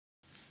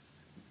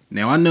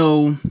Now, I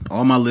know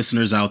all my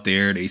listeners out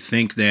there, they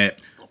think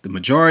that the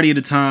majority of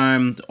the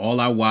time, all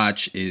I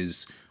watch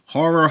is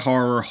horror,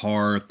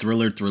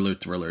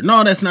 thriller.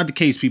 No, that's not the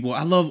case, people.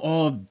 I love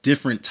all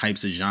different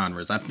types of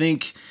genres.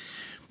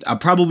 I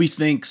probably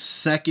think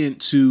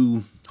second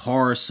to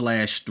horror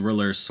slash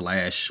thriller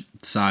slash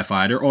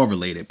sci-fi. They're all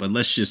related, but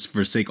let's just,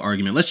 for sake of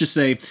argument, let's just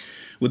say,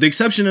 with the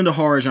exception of the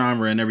horror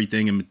genre and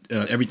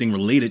everything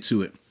related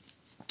to it,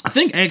 I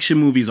think action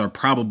movies are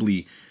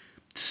probably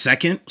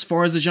second as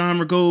far as the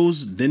genre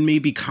goes, then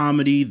maybe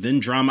comedy, then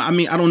drama. I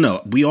mean, I don't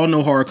know. We all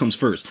know horror comes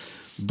first.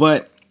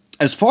 But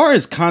as far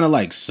as kind of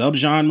like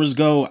subgenres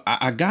go,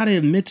 I gotta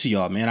admit to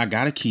y'all, man, I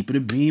gotta keep it a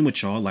beam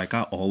with y'all like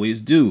I always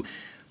do.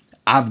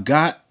 I've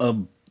got a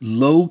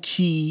low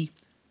key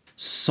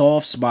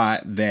soft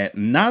spot that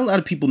not a lot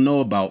of people know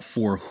about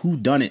for who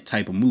done it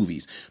type of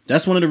movies.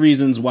 That's one of the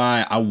reasons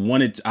why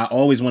I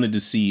always wanted to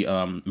see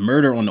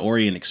Murder on the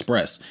Orient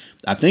Express.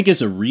 I think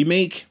it's a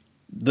remake.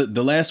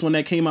 The last one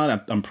that came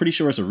out, I'm pretty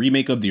sure it's a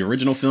remake of the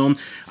original film.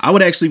 I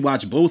would actually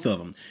watch both of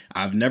them.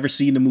 I've never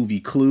seen the movie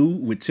Clue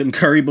with Tim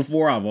Curry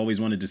before. I've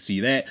always wanted to see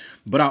that,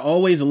 but I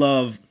always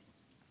love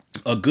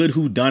a good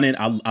who done it.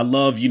 I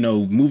love,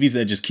 movies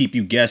that just keep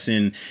you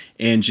guessing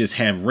and just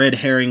have red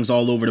herrings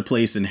all over the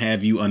place and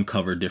have you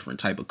uncover different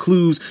type of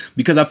clues,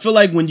 because I feel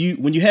like when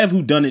you have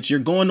who done it, you're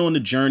going on the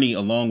journey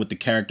along with the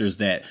characters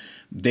that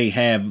they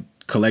have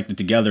collected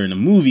together in a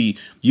movie.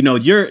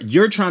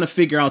 You're trying to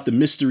figure out the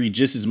mystery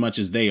just as much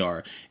as they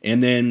are.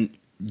 And then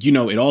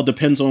it all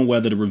depends on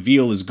whether the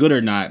reveal is good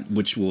or not,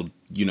 which will,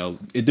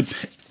 the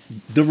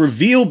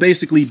reveal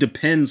basically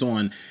depends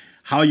on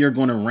how you're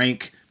going to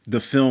rank the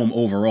film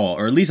overall,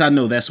 or at least I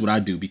know that's what I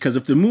do. Because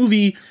if the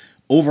movie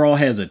overall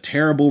has a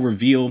terrible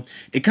reveal,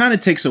 it kind of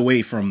takes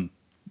away from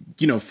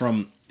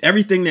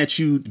everything that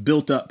you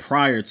built up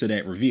prior to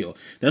that reveal.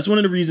 That's one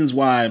of the reasons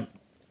why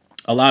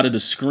a lot of the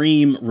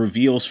Scream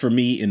reveals for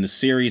me in the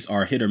series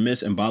are hit or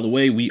miss. And by the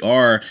way, we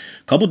are a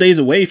couple days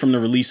away from the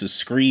release of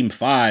Scream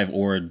 5,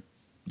 or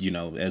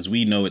as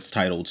we know, it's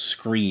titled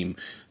Scream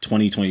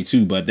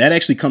 2022, but that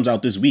actually comes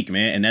out this week,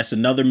 man. And that's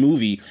another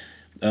movie,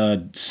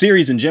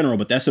 series in general,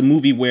 but that's a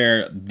movie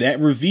where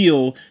that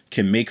reveal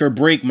can make or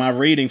break my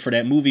rating for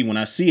that movie when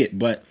I see it.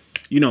 But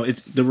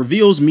it's the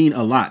reveals mean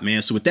a lot,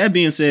 man. So with that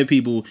being said,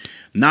 people,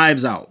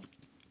 Knives Out.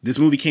 This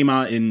movie came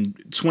out in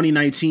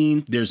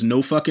 2019. There's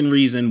no fucking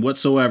reason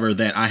whatsoever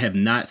that I have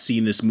not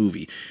seen this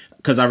movie.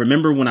 Because I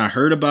remember when I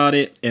heard about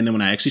it, and then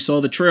when I actually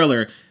saw the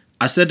trailer,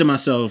 I said to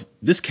myself,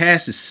 this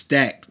cast is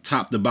stacked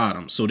top to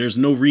bottom. So there's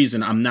no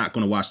reason I'm not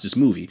going to watch this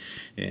movie.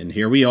 And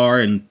here we are,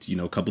 and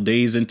a couple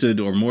days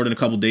into, or more than a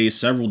couple days,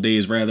 several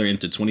days rather,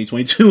 into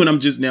 2022, and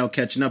I'm just now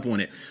catching up on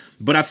it.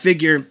 But I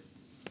figure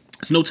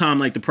it's no time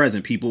like the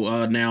present,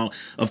 people. Now,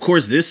 of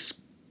course, this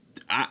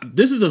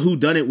is a who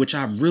done it, which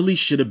I really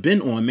should have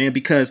been on, man,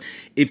 because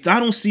if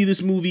I don't see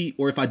this movie,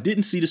 or if I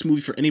didn't see this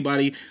movie for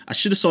anybody, I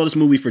should have saw this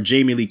movie for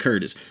Jamie Lee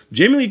Curtis.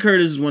 Jamie Lee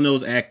Curtis is one of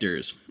those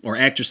actors, or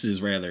actresses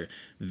rather,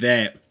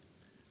 that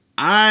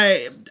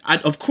I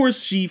of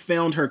course she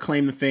found her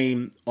claim to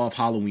fame off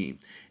Halloween.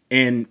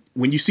 And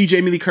when you see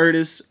Jamie Lee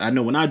Curtis, I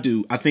know when I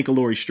do, I think of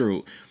Laurie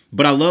Strode.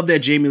 But I love that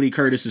Jamie Lee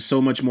Curtis is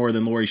so much more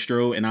than Laurie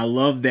Strode, and I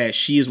love that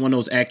she is one of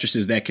those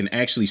actresses that can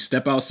actually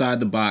step outside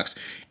the box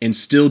and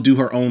still do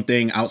her own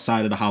thing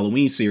outside of the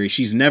Halloween series.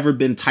 She's never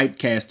been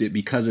typecasted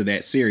because of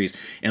that series,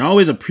 and I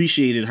always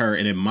appreciated her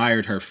and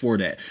admired her for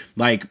that.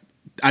 Like,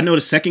 I know the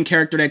second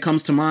character that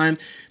comes to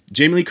mind,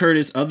 Jamie Lee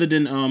Curtis, other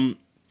than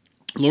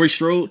Laurie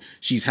Strode,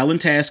 she's Helen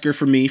Tasker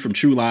for me from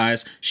True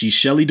Lies. She's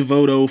Shelley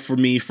Devoto for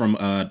me from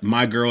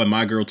My Girl and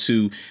My Girl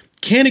 2.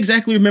 Can't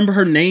exactly remember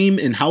her name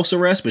in House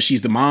Arrest, but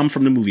she's the mom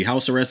from the movie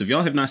House Arrest. If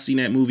y'all have not seen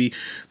that movie,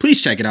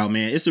 please check it out,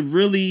 man. It's a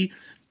really,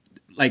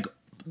 like,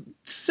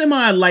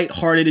 semi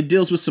lighthearted. It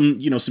deals with some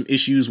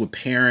issues with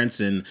parents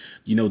and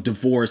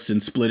divorce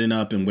and splitting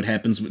up and what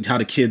happens with how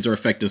the kids are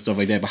affected and stuff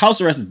like that. But House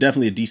Arrest is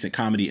definitely a decent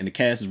comedy, and the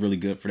cast is really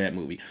good for that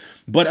movie.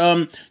 But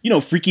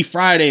Freaky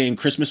Friday and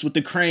Christmas with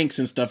the Cranks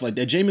and stuff like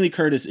that. Jamie Lee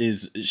Curtis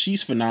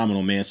she's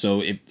phenomenal, man.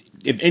 So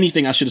if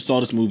anything, I should have saw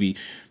this movie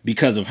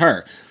because of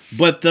her.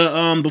 But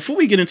the before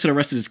we get into the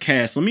rest of this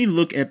cast, let me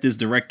look at this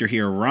director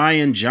here,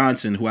 Rian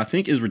Johnson, who I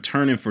think is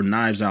returning for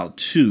Knives Out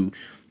 2.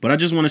 But I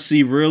just want to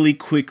see really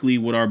quickly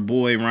what our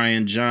boy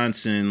Rian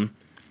Johnson,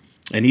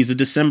 and he's a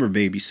December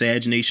baby.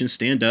 Sag Nation,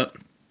 stand up.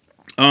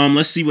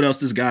 Let's see what else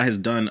this guy has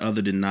done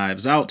other than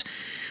Knives Out.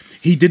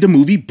 He did the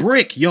movie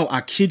Brick. Yo,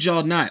 I kid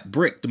y'all not.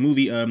 Brick, the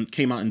movie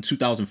came out in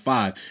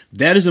 2005.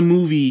 That is a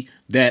movie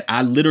that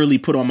I literally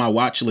put on my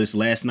watch list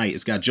last night.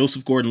 It's got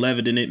Joseph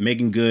Gordon-Levitt in it,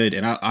 Megan Good,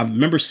 and I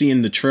remember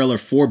seeing the trailer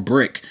for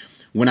Brick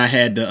when I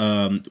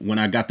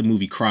got the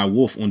movie Cry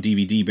Wolf on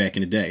DVD back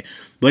in the day.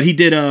 But he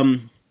did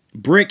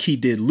Brick, he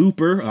did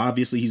Looper.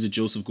 Obviously, he's a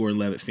Joseph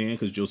Gordon-Levitt fan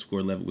because Joseph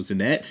Gordon-Levitt was in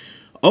that.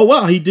 Oh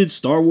wow, he did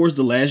Star Wars: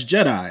 The Last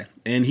Jedi,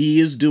 and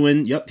he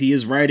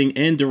is writing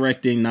and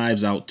directing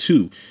Knives Out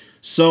 2.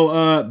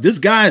 So this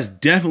guy's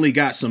definitely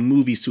got some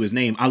movies to his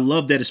name. I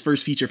love that his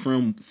first feature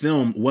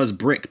film was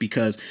Brick,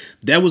 because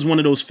that was one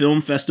of those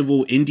film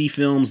festival indie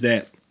films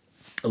that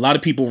a lot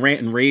of people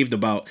rant and raved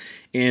about.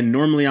 And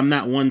normally I'm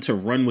not one to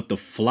run with the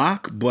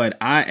flock, but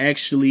I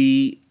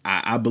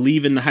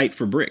believe in the hype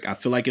for Brick. I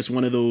feel like it's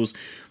one of those,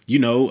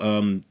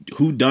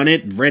 who done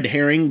it, red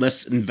herring,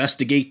 let's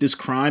investigate this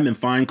crime and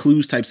find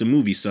clues types of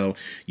movies. So,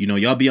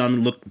 y'all be on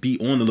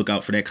the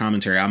lookout for that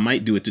commentary. I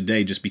might do it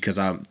today just because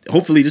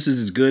hopefully this is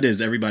as good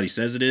as everybody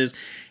says it is,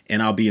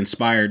 and I'll be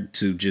inspired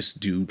to just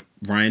do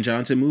Rian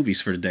Johnson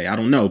movies for the day. I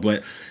don't know,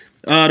 but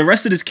the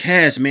rest of this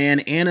cast,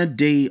 man, Anna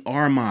de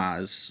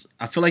Armas.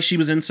 I feel like she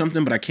was in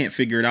something, but I can't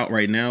figure it out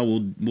right now.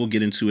 We'll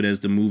get into it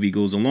as the movie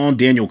goes along.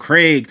 Daniel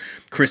Craig,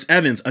 Chris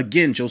Evans,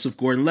 again, Joseph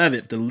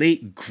Gordon-Levitt, the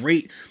late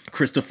great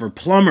Christopher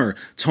Plummer,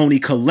 Toni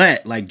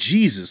Collette. Like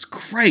Jesus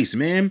Christ,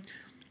 man.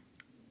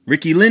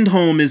 Ricky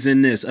Lindholm is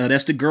in this.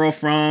 That's the girl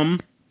from.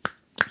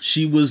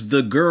 She was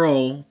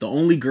the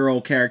only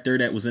girl character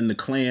that was in the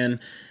Klan,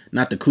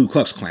 not the Ku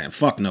Klux Klan,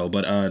 fuck no,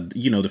 but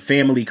the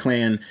family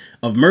clan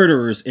of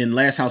murderers in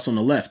Last House on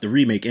the Left, the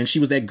remake, and she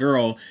was that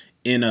girl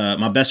in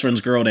My Best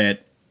Friend's Girl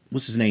that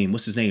what's his name?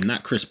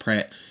 Not Chris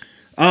Pratt.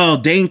 Oh,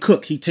 Dane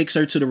Cook. He takes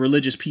her to the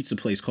religious pizza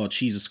place called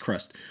Jesus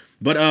Crust.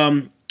 But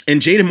and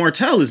Jaden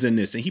Martell is in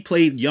this, and he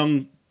played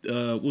young.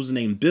 What was his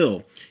name?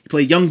 Bill. He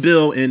played young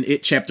Bill in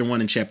It Chapter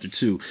 1 and Chapter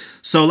 2.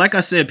 So, like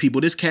I said,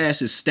 people, this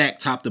cast is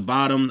stacked top to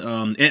bottom.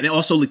 And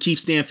also Lakeith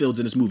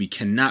Stanfield's in this movie.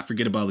 Cannot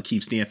forget about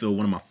Lakeith Stanfield,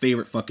 one of my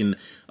favorite fucking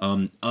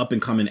up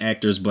and coming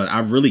actors. But I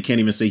really can't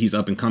even say he's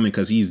up and coming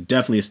because he's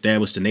definitely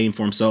established a name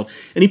for himself.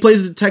 And he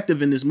plays a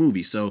detective in this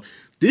movie. So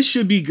this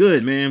should be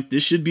good, man.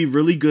 This should be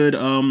really good.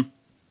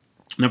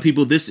 Now,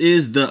 people, this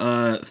is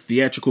the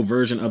theatrical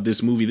version of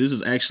this movie. This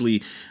is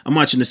actually, I'm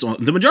watching this on,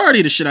 the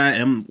majority of the shit I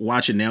am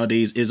watching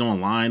nowadays is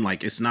online.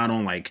 Like, it's not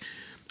on, like,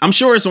 I'm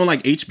sure it's on,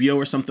 like, HBO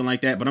or something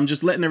like that, but I'm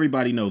just letting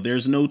everybody know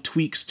there's no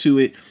tweaks to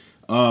it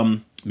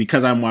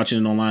because I'm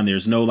watching it online.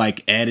 There's no,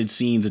 like, added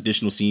scenes,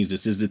 additional scenes.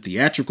 This is the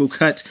theatrical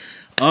cut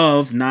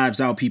of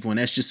Knives Out, people, and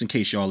that's just in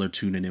case y'all are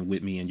tuning in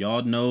with me. And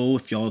y'all know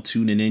if y'all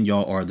tuning in,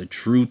 y'all are the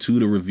true to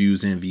the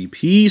reviews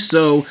MVP.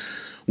 So,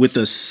 with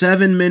a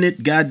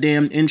 7-minute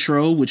goddamn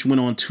intro, which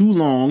went on too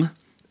long.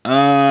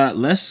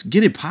 Let's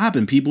get it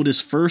popping, people.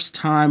 This first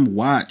time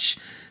watch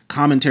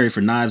commentary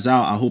for Knives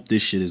Out. I hope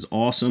this shit is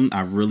awesome.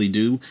 I really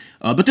do.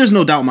 But there's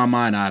no doubt in my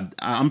mind.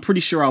 I'm pretty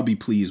sure I'll be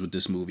pleased with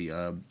this movie.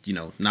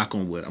 Knock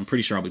on wood. I'm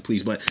pretty sure I'll be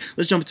pleased. But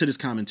let's jump into this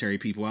commentary,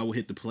 people. I will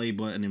hit the play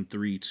button in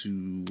 3,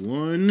 2,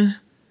 1.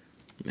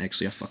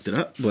 Actually, I fucked it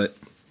up, but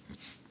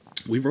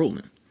we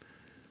rolling.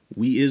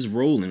 We is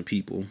rolling,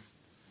 people.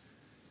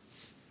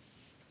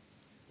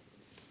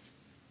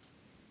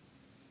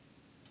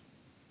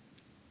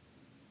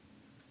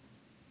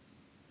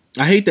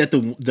 I hate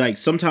that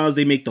sometimes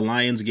they make the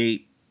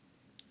Lionsgate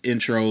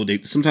intro.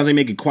 Sometimes they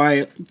make it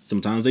quiet,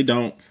 sometimes they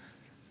don't.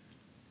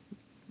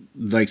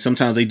 Like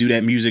sometimes they do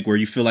that music where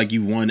you feel like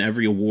you've won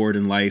every award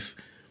in life,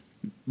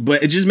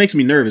 but it just makes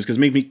me nervous because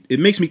it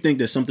makes me think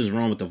that something's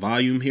wrong with the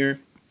volume here,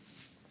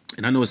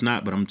 and I know it's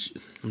not, but I'm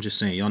just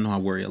saying, y'all know I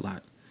worry a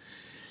lot.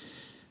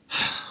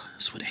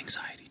 That's what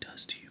anxiety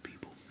does to you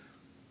people.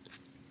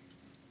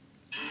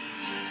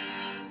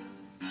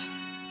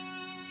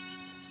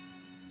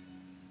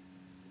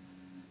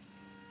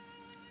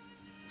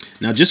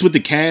 Now, just with the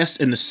cast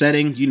and the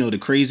setting, the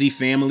crazy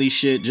family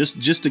shit,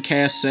 just the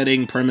cast,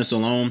 setting, premise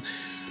alone,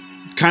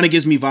 kind of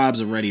gives me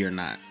vibes of Ready or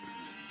Not.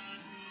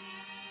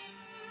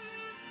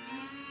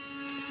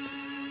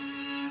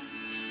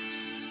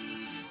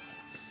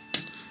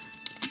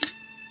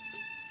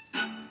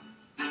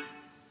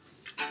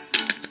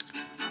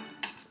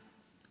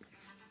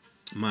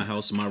 My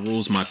house, my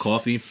rules, my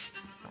coffee.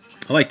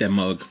 I like that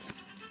mug.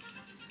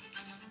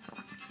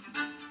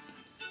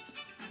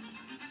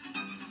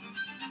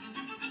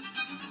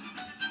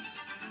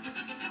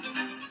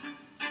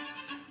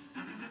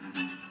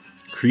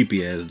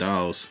 Creepy ass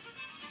dolls.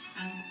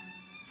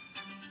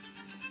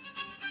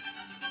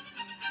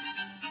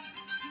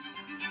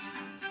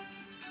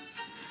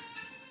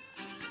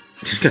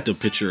 He's got the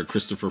picture of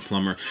Christopher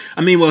Plummer.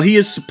 I mean, well, he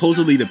is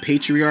supposedly the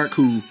patriarch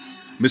who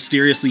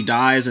mysteriously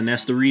dies, and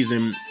that's the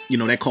reason,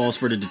 that calls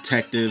for the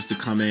detectives to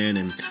come in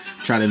and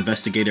try to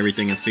investigate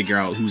everything and figure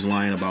out who's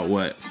lying about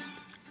what.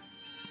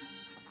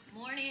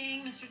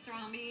 Morning, Mr.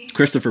 Thromby.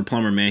 Christopher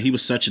Plummer, man, he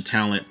was such a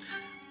talent.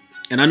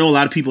 And I know a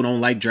lot of people don't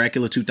like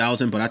Dracula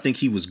 2000, but I think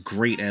he was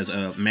great as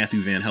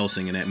Matthew Van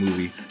Helsing in that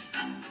movie.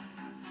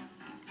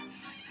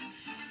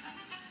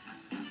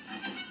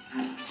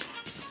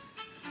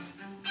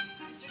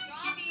 Mr.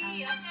 Thromby,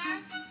 you up there?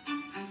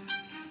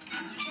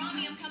 Mr.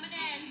 Thromby, I'm coming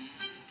in.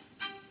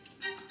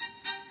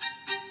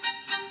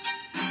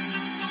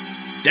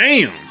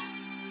 Damn.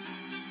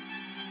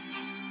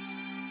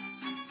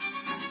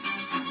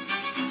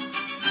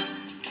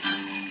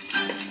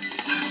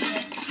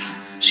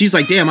 She's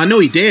like, damn, I know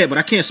he dead, but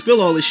I can't spill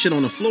all this shit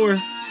on the floor.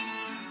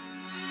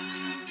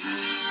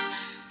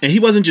 And he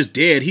wasn't just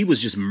dead, he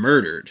was just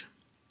murdered.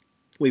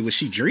 Wait, was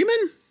she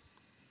dreaming?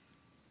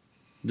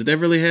 Did that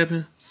really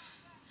happen?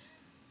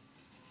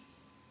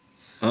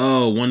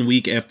 Oh, 1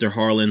 week after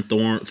Harlan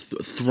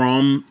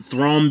Thrombay's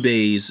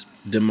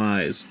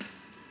demise.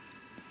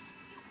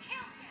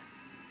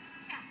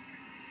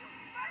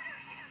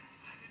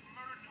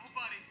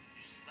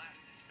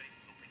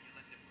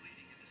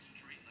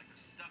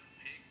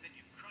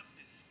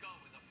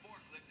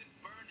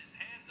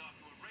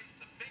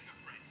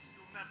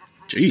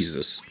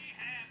 Jesus.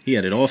 He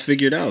had it all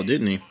figured out,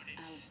 didn't he?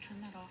 Alice, turn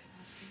that off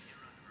now, please.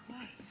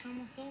 What? It's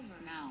almost over.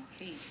 Now,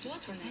 please. What?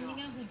 We're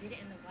finding out who did it,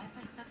 and the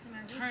Wi-Fi sucks in my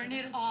room. Turn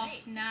it off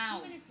now.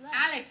 2 minutes left.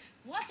 Alice!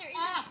 What? There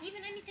isn't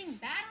even anything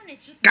bad on it.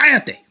 It's just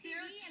Cállate. TV,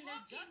 and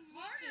they're just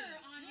murder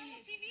on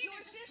it. TV, Your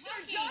sister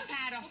just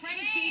had a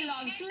friend she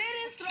loves slit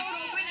his throat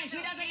open, and she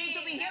doesn't need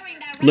to be hearing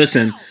that right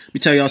Listen, now. let me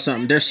tell y'all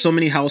something. There's so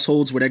many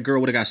households where that girl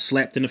would have got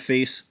slapped in the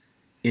face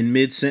in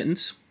mid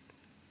sentence.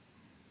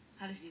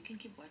 Alice, you can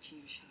keep watching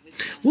your show.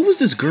 What was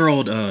this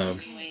girl,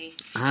 Anyway.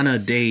 Ana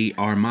de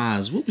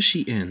Armas? What was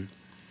she in?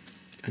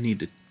 I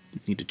need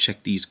to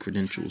check these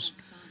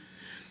credentials.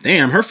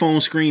 Damn, her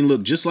phone screen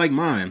looked just like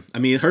mine. I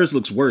mean, hers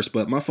looks worse,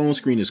 but my phone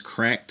screen is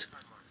cracked,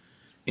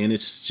 and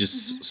it's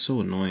just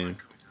so annoying.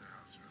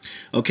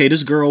 Okay,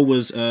 this girl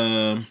was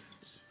Ana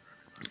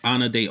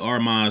de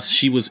Armas.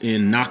 She was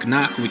in Knock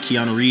Knock with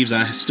Keanu Reeves.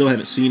 I still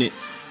haven't seen it.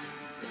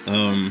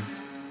 Um,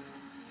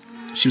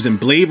 she was in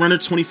Blade Runner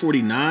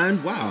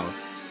 2049. Wow,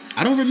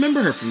 I don't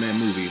remember her from that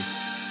movie.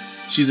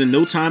 She's in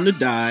No Time to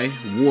Die,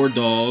 War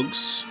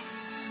Dogs.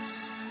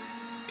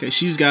 Okay,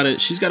 she's got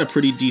a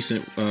pretty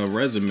decent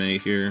resume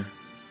here,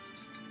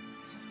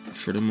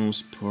 for the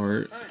most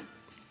part. Hey,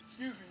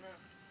 excuse me, man.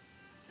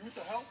 You with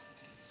the help?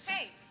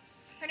 Hey,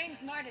 her name's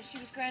Marta. She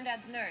was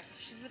Granddad's nurse.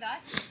 She's with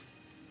us.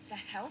 The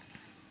help?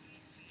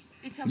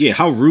 It's okay. Yeah,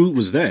 how rude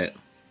was that?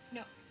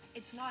 No,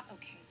 it's not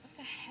okay. What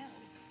the hell?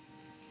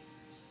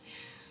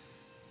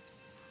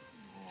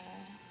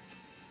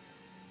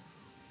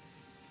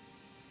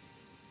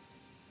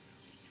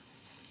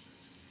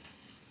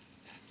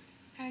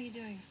 How are you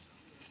doing?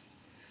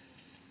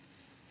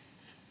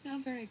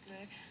 Not very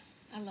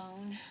good.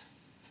 Alone.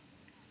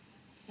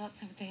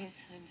 Lots of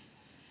days and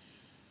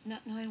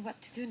not knowing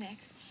what to do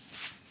next.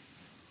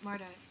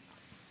 Marta,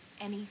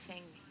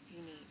 anything you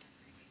need.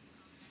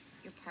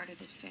 You're part of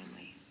this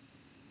family.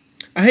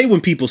 I hate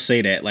when people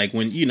say that. Like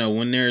when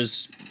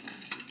there's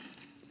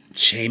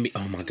Jamie.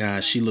 Oh my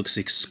gosh, she looks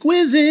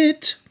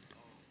exquisite.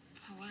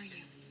 How are you?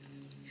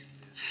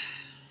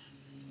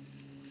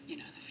 You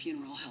know, the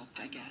funeral helped,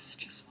 I guess,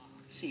 just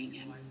seeing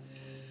him.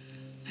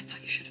 I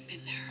thought you should have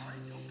been there.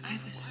 I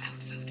was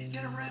outvoted.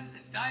 Get arrested.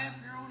 Die up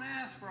your own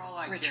ass for all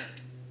I Richard. care.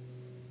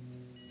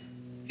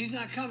 He's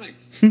not coming.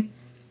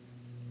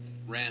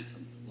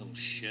 Ransom, little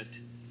shit.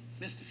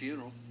 Missed the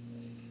funeral.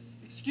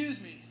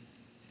 Excuse me.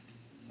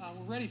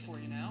 We're ready for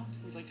you now.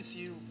 We'd like to see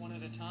you one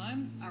at a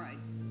time. All right.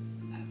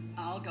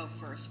 I'll go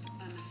first.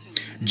 I'm assuming.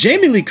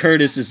 Jamie Lee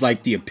Curtis is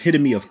like the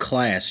epitome of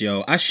class,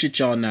 yo. I shit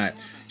y'all not.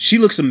 She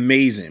looks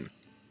amazing.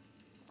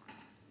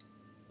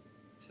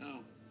 So,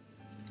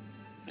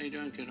 how you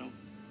doing, kiddo?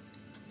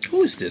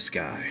 Who is this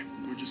guy?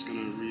 We're just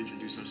gonna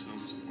reintroduce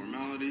ourselves as a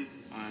formality.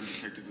 I'm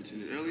Detective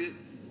Lieutenant Elliot,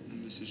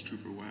 and this is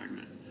Trooper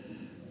Wagner.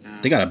 Now,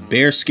 They got a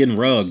bearskin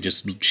rug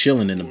just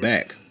chilling in the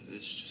back.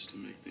 It's just to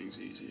make things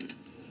easier.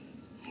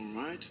 All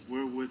right,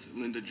 we're with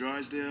Linda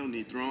Drysdale,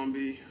 Nee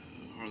Thrombey,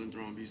 Harlan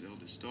Thrombey's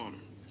eldest daughter.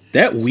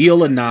 That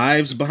wheel of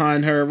knives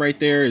behind her right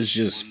there is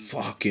just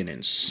fucking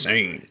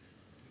insane.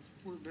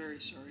 We're very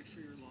sorry for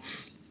your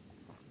loss.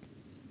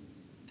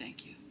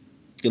 Thank you.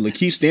 Yeah,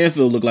 Lakeith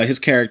Stanfield looked like his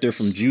character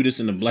from Judas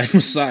and the Black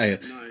Messiah.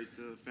 That night,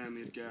 the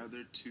family had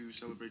gathered to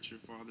celebrate your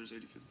father's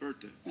 85th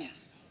birthday.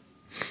 Yes.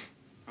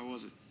 How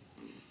was it?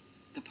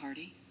 The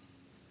party?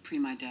 Pre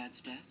my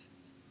dad's death?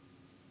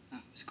 Oh,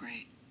 it was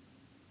great.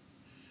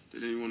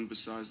 Did anyone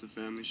besides the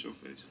family show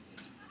face?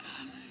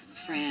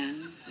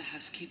 Fran, the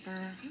housekeeper.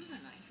 He was a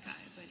nice guy,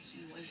 but he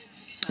was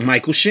so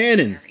Michael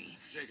Shannon. scary.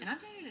 And I'm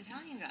dating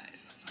Italian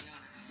guys.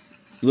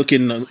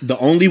 Looking the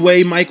only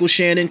way Michael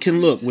Shannon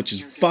can look, which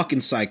is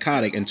fucking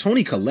psychotic. And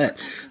Toni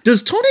Collette.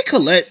 Does Toni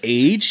Collette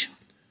age?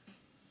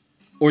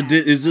 Or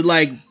is it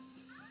like,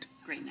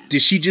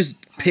 did she just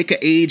pick an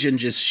age and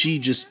she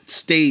just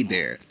stayed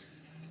there?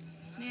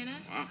 Nana?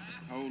 Wow,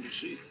 how old is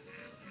she?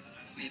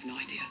 We have no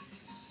idea.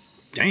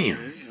 Damn.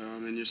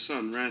 Okay, and your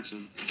son,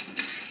 Ransom,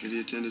 did he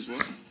attend as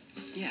well?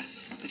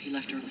 Yes, but he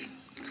left early.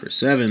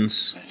 Chris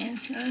Evans.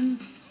 Ransom,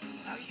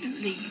 are you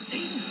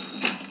leaving?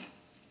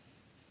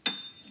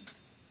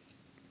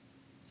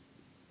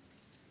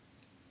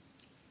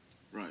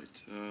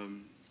 Right.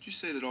 Did you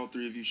say that all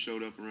three of you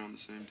showed up around the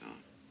same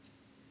time?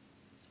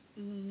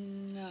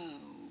 No.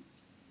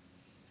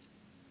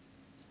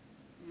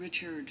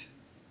 Richard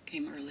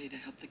came early to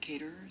help the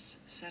caterers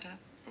set up.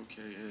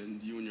 Okay,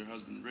 and you and your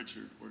husband,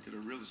 Richard, work at a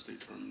real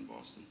estate firm in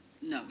Boston?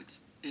 No,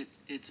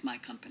 it's my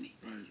company.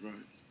 Right.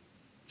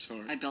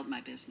 Sorry. I built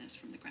my business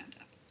from the ground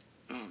up.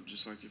 Oh,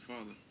 just like your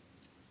father.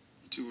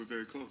 The two were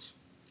very close.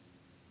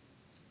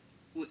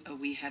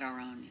 We had our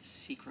own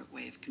secret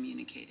way of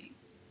communicating.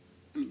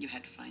 I mean, you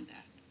had to find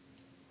that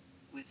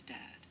with Dad.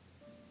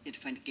 You had to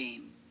find a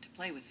game to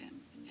play with him.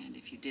 And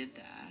if you did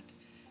that,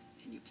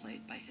 and you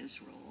played by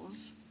his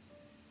rules...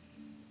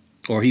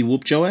 Or he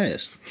whooped your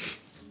ass.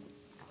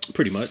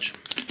 Pretty much.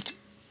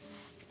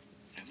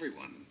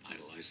 Everyone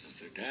idolizes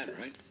their dad,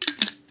 right?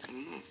 I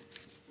don't know.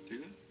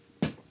 Do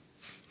they?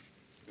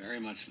 Very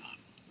much not.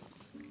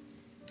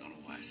 Don't know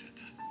why I said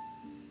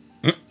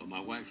that. But my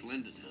wife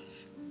Linda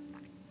does.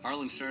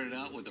 Harlan started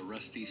out with a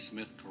Rusty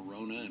Smith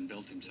Corona and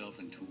built himself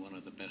into one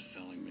of the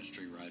best-selling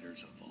mystery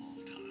writers of all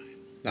time.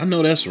 I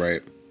know that's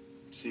right.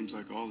 Seems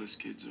like all his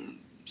kids are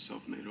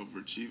self-made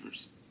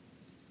overachievers.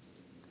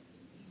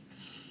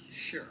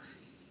 Sure.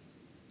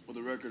 For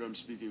the record, I'm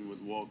speaking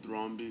with Walt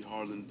Dromby,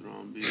 Harlan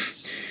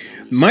Dromby's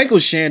youngest. Michael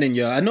Shannon,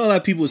 yo. I know a lot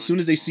of people, as soon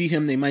as they see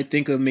him, they might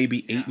think of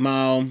maybe 8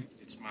 Mile,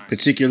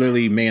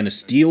 particularly Man of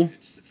Steel,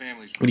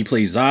 when he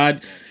plays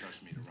Zod.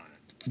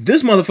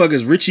 This motherfucker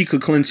is Richie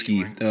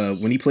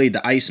Kuklinski. When he played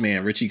the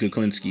Iceman, Richie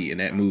Kuklinski in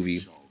that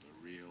movie.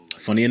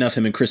 Funny enough,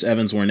 him and Chris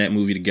Evans were in that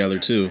movie together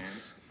too.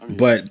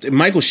 But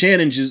Michael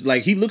Shannon just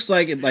like he looks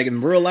like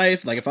in real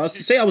life. Like if I was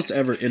to say I was to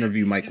ever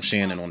interview Michael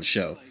Shannon on the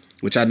show,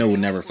 which I know would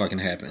never fucking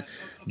happen,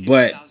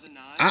 but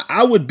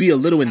I would be a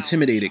little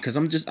intimidated because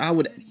I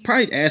would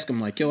probably ask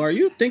him like, yo, are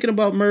you thinking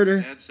about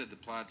murder?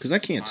 Because I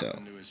can't tell.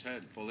 Into his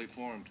head, fully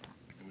formed.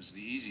 It was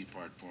the easy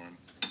part for him.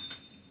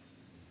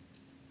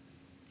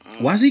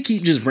 Why does he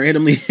keep just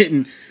randomly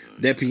hitting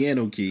that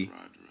piano key?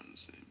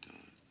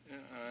 Yeah,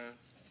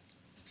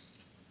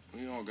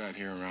 we all got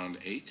here around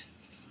 8.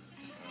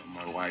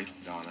 My wife,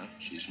 Donna,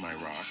 she's my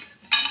rock.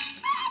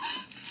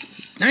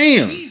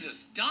 Damn.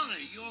 Jesus, Donna,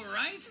 you all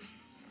right?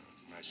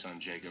 My son,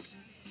 Jacob,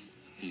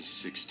 he's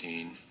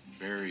 16,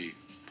 very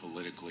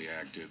politically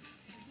active.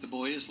 The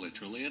boy is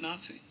literally a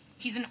Nazi.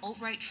 He's an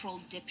alt-right troll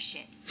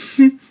dipshit.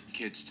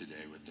 Kids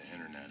today with the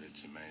internet,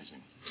 it's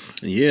amazing.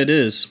 Yeah, it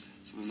is.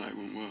 So the night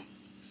went well.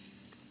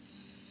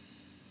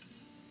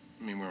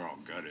 I mean, we're all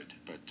gutted,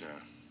 but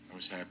I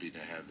was happy to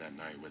have that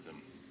night with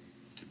him,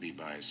 to be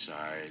by his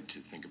side, to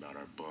think about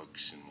our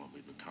books and what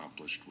we've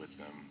accomplished with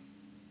them.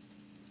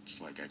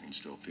 It's like I can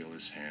still feel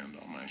his hand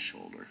on my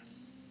shoulder,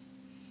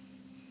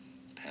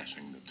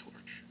 passing the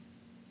torch.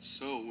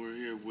 So we're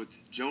here with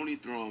Joni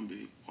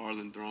Thromby,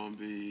 Harlan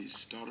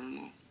Thromby's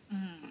daughter-in-law.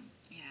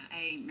 Yeah,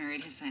 I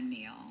married his son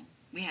Neil.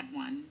 We had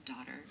one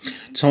daughter.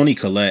 Toni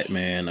Collette,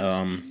 man.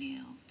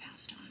 Neil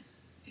passed on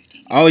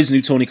 15 years. I always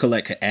knew Toni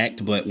Collette could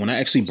act, but when I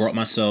actually brought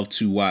myself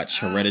to watch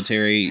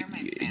Hereditary,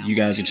 you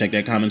guys can check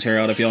that commentary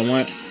out if y'all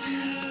want.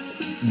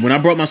 When I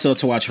brought myself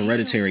to watch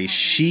Hereditary,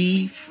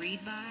 she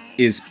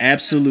is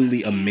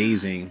absolutely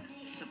amazing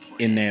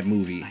in that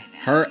movie.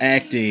 Her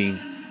acting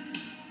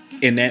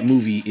in that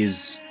movie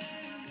is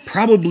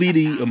probably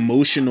the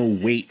emotional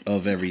weight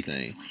of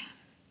everything.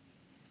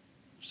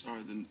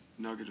 Sorry, the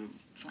nugget of...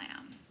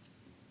 Flam.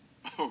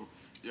 Oh,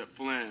 yeah,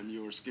 Flam,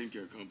 your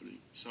skincare company.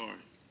 Sorry.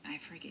 I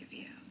forgive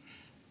you.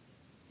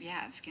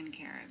 Yeah, it's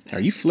skincare. Are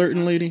you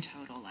flirting, lady?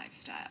 Total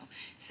lifestyle.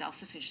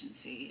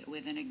 Self-sufficiency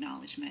with an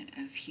acknowledgement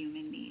of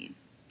human need.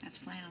 That's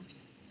Flam.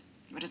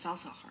 But it's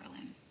also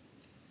Harlan.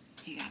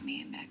 He got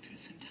me and Meg through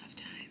some tough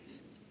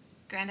times.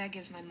 Granddad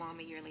gives my mom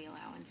a yearly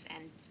allowance,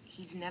 and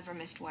he's never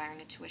missed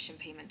wiring a tuition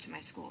payment to my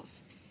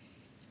schools.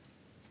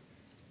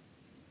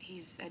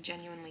 He's a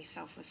genuinely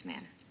selfless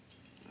man.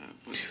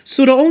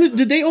 So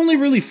did they only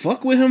really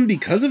fuck with him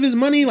because of his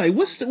money? Like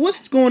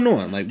what's going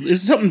on? Like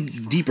there's something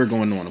deeper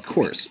going on, of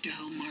course.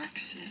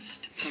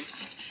 Marxist,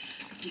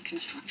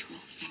 post-deconstructural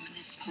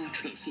feminist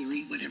poetry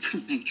theory, whatever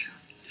major.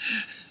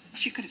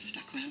 She could have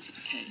stuck around for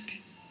the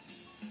cake.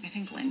 I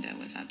think Linda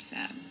was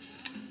upset.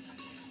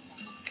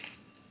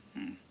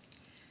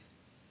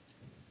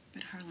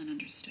 But Harlan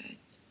understood.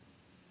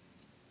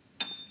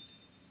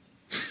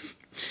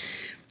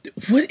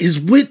 What is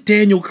with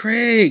Daniel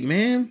Craig,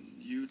 man?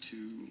 You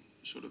two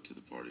showed up to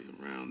the party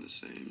around the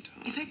same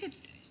time. If I could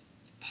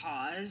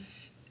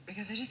pause,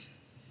 because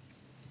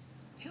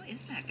who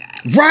is that guy?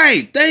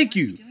 Right, thank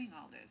you. Doing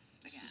all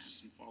this again.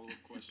 Some follow-up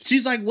questions.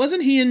 She's like,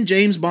 wasn't he in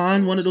James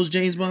Bond, one of those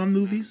James Bond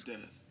movies?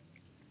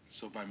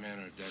 So by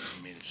manner of death,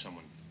 you mean if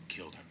someone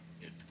killed him?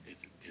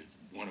 If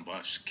one of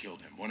us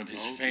killed him, one of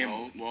his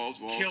family Walt,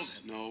 killed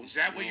him? No. Is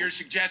that what you're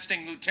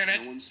suggesting,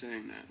 Lieutenant? No one's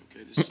saying that,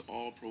 okay? This is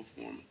all pro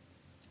forma.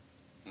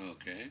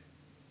 Okay.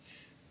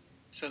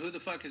 So who the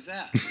fuck is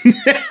that?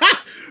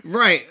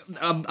 Right.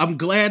 I'm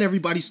glad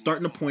everybody's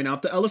starting to point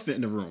out the elephant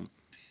in the room.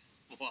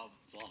 Blanc.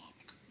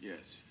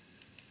 Yes.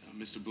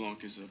 Mr.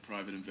 Blanc is a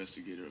private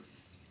investigator of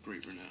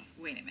great renown.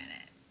 Wait a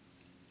minute.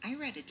 I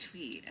read a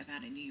tweet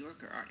about a New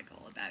Yorker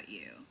article about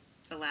you.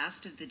 The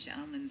last of the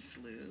gentlemen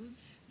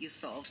sleuths. You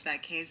solved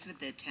that case with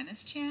the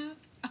tennis champ?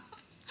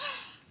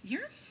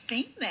 You're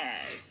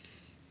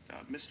famous.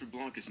 Mr.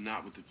 Blanc is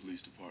not with the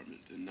police department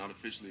and not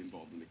officially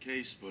involved in the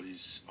case, but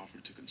he's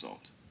offered to consult.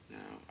 Now,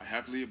 I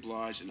happily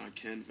oblige and I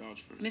can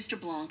vouch for him. Mr.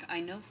 Blanc,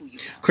 I know who you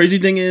are. Crazy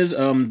thing is,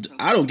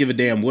 I don't give a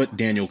damn what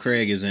Daniel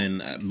Craig is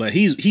in, but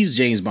he's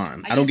James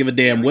Bond. I don't give a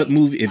damn what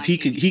movie. If he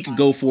could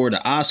go for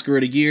the Oscar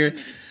of the year,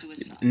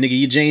 nigga,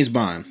 you James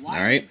Bond. All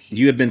right,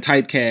 you have been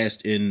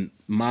typecast in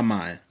my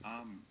mind.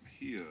 I'm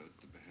here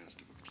at the behest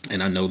of a client.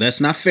 And I know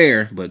that's not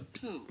fair, but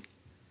Who?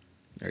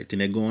 everything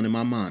that going in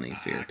my mind ain't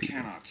fair, I people.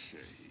 cannot say,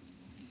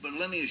 but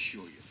let me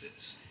assure you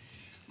this.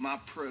 My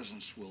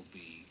presence will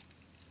be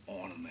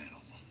ornamental.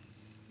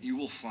 You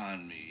will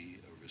find me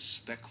a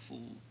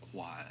respectful,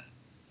 quiet,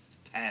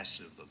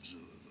 passive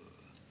observer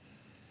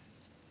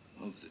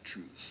of the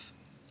truth.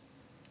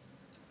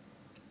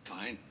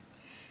 Fine.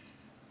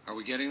 Are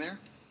we getting there?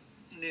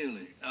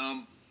 Nearly.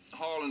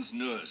 Harlan's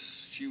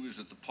nurse. She was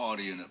at the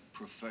party in a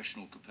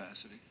professional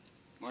capacity.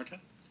 Marta?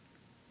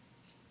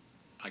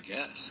 I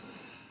guess.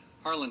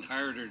 Harlan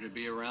hired her to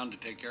be around to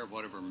take care of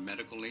whatever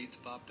medical needs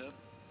popped up.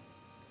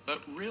 But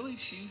really,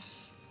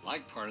 she's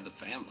like part of the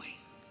family.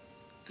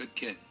 Good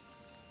kid.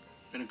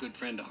 Been a good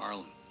friend to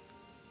Harlan.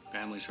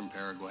 Family's from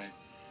Paraguay.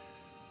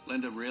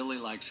 Linda really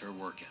likes her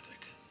work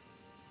ethic.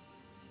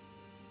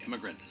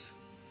 Immigrants.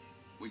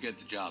 We get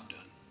the job done.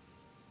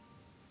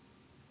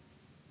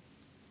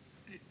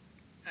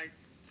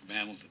 From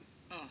Hamilton.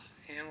 Oh,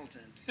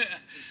 Hamilton.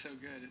 It's so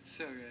good. It's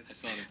so good. I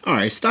saw it. All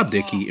right, stop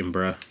dick eating,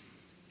 bruh.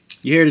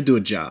 You're here to do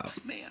a job.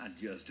 May I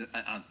just...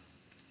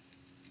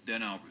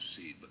 then I'll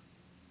proceed, but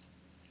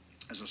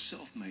as a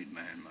self-made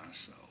man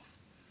myself,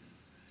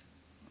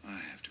 I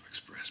have to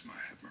express my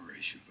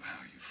admiration for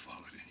how you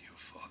followed in your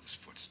father's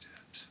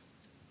footsteps.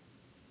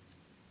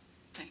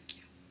 Thank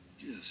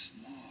you. Just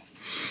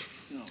marvelous.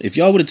 If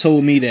y'all would have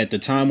told me that the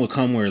time would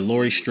come where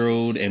Laurie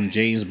Strode and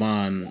James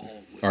Bond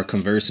are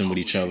conversing with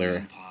each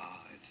other,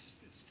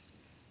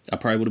 I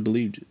probably would have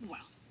believed it. Well,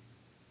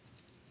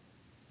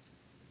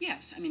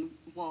 yes, I mean,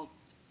 Walt,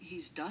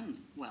 he's done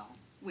well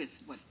with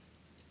what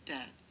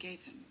Dad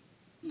gave him.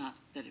 Not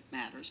that it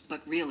matters,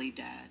 but really,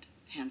 Dad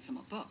hands him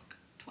a book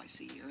twice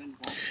a year, and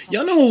Walt.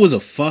 Y'all know it was a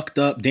fucked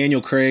up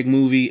Daniel Craig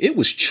movie? It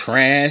was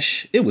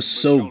trash. It was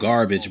so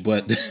garbage,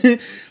 but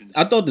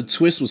I thought the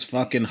twist was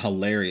fucking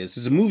hilarious.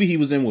 It's a movie he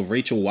was in with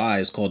Rachel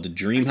Weisz called The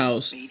Dream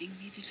House.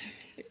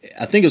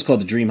 I think it was called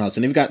The Dream House,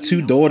 and they've got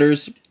two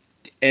daughters.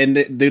 And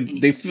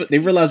they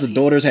realized the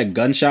daughters had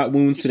gunshot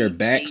wounds to their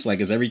backs,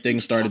 like as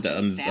everything started to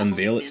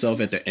unveil itself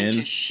at the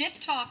end. Shit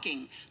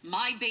talking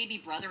my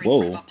baby brother in Whoa.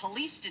 front of a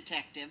police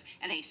detective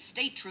and a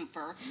state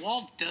trooper.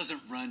 Walt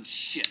doesn't run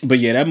shit. But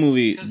yeah, that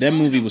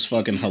movie was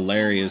fucking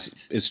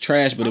hilarious. It's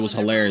trash, but it was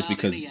hilarious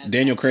because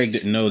Daniel Craig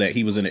didn't know that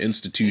he was in an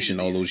institution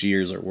all those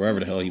years or wherever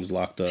the hell he was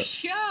locked up.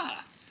 Yeah.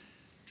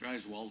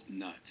 Drives Walt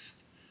nuts,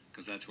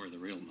 because that's where the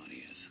real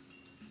money is.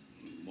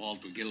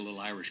 Walt would get a little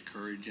Irish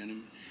courage in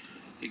him.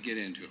 He'd get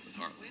into it with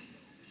Harlan.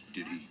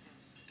 Did he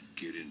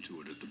get into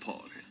it at the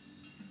party?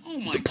 Oh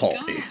my The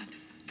party. God.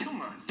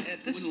 Come on, Ed.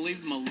 Wouldn't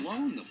leave him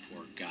alone, the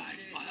poor guy.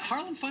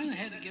 Harlan finally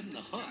had to give him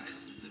the hook.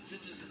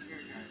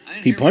 I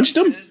didn't He hear what punched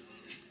him? said,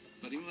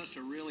 but he must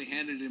have really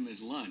handed him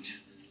his lunch,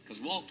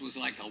 because Walt was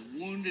like a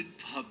wounded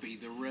puppy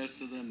the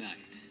rest of the night.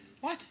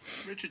 What?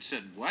 Richard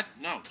said what?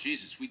 No,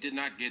 Jesus, we did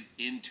not get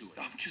into it.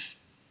 I'm just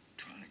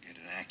trying to get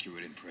an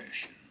accurate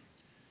impression.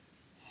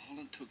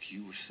 Harlan took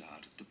you aside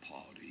at the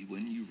party.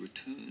 When you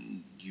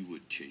returned, you were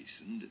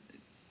chastened.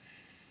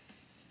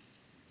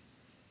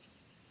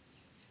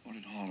 What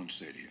did Harlan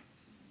say to you?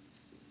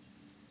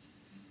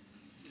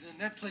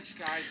 The Netflix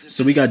guys.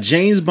 So we got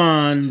James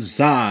Bond,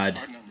 Zod,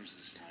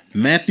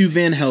 Matthew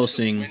Van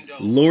Helsing,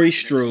 Laurie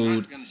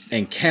Strode,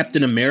 and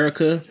Captain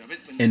America,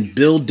 and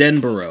Bill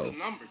Denborough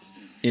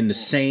in the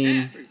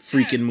same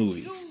freaking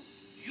movie.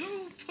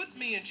 You put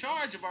me in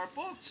charge of our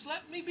books.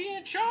 Let me be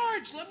in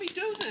charge. Let me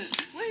do this,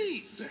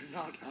 please. They're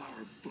not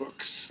our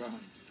books, son.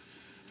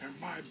 They're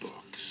my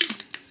books.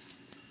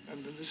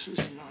 And this is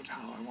not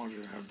how I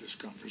wanted to have this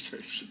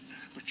conversation.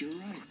 But you're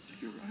right.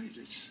 You're right.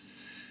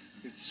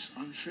 It's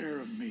unfair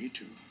of me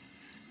to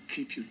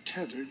keep you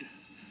tethered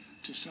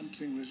to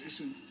something that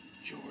isn't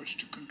yours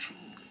to control.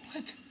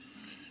 What?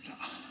 Now,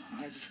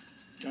 I've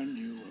done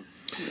you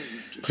a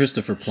grave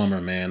Christopher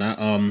Plummer, man.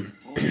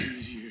 all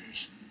these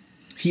years.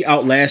 He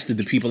outlasted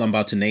the people I'm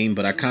about to name,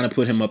 but I kind of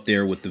put him up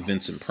there with the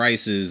Vincent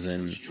Prices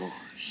and, Yours.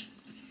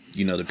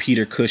 you know, the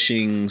Peter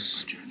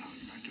Cushings, But you're not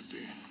going to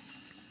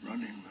be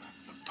running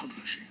the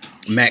publishing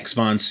house. Max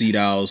von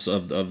Sydow's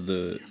of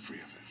You're free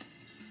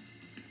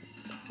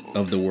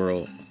of it. the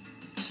world.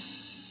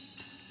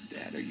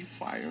 Dad, are you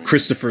firing?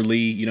 Christopher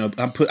Lee, you know,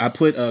 I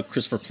put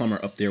Christopher Plummer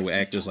up there with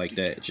actors like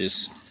that.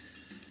 Just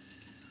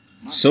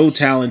so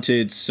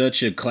talented,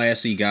 such a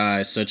classy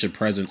guy, such a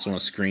presence on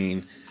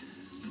screen.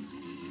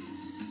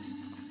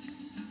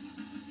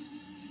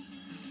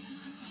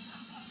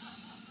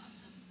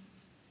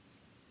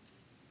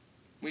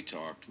 We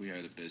talked. We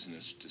had a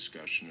business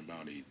discussion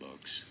about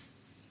e-books.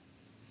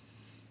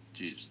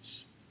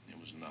 Jesus, it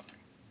was nothing.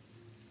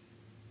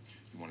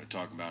 You want to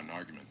talk about an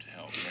argument?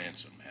 Hell,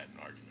 Ransom had an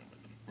argument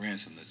with him.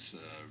 Ransom, that's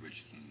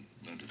Richard and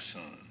Linda's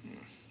son. Yeah.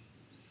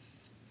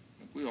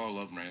 Look, we all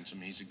love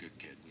Ransom. He's a good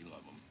kid. We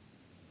love him.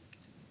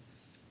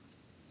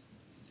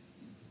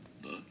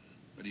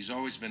 But he's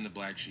always been the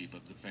black sheep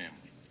of the family.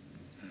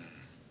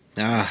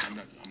 I'm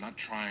not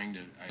trying to.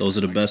 Those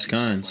are the best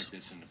kinds. Like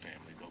this in the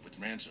family, but with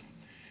Ransom,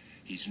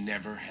 he's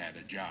never had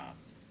a job.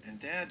 And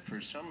Dad,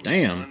 for some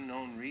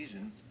unknown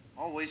reason,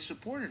 always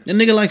supported him. That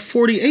nigga like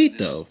 48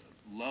 though.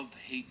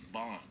 Love-hate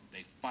bond.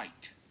 They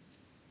fight.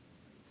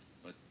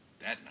 But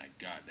that night,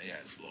 God, they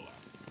had a blowout.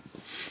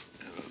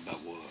 About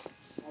what?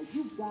 Are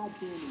you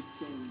goddamn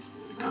insane?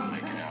 We couldn't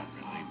make it out,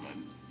 really, but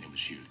it was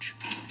huge.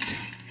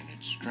 And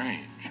it's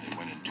strange. They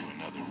went into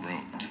another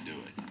room to do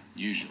it.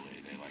 Usually,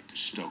 they like to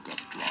stoke up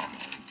drama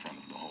in front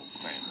of the whole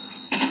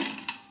family.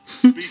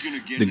 Speaking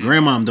again, The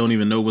grandmom don't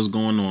even know what's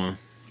going on.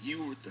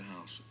 you were at the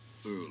house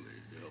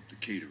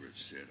caterer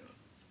set up.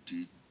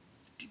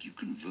 Did you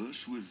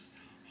converse with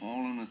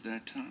Harlan at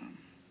that time?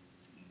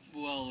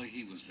 Well,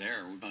 he was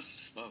there. We must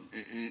have spoke.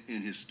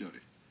 In his study?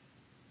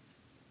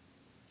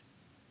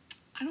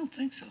 I don't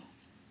think so.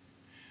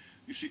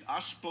 You see, I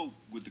spoke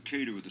with the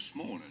caterer this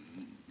morning.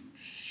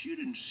 She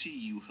didn't see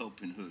you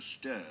helping her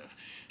staff.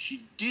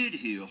 She did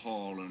hear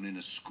Harlan in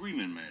a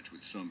screaming match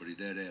with somebody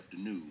that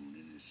afternoon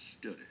in his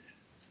study.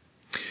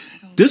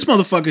 This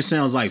motherfucker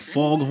sounds like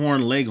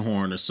Foghorn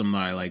Leghorn or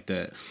somebody like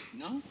that.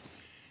 No?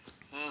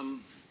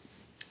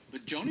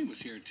 But Joni was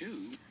here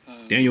too.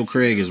 Daniel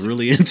Craig is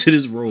really into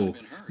this role.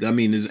 I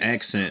mean, his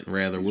accent,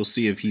 rather. We'll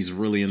see if he's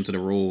really into the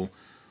role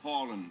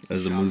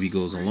as the movie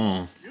goes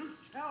along. You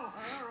tell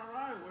her or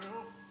I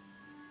will.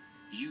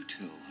 You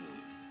tell her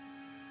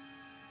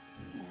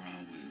or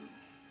I will.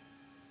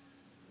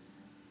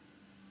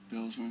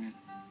 Bells ringing?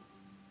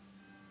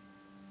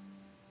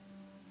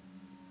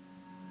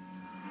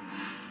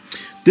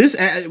 This,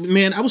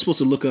 man, I was supposed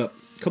to look up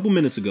a couple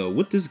minutes ago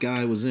what this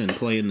guy was in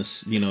playing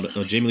this,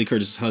 Jamie Lee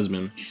Curtis'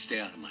 husband. You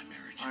stay out of my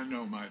marriage. I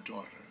know my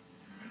daughter,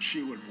 and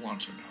she would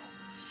want to know.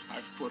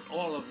 I've put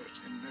all of it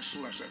in this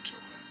letter to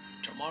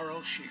her.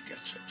 Tomorrow she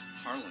gets it.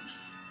 Harlan,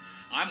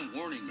 I'm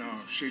warning you.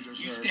 No, she deserves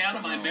to know. You stay out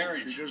of my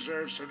marriage. She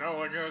deserves to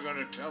know, and you're going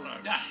to tell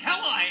her. The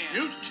hell I am!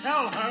 You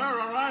tell her,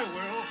 or I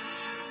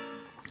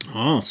will.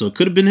 Oh, so it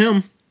could have been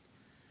him.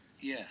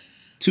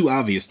 Yes. Too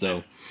obvious,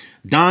 though.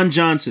 Don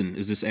Johnson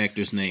is this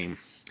actor's name.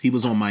 He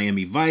was on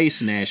Miami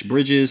Vice, Nash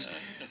Bridges,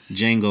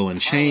 Django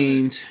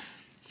Unchained.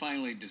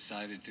 Finally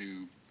decided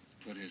to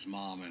put his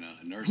mom in a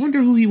nursing. I wonder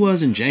who he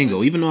was in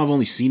Django, even though I've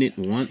only seen it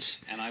once.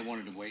 And I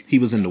wanted to wait. He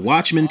was in the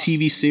Watchmen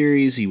TV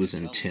series. He was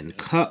in Tin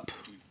Cup. To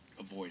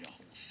avoid a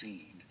whole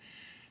scene.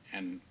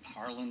 And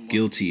Harlan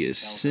Guilty as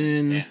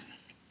Sin.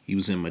 He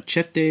was in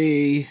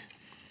Machete.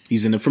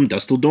 He's in the From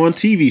Dusk Till Dawn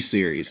TV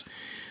series.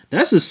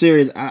 That's a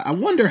series. I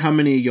wonder how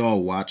many of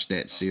y'all watch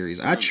that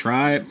series. I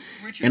tried,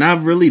 and I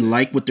really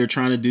like what they're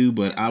trying to do,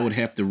 but I would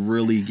have to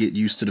really get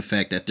used to the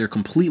fact that they're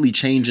completely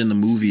changing the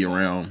movie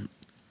around.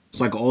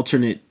 It's like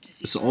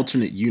it's an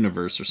alternate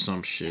universe or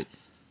some shit.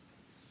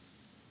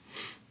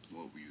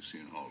 What were you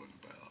seeing Harlan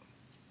about?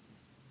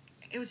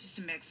 It was just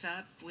a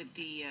mix-up with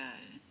the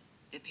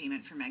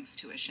payment for Meg's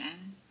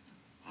tuition.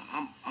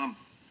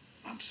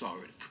 I'm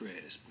sorry to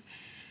press, but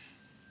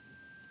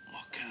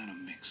what kind of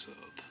mix-up?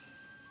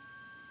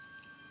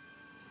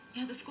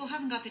 Yeah, the school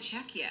hasn't got the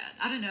check yet.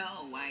 I don't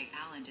know why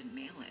Alan didn't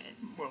mail it.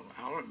 Well,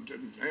 Alan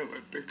didn't mail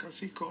it because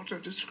he caught a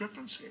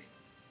discrepancy.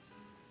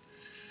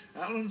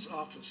 Alan's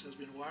office has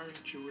been wiring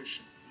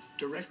tuition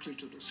directly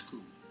to the school,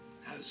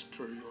 as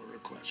per your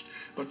request.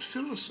 But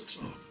Phyllis's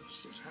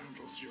office, that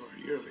handles your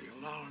yearly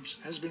allowance,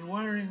 has been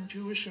wiring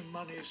tuition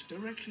monies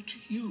directly to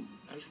you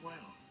as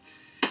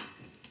well.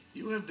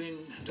 You have been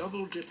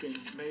double-dipping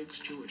Meg's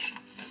tuition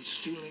and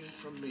stealing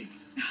from me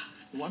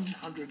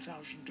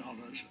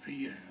 $100,000 a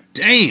year.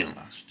 Damn. For the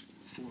last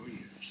 4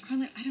 years.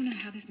 Harlan, I don't know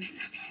how this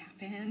mix-up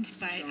happened,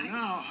 but So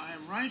now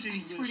I'm writing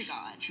this swear to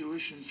God.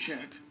 tuition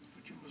check,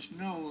 but you must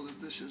know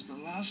that this is the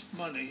last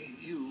money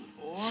you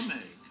or Meg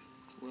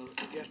will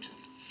get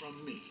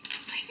from me.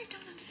 Please, you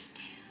don't understand.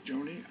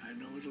 Joni, I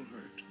know it'll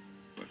hurt,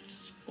 but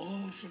it's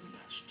all for the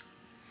best.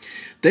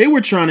 They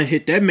were trying to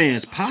hit that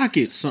man's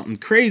pocket, something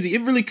crazy.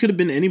 It really could have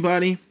been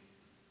anybody.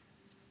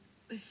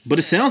 But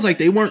it sounds like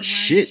they weren't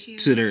shit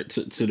to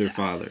their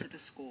father. At the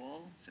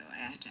school, so I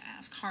had to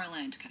ask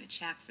Harlan to cut a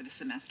check for the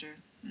semester.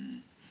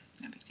 No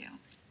big deal.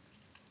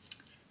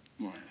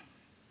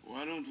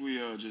 Why don't we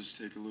just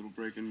take a little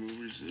break in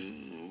movies?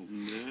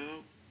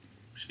 No,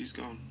 she's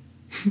gone.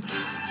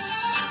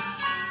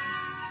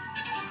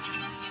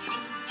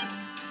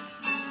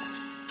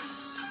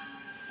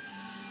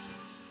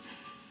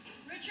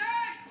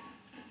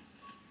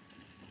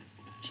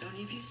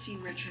 Joni, have you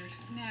seen Richard?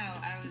 No,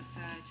 I was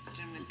just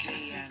in with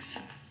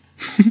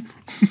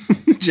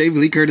the... Jamie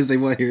Lee Curtis, they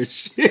want to hear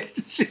shit.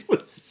 She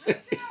was saying.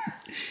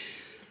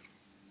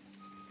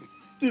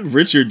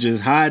 Richard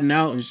just hiding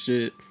out and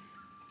shit.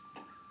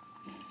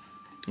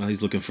 Oh,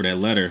 he's looking for that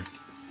letter.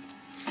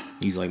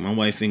 He's like, my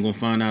wife ain't gonna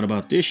find out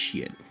about this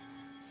shit.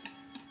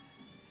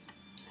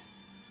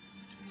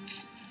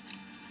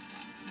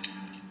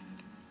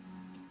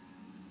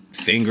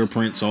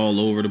 Fingerprints all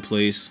over the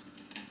place.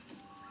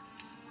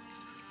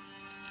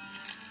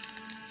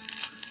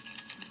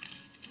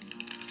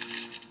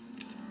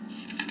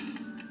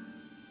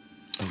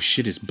 Oh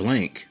shit, it's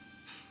blank.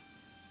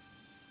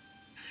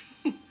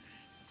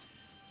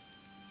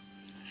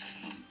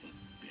 Son of a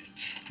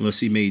bitch. Unless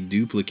he made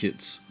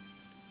duplicates.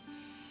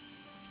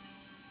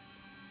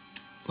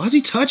 Why is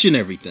he touching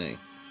everything?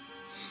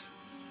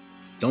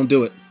 Don't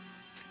do it.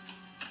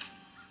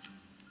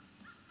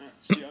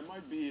 See, I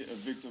might be a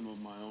victim of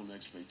my own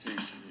expectation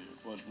here,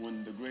 but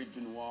when the great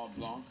Benoit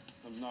Blanc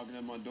comes knocking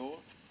at my door,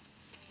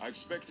 I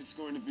expect it's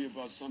going to be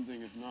about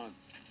something, if not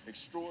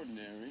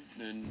extraordinary,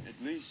 then at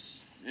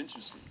least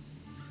interesting.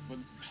 But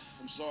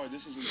I'm sorry,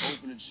 this is an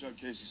open and shut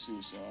case of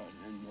suicide,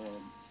 and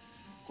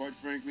quite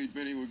frankly,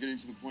 Benny, we're getting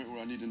to the point where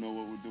I need to know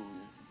what we're doing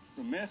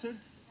here. The method?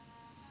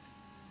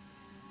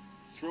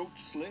 throat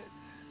slit?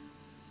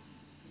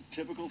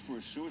 Typical for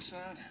a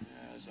suicide?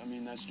 Yes, I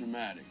mean, that's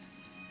dramatic.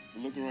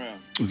 But look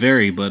around.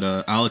 Very, but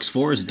Alex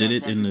Forrest We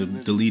did got it in the practically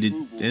living deleted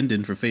screwball.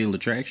 ending for Fatal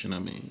Attraction. I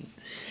mean,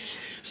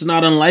 it's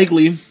not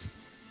unlikely.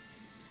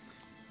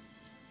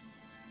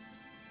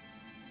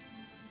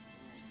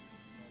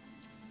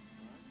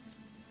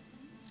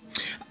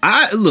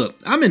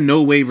 I'm in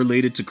no way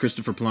related to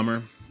Christopher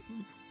Plummer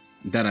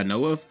that I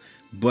know of,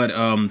 but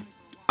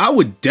I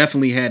would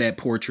definitely have that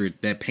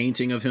portrait, that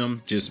painting of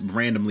him, just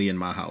randomly in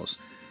my house.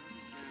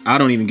 I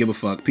don't even give a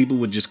fuck. People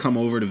would just come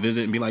over to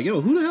visit and be like,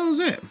 "Yo, who the hell is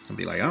that?" I'd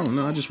be like, "I don't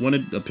know. I just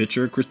wanted a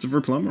picture of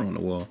Christopher Plummer on the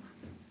wall."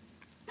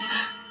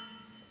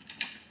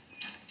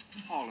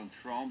 Harlan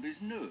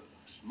Thrombey's nurse,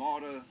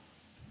 Marta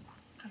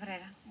Cabrera.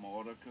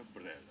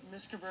 Cabrera.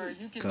 Miss Cabrera,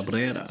 you can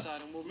Cabrera. just go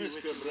inside and we'll be Miss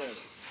with you. Cabrera.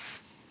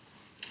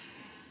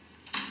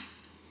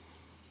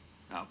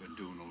 I've been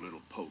doing a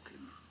little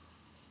poking.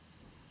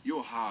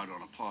 You're hired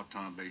on a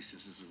part-time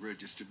basis as a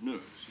registered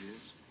nurse,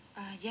 yes?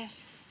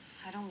 Yes.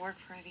 I don't work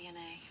for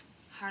AVNA.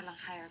 Harlan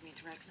hired me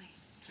directly.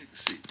 Take a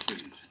seat,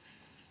 please.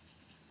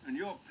 And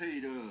you're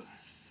paid a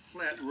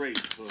flat rate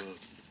for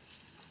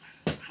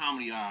how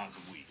many hours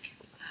a week?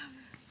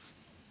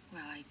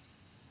 Well, I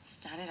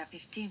started at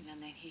 15,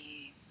 and then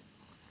he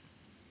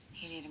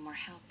needed more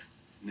help.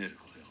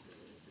 Medical help.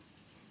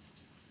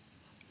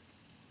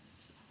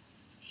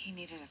 He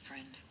needed a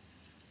friend.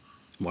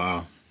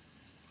 Wow.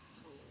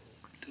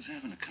 Does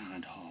having a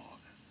kind heart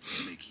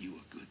make you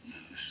a good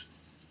nurse?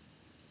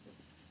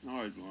 All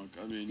right, Blanc.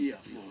 I mean, Yeah,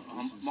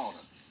 this is... Marta,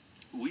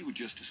 we were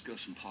just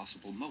discussing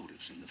possible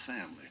motives in the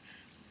family.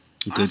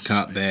 Good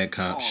cop, bad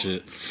cop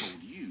shit.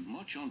 Told you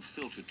much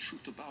unfiltered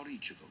truth about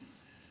each of them.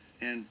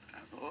 And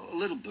a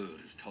little bird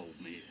has told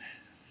me,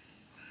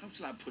 how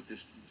shall I put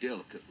this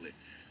delicately?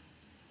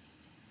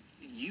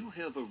 You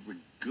have a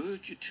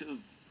regurgitative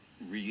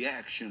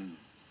reaction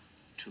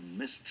to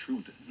Miss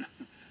Truden.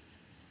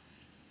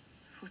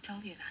 Who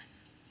told you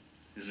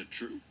that? Is it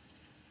true?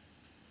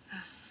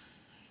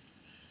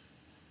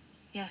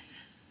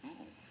 Yes. Oh.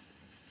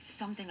 It's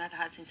something I've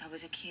had since I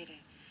was a kid.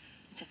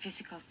 It's a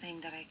physical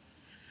thing that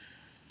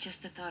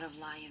just the thought of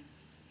lying,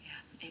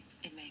 yeah,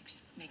 it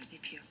makes me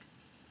puke.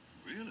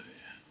 Really?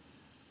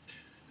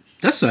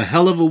 That's a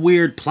hell of a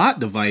weird plot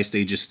device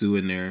they just threw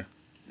in there.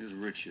 Is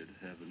Richard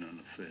having an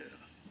affair?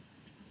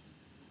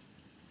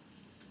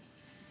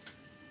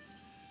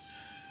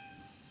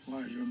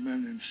 Why do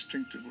men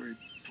instinctively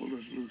pull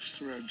at loose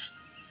threads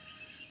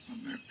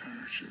on their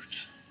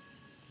parachutes?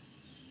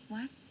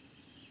 What?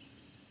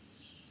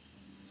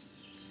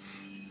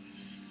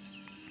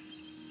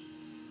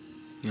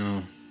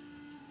 No.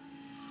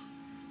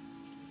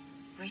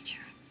 Richard.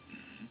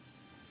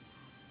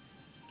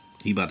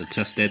 He about to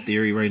test that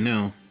theory right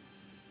now.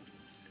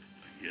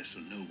 Yes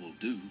or no will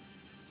do.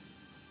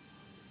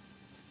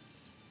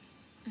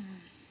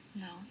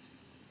 No.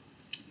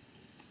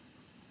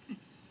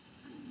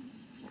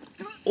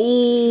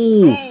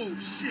 Oh. Oh,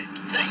 shit!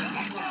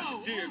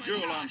 Dear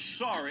girl, I'm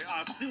sorry.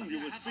 I assumed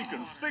you were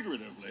speaking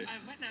figuratively.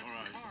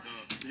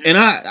 And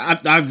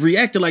I've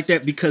reacted like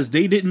that because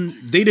they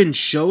didn't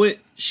show it.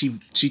 She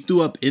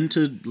threw up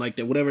into like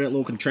that, whatever that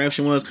little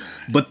contraption was,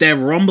 but that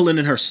rumbling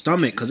in her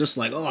stomach, because it's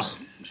like, oh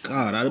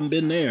God, I haven't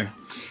been there.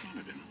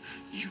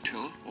 You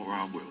tell her or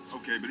I will.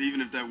 Okay, but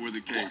even if that were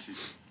the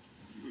case,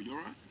 you all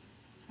right?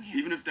 Yeah.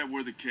 Even if that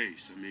were the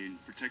case, I mean,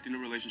 protecting a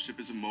relationship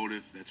is a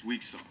motive. That's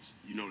weak sauce.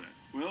 You know that.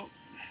 Well,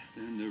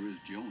 then there is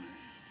Joni.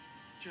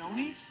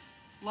 Joni?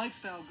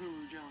 Lifestyle guru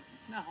Joni.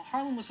 No,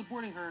 Harlan was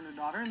supporting her and her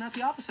daughter, and that's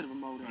the opposite of a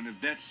motive. And if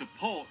that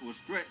support was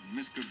threatened,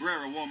 Miss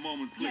Cabrera, one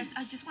moment, please. Yes,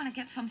 I just want to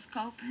get some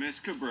scope. Miss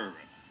Cabrera.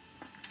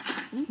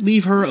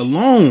 Leave her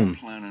alone.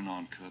 Planning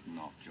on cutting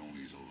off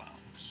Joni's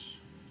allowance.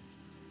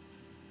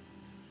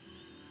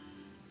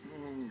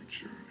 Oh,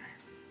 Johnny.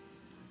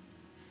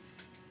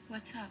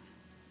 What's up?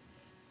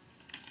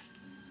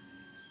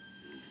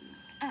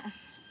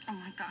 Oh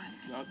my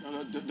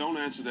God. Don't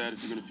answer that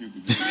if you're gonna puke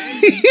again.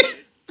 He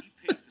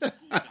paid the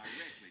school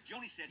directly.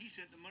 Joni said he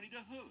sent the money to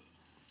her.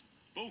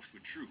 Both were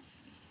true.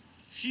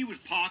 She was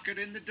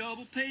pocketing the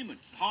double payment.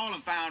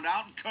 Harlan found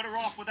out and cut her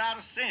off without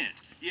a cent.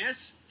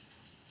 Yes?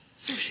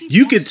 So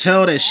You could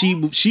tell that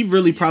she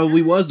really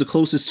probably was the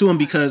closest to him,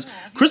 because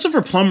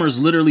Christopher Plummer's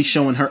literally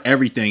showing her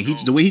everything.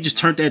 The way he just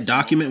turned that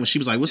document when she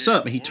was like, "What's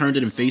up?" and he turned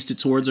it and faced it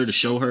towards her to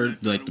show her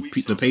like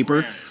the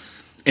paper.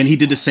 And he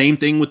did the same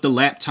thing with the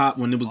laptop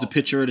when it was the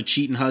picture of the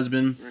cheating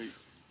husband.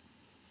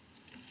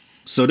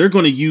 So they're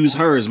going to use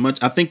her as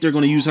much. I think they're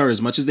going to use her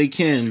as much as they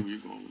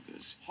can.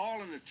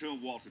 Harlan had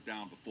turned Walter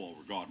down before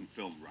regarding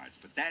film rights,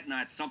 but that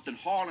night something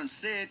Harlan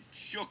said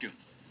shook him.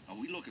 Now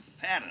we look at the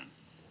pattern.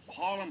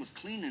 Harlan was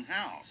cleaning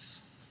house.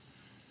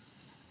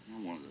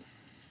 I wonder,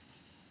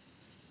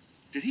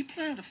 did he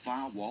plan to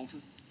fire Walter?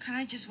 Can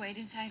I just wait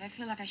inside? I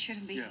feel like I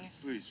shouldn't be here.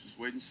 Please, just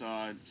wait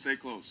inside. Stay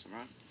close, all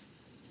right?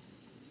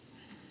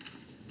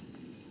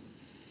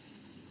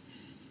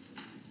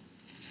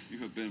 You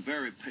have been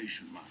very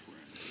patient, my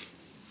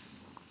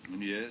friend.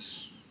 And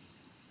yes,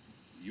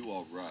 You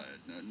are right.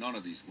 None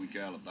of these weak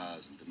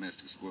alibis and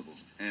domestic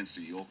squibbles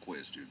answer your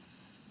question.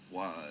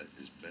 Why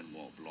is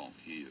Benoit Blanc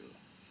here?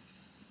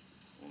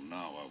 Well,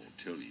 now I will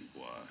tell you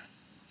why.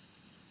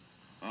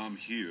 I'm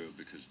here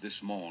because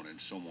this morning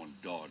someone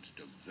dodged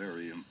a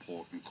very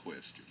important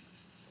question.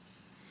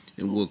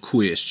 And what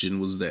question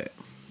was that?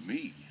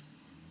 Me.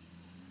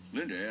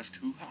 Linda asked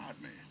who hired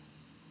me.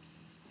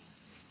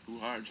 Who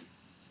hired you?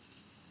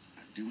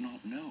 I do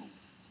not know.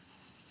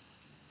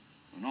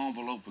 An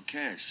envelope of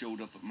cash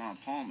showed up at my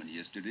apartment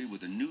yesterday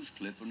with a news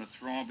clip on the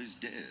Thrombey's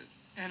death.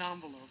 An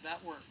envelope.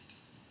 That worked.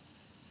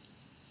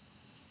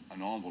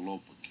 An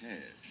envelope of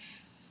cash.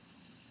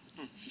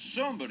 So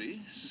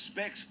somebody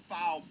suspects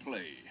foul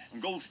play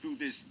and goes through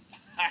this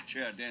high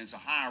chair dance of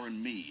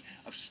hiring me,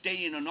 of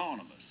staying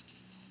anonymous.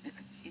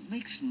 It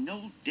makes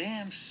no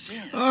damn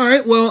sense. All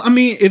right, well, I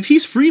mean, if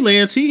he's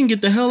freelance, he can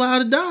get the hell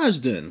out of Dodge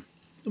then.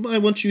 Nobody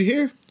wants you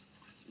here.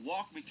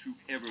 Walk me through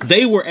everything.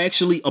 They were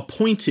actually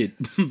appointed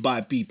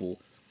by people.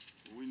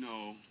 We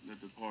know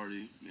that the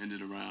party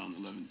ended around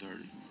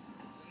 11:30.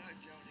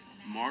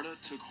 Marta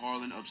took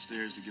Harlan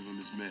upstairs to give him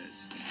his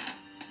meds.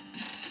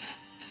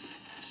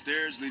 The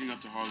stairs leading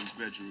up to Harlan's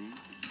bedroom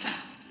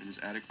and his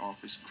attic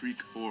office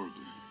creak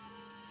horribly.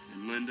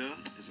 And Linda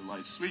is a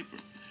light sleeper,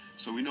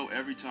 so we know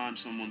every time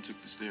someone took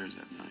the stairs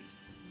that night.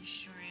 You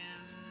sure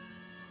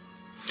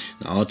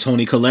Oh,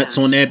 Tony Collette's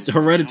on that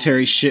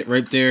hereditary shit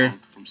right there.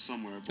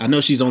 I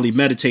know she's only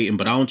meditating,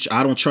 but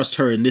I don't trust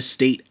her in this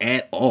state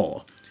at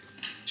all.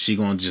 She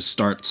gonna just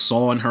start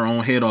sawing her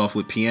own head off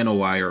with piano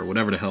wire or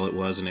whatever the hell it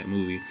was in that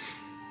movie.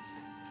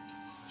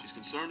 She's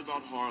concerned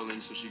about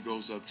Harlan, so she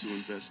goes up to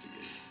investigate,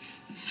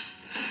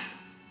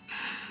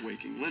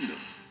 waking Linda.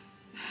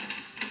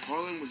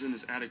 Harlan was in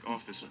his attic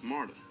office with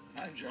Marta.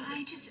 Hi,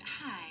 Johnny.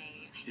 Hi.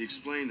 He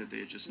explained that they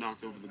had just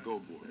knocked over the go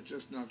board. I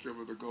just knocked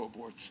over the go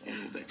board, son.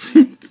 You know, that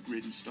thing with the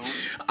grit and stone.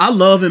 I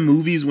love in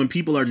movies when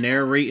people are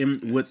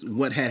narrating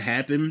what had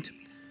happened,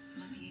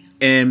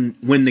 and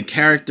when the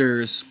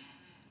characters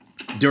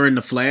during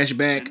the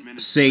flashback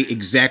say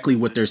exactly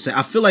what they're saying.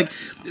 I feel like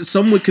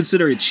some would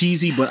consider it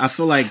cheesy, but I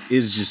feel like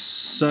it's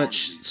just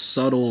such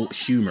subtle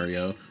humor,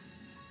 yo.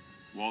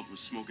 Walt was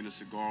smoking a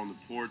cigar on the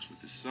porch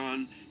with his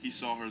son. He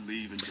saw her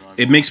leave and drive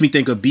It off. makes me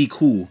think of Be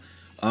Cool.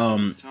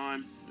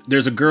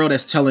 There's a girl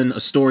that's telling a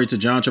story to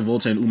John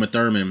Travolta and Uma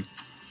Thurman,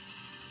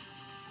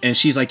 and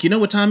she's like, you know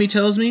what Tommy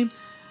tells me?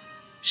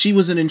 She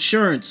was an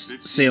insurance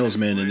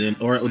salesman, and then,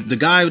 or the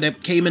guy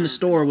that came in the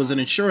store was an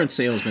insurance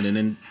salesman, and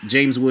then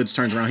James Woods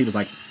turns around, he was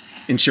like,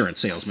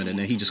 insurance salesman, and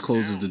then he just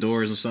closes the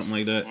doors or something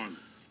like that.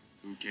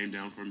 Who came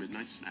down for a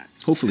midnight snack.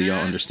 Hopefully y'all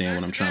understand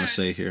what I'm trying to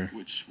say here.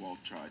 Which Walt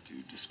tried to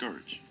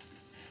discourage.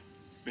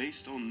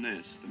 Based on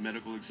this, the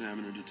medical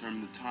examiner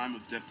determined the time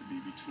of death to be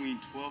between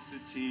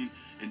 12:15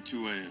 and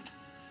 2 a.m.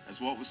 As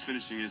Walt was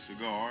finishing his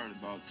cigar at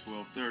about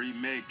 12:30,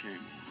 Meg came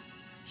in.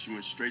 She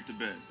went straight to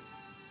bed.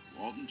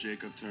 Walt and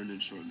Jacob turned in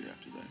shortly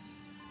after that.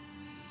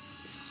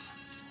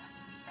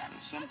 Now,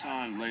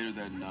 sometime later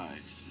that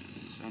night,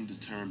 it was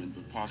undetermined,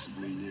 but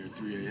possibly near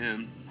 3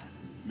 a.m.,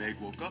 Meg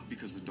woke up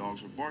because the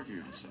dogs were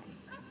barking outside.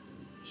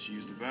 She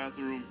used the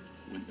bathroom,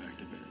 went back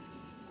to bed.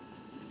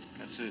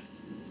 That's it.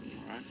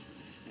 All right?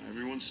 Now,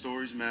 everyone's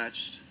stories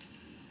matched.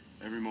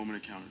 Every moment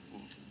accounted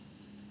for.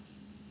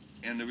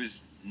 And there is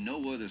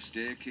no other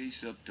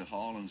staircase up to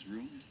Harlan's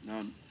room?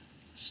 None.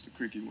 It's the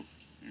creaky one.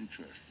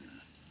 Interesting.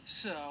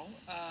 So,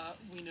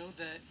 we know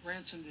that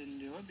Ransom didn't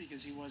do it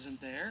because he wasn't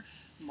there.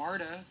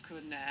 Marta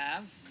couldn't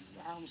have.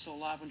 Harlan was still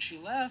alive when she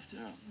left.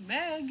 Yeah.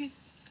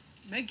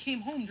 Meg came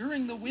home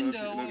during the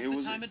window of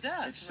the time of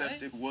death, except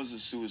right? it was a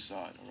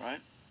suicide, all right?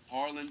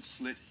 Harlan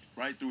slit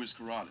right through his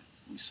carotid.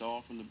 We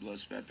saw from the blood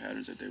spat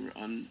patterns that they were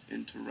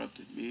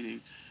uninterrupted,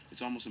 meaning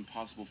it's almost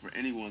impossible for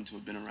anyone to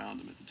have been around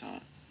him at the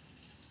time.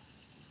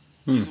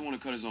 He doesn't want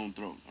to cut his own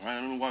throat, all right?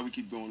 I don't know why we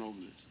keep going over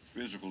this.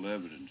 Physical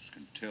evidence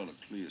can tell a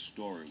clear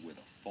story with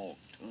a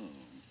forked tongue.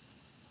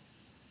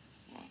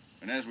 Wow.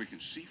 And as we can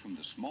see from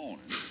this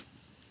morning,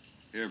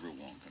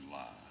 everyone can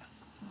lie.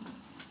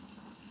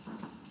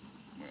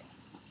 Well,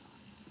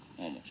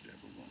 almost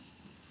everyone.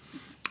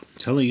 I'm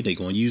telling you, they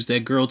gonna use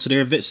that girl to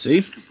their advantage.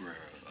 See? Cabrera,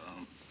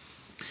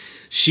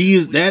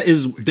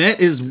 that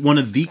is one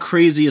of the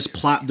craziest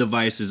plot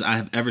devices I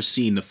have ever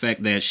seen. The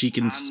fact that she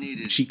can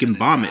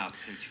vomit,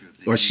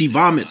 or she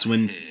vomits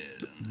when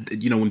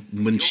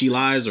when she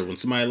lies or when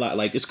somebody lies.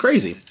 Like, it's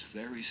crazy. It's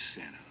very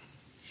center.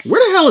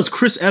 Where the hell is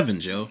Chris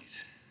Evans, yo?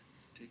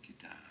 Take your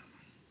time.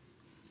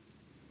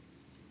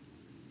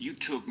 You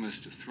took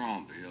Mr.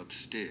 Thrombey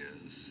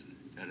upstairs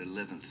at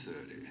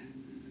 11:30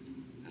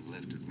 and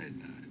left at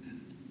midnight.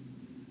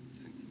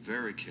 Think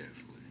very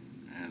carefully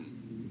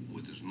and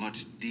with as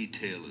much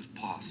detail as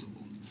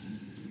possible.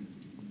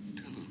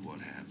 Tell us what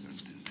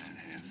happened in that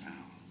half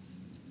hour.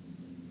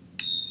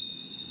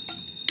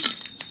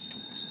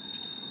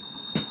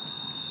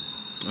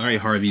 All right,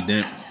 Harvey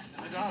Dent.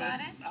 Got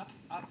it?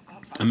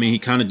 I mean, he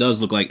kind of does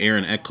look like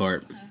Aaron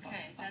Eckhart.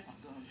 Okay, that's...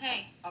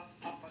 Hey,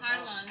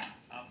 Harlan.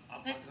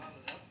 Let's...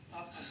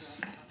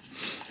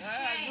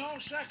 No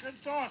second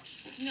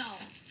thoughts. No.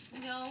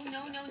 No,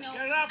 no, no, no.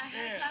 Get up I had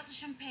there. a glass of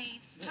champagne.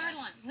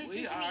 Harlan, listen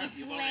We to are. me. It's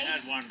You've late. only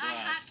had one I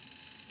glass. had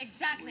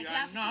exactly We are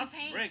glass of not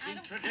champagne. I breaking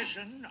don't.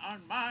 tradition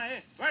on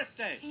my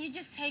birthday. Can you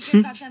just take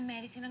your goddamn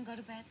medicine and go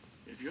to bed?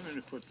 If you're going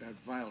to put that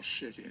vile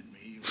shit in me,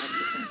 you have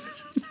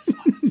to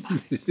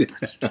earn it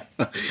on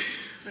my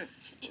birthday.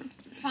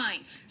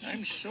 Fine. I'm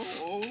Jesus.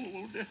 so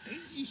old.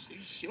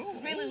 So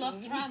Really love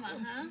old. drama,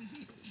 huh? No.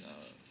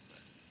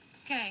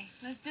 Okay,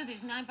 let's do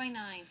this 9 by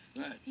 9.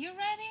 Right. You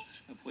ready?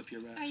 I'll whip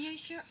your ass. Are you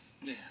sure?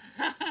 Yeah.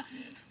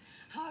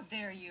 How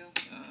dare you?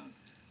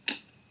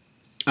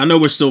 I know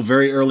we're still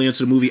very early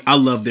into the movie. I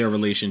love their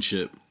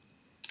relationship.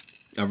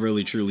 I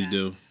really truly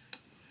do.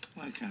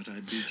 Why can't I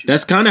beat you?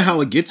 That's kind of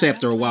how it gets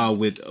after a while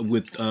with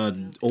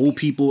old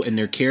people and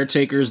their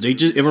caretakers.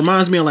 It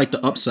reminds me of like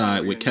The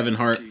Upside with Kevin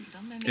Hart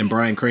and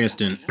Bryan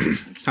Cranston.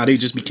 How they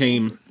just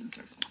became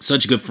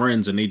such good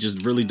friends and they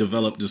just really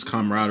developed this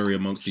camaraderie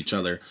amongst each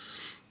other.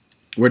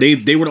 Where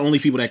they were the only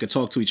people that could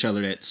talk to each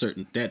other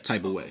that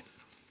type of way.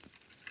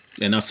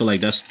 And I feel like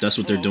that's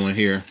what they're doing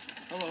here.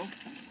 Hello.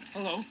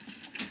 Hello.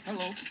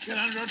 Hello. Get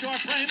under the door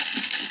frame.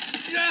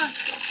 Yeah.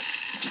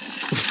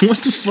 What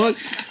the fuck?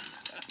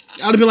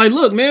 I'd have been like,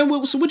 look,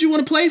 man, so what you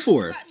want to play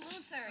for? What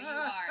loser you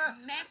are.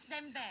 Max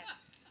them best.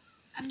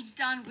 I'm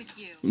done with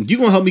you. You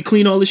gonna help me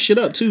clean all this shit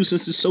up too,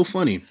 since it's so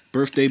funny.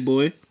 Birthday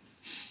boy.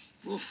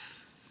 Oof.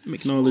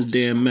 Making all this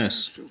damn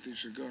mess. Filthy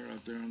cigar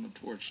out there on the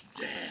porch.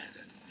 Dead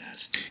and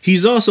nasty.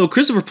 He's also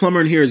Christopher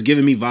Plummer in here is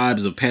giving me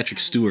vibes of Patrick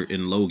Stewart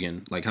in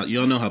Logan. Like how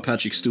y'all know how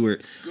Patrick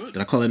Stewart. Did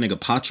I call that nigga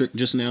Patrick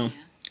just now?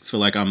 I feel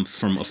like I'm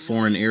from a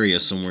foreign area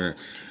somewhere.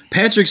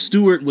 Patrick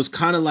Stewart was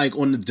kind of like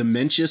on the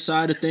dementia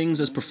side of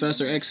things as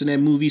Professor X in that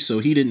movie, so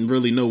he didn't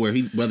really know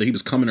whether he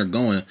was coming or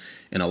going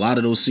in a lot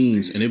of those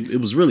scenes, and it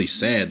was really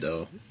sad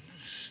though.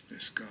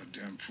 This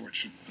goddamn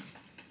fortune.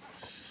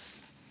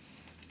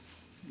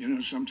 You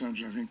know,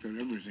 sometimes I think that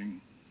everything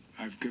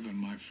I've given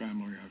my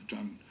family I've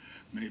done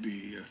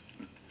maybe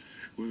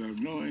without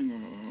knowing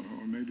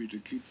or maybe to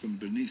keep them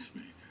beneath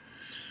me.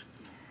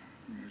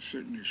 I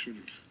certainly should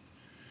have,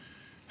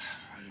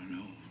 I don't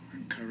know,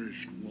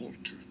 encouraged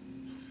Walt to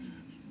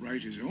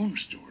write his own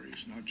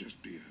stories, not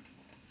just be a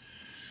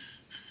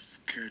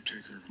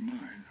caretaker of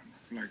mine,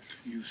 like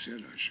you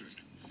said I should.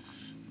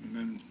 And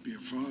then be a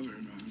father,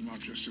 not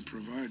just a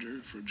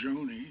provider for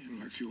Joni,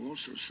 like you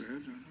also said.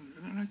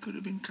 And then I could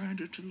have been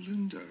kinder to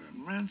Linda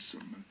and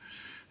Ransom.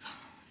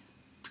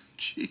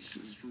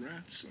 Jesus,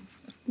 Ransom.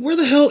 Where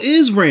the hell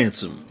is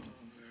Ransom?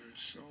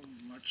 There's so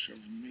much of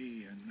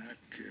me in that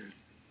kid.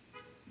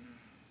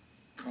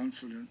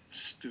 Confident,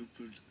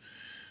 stupid,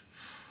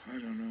 I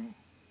don't know,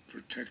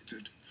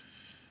 protected,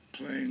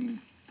 playing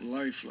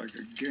life like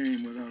a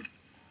game without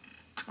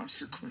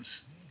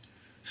consequence.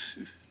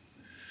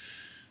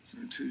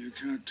 Until you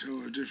can't tell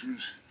the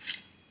difference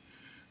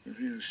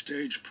between a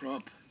stage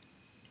prop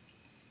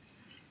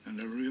and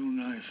a real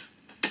knife.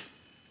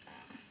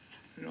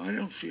 You know, I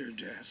don't fear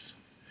death.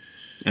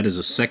 That is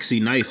a sexy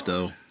knife,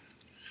 though.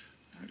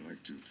 I'd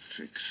like to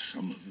fix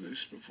some of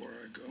this before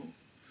I go.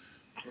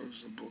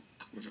 Close the book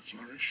with a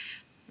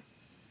flourish.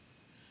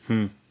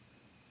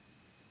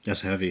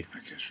 That's heavy. I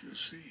guess we'll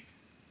see.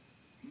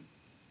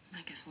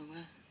 I guess we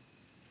will.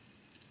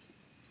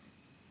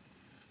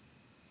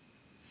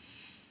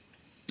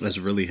 That's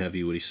really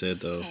heavy what he said,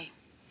 though. Hey,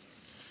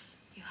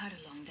 you had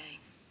a long day.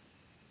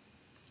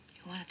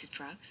 You wanted the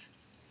drugs?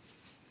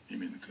 You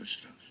mean the good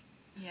stuff?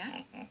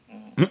 Yeah?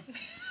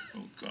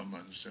 Oh, come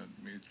and send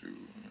me through.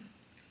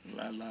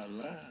 La la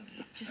la.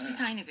 Just a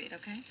tiny bit,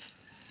 okay?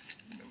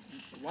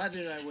 Why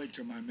did I wait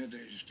till my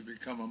mid-age to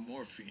become a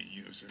morphine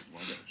user?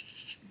 What a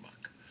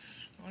schmuck.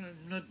 What a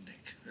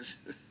nudnik.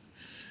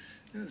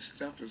 This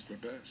stuff is the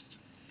best.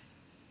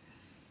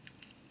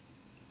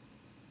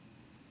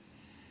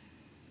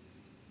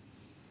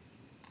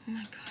 Oh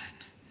my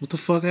God. What the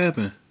fuck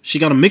happened? She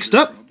got them mixed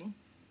up?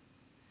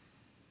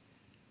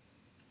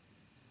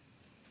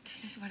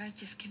 This is what I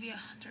just give you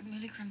 100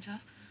 milligrams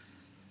of.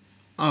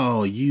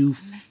 Oh, you.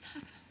 I messed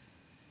up.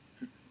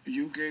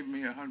 You gave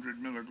me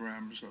 100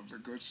 milligrams of the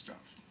good stuff.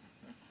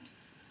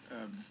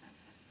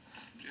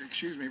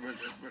 Excuse me, but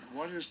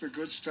what is the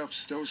good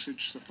stuff's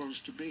dosage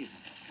supposed to be?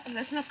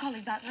 Let's not call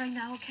it that right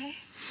now, okay?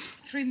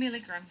 3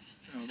 milligrams.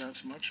 No,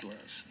 that's much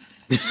less.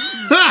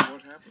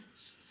 What happens?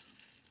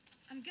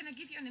 I'm gonna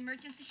give you an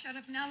emergency shot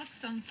of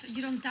naloxone so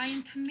you don't die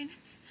in 10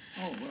 minutes.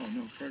 Oh, well,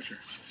 no pressure.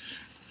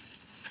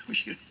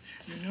 You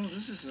know,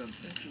 this is an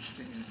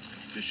interesting and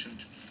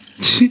efficient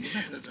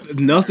method of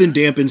Nothing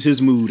dampens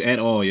his mood at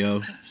all,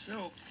 yo.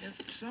 So,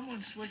 if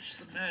someone switched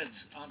the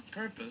meds on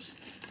purpose,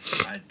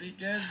 I'd be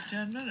dead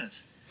in 10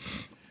 minutes.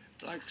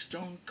 Like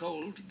stone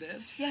cold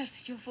dead?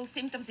 Yes, your full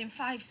symptoms in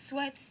 5,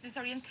 sweats,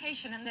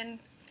 disorientation, and then...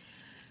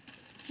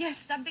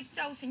 Yes, that big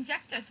dose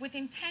injected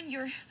within 10,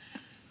 your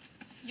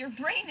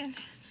brain and...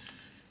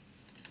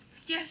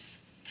 Yes,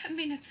 10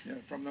 minutes. Yeah,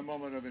 from the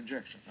moment of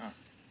injection, huh?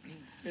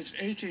 It's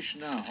 8-ish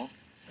now.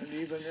 And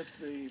even if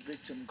the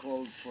victim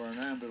called for an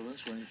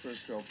ambulance when he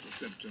first felt the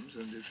symptoms,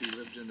 and if he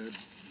lived in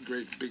a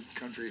great big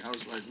country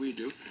house like we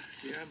do,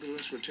 the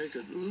ambulance would take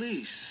at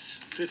least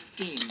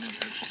 15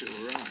 minutes to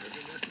arrive,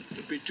 and then it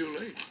would be too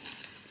late.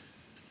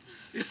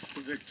 If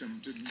the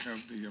victim didn't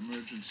have the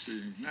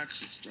emergency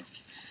Naxa stuff.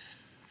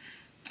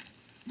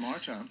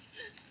 Marta,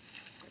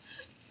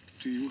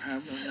 do you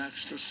have the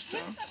Naxa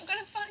stuff? Yes, I'm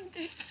gonna find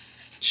it.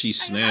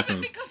 She's I have it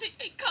snapping. because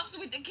it comes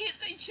with the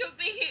kids. It should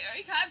be here.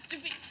 It has to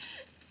be.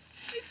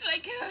 It's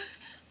like a...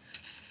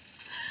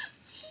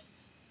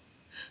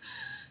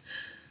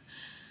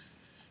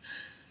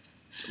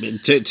 Man,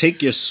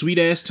 take your sweet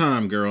ass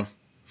time, girl.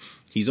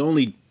 He's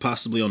only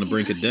possibly on the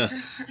brink of death.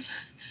 I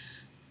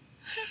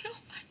don't know.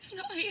 It's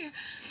not here.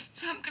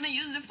 So I'm gonna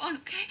use the phone,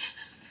 okay?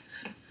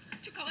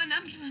 To call an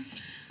ambulance.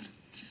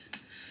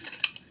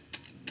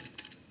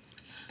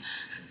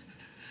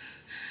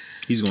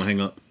 He's gonna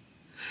hang up.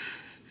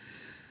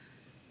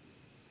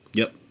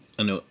 Yep,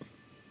 I know it.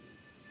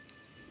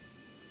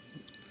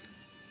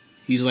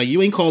 He's like,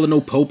 you ain't calling no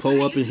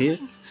popo up in here.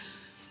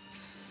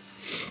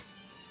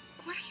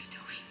 What are you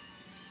doing?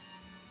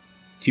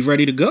 He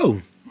ready to go.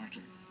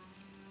 Martin,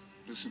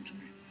 listen to me.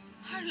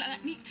 Harlan, I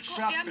need to call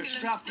Stop the ambulance.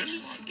 stop They this, need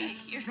to Martin. get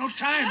here. There's no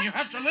time, you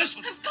have to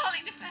listen. I'm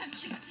calling the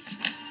family.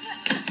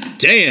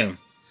 Damn.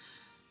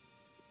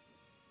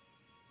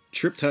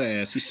 Tripped her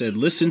ass. He said,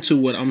 listen to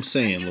what I'm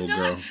saying, little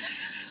girl.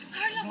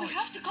 Harlan, we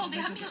have to call the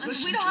ambulance.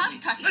 Listen We don't to have me.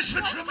 time.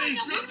 Listen What's to going me.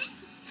 on?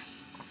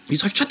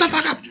 He's like, shut the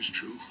fuck up. It is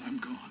true. I'm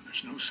gone.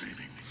 There's no saving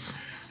me.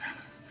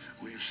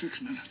 We have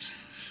 6 minutes.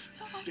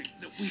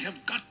 We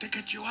have got to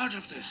get you out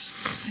of this.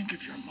 Think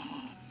of your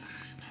mom.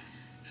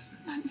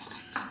 My mom.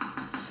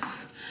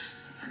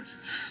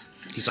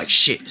 He's like,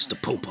 shit, it's the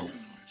popo.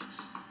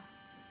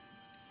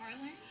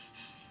 Harlan?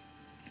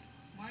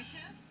 Marta?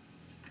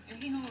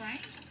 Everything all right?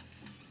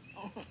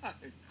 All right.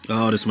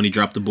 Oh, that's when he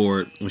dropped the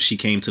board. When she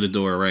came to the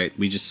door, right?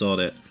 We just saw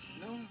that. No,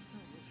 it's all right.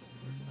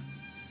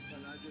 But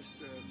I just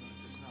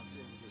knocked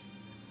over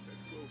the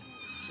go board.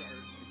 Sorry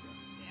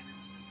about that.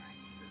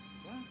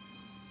 What?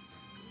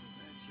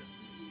 Go to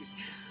bed,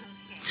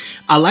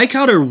 Johnny. I like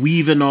how they're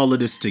weaving all of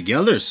this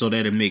together so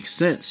that it makes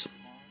sense.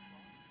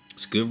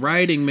 It's good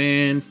writing,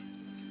 man.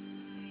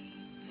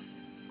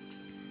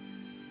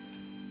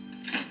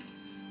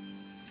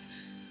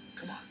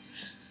 Come on.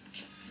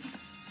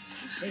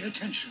 Pay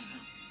attention now.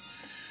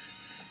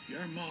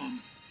 Your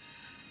mom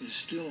is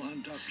still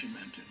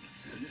undocumented.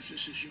 And if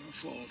this is your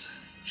fault,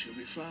 she'll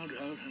be found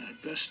out and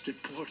at best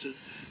deported,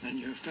 and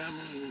your family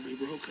will be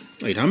broken.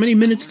 Wait, how many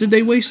minutes did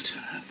they waste?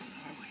 We're not gonna let that happen,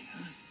 are we,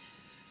 huh?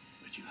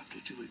 But you have to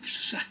do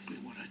exactly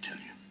what I tell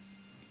you.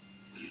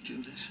 Will you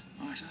do this,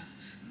 Marta?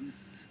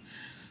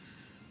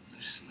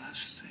 This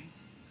last thing?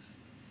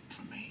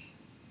 For me?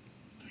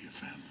 For your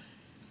family?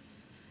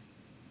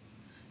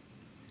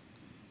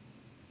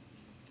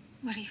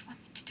 What do you want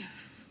me to do?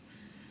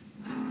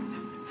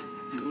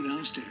 Go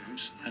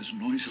downstairs as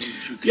noisily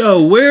as you can.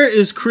 Yo, where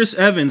is Chris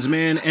Evans,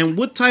 man? And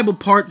what type of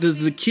part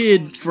does the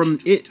kid from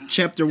It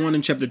Chapter 1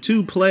 and Chapter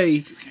 2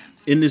 play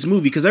in this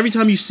movie? Because every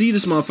time you see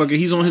this motherfucker,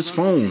 he's on his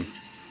phone.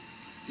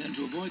 And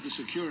to avoid the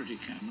security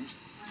cameras,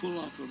 pull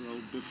off the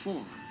road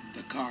before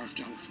the carved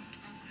elephant.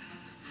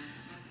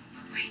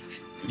 Wait.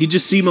 He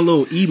just seemed a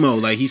little emo.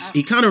 Like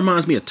he kind of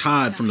reminds me of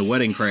Todd from the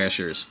Wedding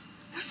Crashers.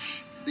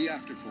 The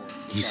after four.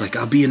 He's like,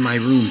 I'll be in my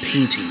room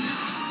painting.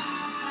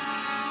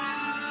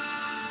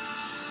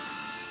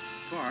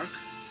 Park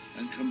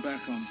and come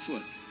back on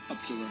foot up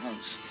to the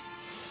house.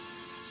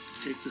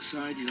 Take the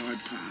side yard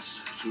path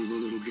through the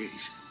little gate.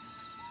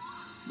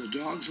 The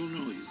dogs will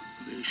know you.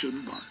 They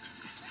shouldn't bark.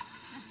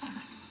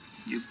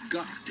 You've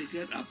got to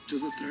get up to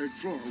the 3rd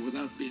floor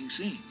without being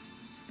seen.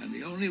 And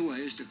the only way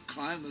is to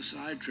climb the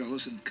side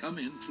trellis and come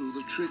in through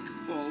the trick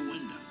hall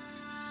window.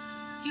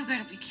 You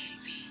gotta be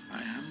kidding me.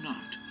 I am not.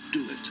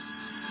 Do it.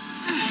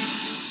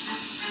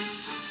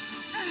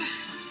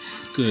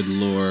 Good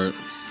Lord.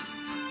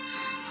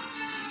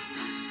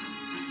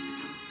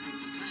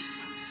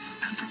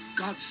 And for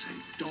God's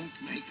sake, don't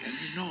make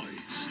any noise.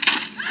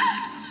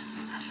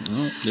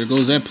 Well, there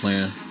goes that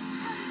plan.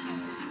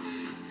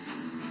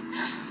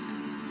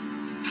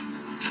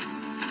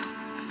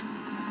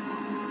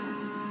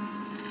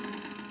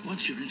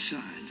 Once you're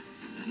inside,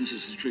 and this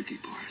is the tricky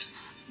part.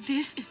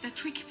 This is the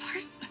tricky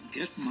part?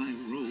 Get my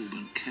robe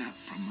and cap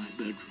from my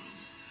bedroom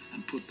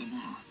and put them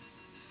on.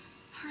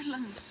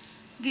 Harlan,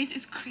 this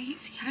is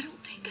crazy. I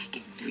don't think I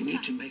can do We that.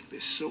 need to make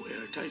this so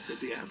airtight that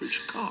the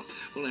average cop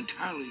will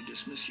entirely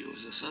dismiss you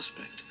as a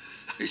suspect.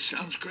 It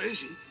sounds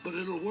crazy, but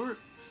it'll work.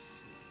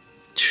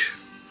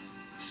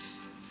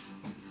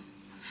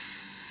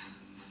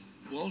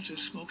 Walt is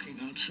smoking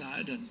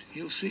outside, and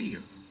he'll see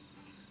you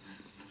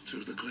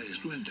through the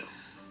glazed window.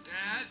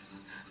 Dad,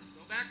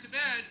 go back to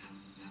bed.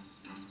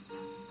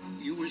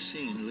 You were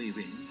seen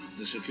leaving.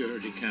 The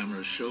security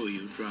cameras show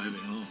you driving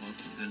off,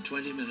 and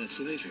 20 minutes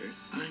later,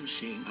 I'm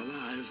seen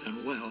alive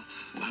and well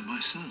by my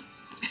son.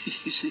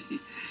 You see,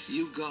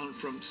 you've gone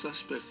from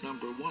suspect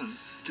number 1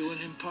 to an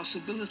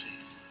impossibility.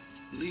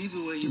 Leave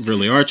the way you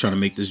Really are trying to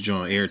make this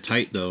joint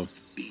airtight, though.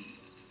 Be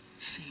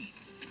Seen.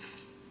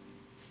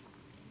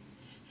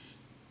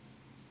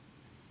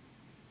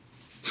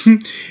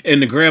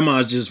 And the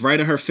grandma's just right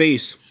in her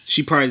face.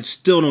 She probably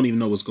still don't even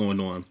know what's going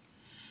on.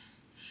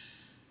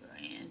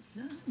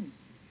 Ransom,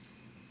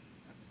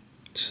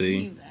 See?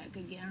 you back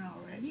again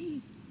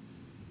already?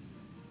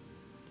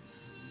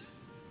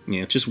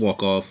 Yeah, just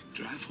walk off.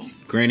 Drive home.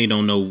 Granny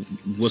don't know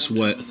what's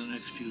Sometime what. in the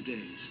next few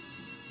days,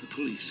 the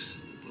police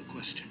will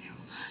question you.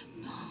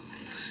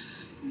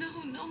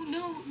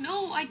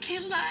 No, I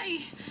can't lie.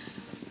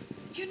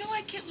 You know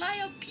I can't lie,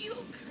 I'll puke.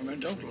 And then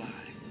don't lie.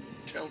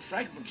 Tell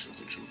fragments of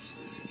the truth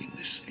in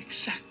this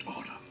exact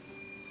order.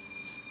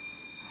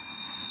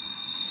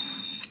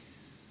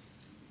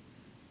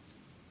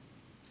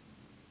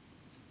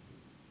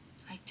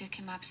 I took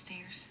him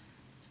upstairs.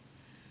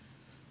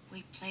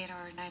 We played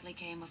our nightly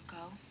game of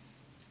Go.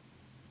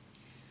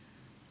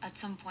 At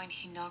some point,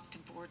 he knocked the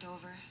board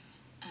over,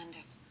 and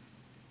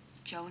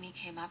Joni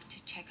came up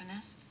to check on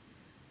us.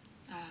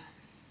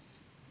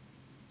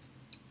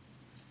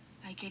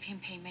 I gave him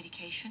pain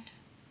medication.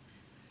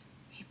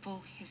 He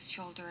pulled his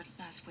shoulder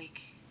last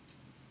week.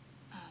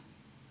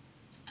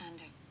 And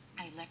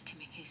I left him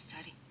in his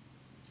study.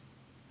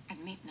 At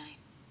midnight,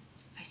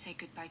 I said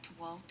goodbye to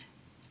Walt.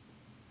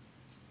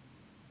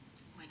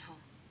 Went home.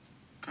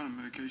 What kind of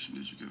medication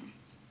did you give him?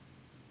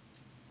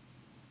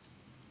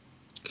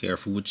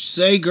 Careful what you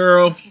say,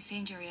 girl. Since his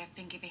injury, I've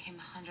been giving him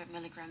 100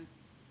 milligram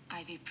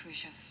IV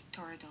push of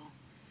Toradol.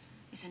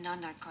 It's a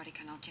non-narcotic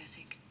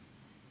analgesic.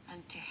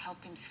 And to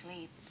help him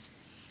sleep,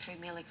 3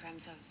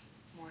 milligrams of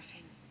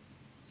morphine.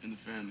 And the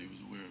family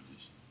was aware of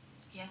this?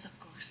 Yes, of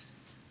course.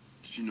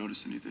 Did you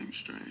notice anything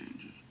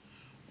strange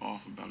or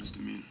off about his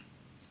demeanor?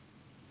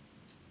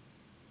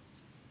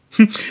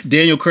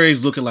 Daniel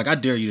Craig's looking like, I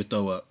dare you to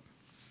throw up.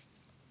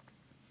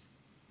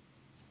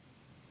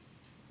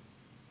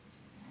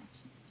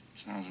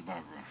 Sounds about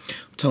right.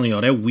 I'm telling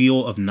y'all, that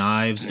wheel of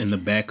knives in the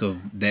back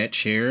of that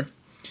chair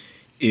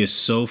is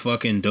so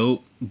fucking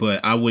dope,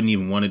 but I wouldn't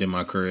even want it in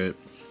my crib.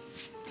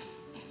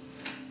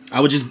 I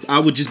would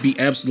just be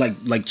absolutely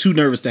like too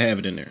nervous to have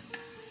it in there.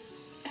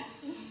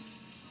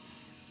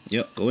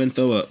 Yep, go ahead and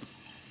throw up.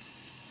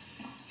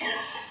 Hey,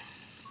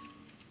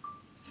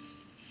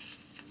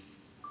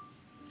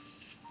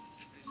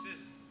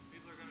 sis,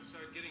 people are gonna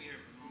start getting here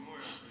for the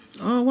memorial pretty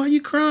soon. Oh, why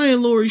you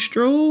crying, Laurie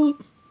Strode?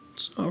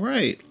 It's all right. Are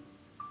you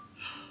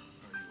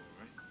all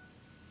right?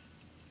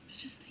 I was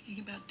just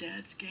thinking about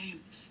Dad's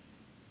games.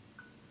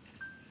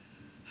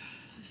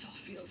 This all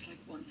feels like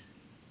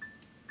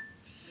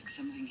like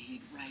something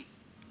he'd write,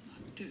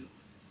 not do.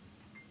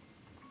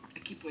 I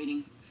keep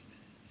waiting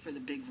for the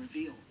big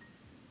reveal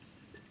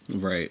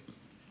Right.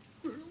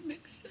 where it'll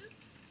make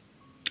sense.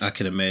 I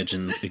can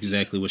imagine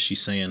exactly what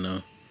she's saying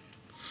though.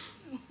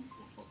 Oh,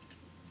 Walt.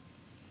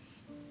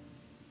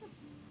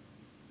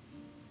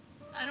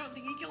 I don't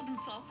think he killed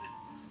himself.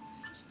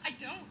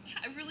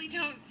 I really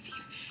don't.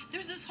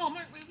 There's this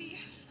Hallmark movie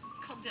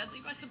called Deadly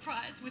by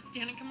Surprise with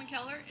Danica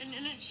McKellar, and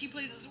in it she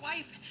plays his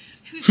wife.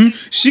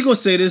 She gonna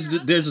say this.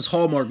 There's this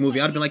Hallmark movie.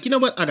 I'd be like, you know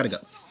what? I gotta go.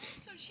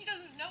 So she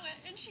doesn't know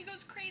it, and she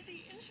goes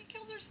crazy, and she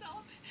kills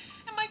herself.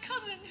 And my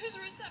cousin, who's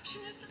a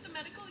receptionist at the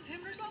medical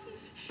examiner's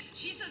office,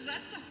 she says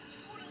that stuff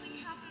totally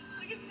happens.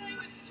 Like it's not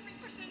even 3%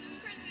 as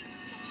crazy as the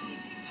stuff she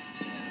seems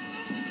to make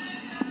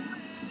it.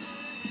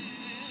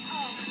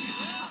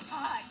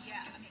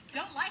 Yeah.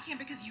 Don't like him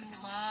because you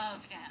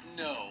love him.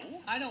 No,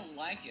 I don't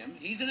like him.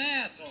 He's an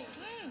asshole.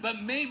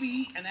 But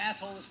maybe an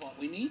asshole is what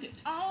we needed.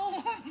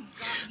 Oh, God,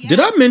 yeah. Did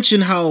I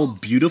mention how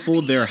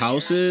beautiful their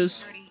house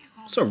is?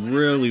 It's a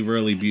really,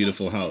 really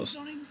beautiful house.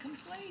 Don't even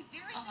conflate.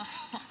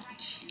 Oh,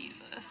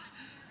 Jesus.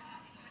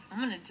 I'm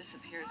gonna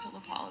disappear till the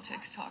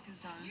politics talk is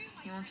done.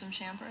 You want some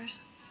champers?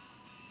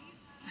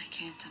 I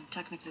can't. I'm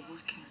technically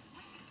working.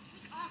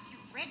 Take off your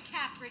red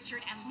cap,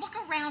 Richard, and look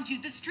around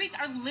you. The streets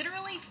are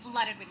literally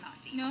flooded with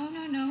Nazis. No.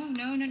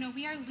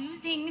 We are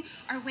losing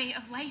our way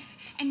of life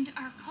and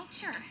our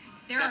culture.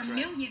 There That's are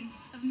right. millions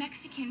of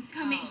Mexicans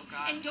coming. Oh,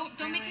 God. And don't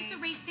make Really? this a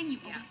race thing. You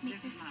Yeah, always make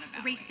this this is not a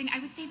about race thing. race. I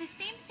would say the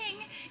same thing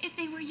if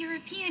they were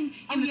European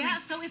Oh, immigrants. yeah?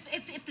 So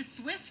if the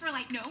Swiss were,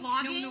 like, No,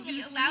 clogging in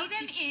we the allow streets,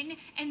 them in,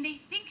 and they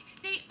think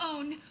they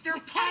own they're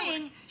with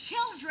putting powers.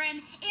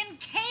 children in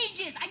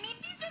cages. I mean,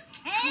 these are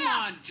Come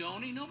on, camps.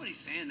 Joni. Nobody's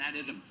saying that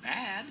isn't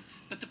bad.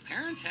 But the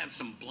parents have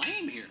some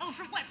blame here. Oh,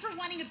 for what? For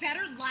wanting a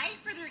better life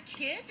for their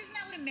kids? Isn't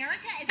that what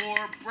America is?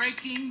 For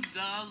breaking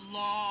the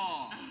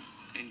law.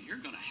 And you're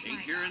going to hate My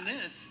hearing God.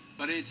 this,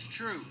 but it's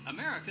true.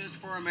 America is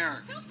for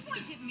America. Don't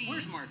point at me.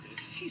 Where's Martha? Is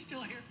she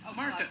still here? Oh,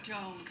 Martha,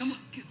 God, don't. come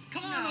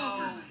on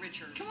No, over.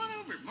 Richard. Come on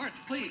over. Martha,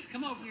 please,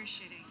 come over. You're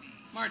shitting me.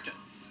 Martha,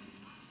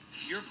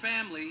 your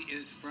family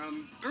is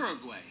from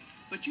Uruguay,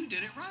 but you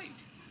did it right.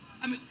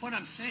 I mean, what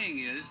I'm saying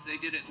is they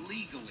did it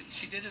legally.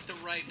 She did it the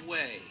right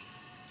way.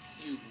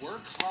 You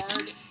work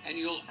hard and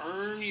you'll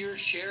earn your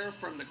share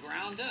from the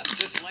ground up,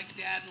 just like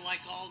Dad and like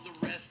all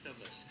the rest of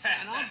us.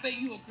 And I'll bet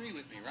you agree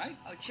with me, right?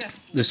 Oh,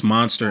 just This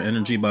Monster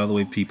Energy, by the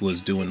way, people,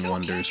 is doing It's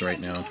wonders okay. right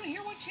I just now. want to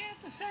hear what she has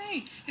to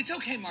say. It's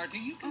okay, Martha.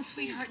 You can Oh,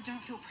 speak. sweetheart,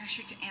 don't feel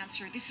pressured to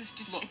answer. This is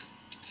just... Look,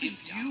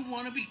 If you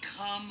want to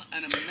become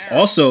an American,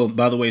 Also,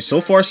 by the way,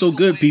 so far so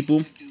good,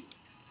 people.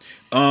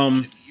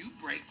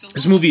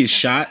 This movie is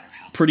shot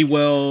pretty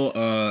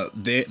well.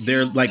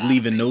 They're like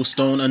leaving no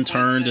stone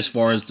unturned as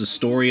far as the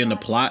story and the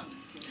plot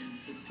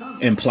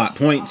and plot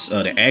points.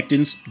 The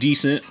acting's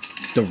decent,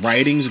 the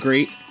writing's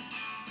great.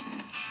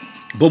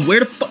 But where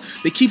the fuck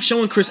they keep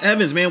showing Chris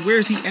Evans, man? Where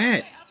is he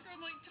at?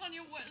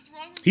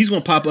 He's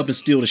gonna pop up and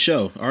steal the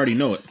show. I already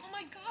know it. Oh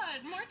my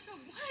God, Marta,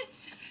 what?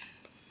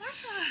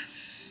 Marta,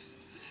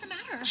 what's the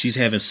matter? She's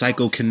having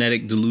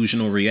psychokinetic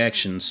delusional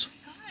reactions.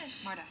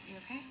 Gosh. Marta, you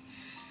okay?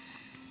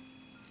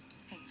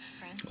 Hey,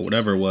 friend. Or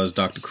whatever it was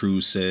Dr.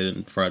 Cruz said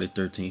in Friday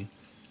 13th.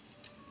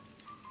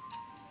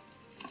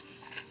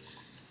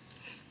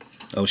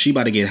 Oh, she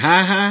about to get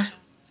high?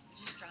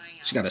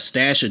 She got a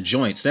stash of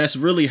joints. That's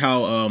really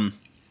how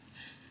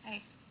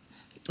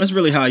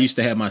I used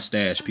to have my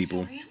stash,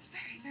 people. I'm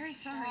very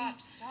sorry.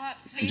 Stop.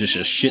 Just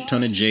a shit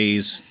ton of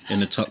J's in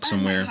the tuck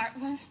somewhere. My heart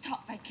won't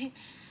stop. I can't.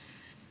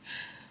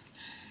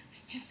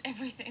 It's just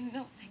everything.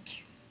 No, thank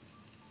you.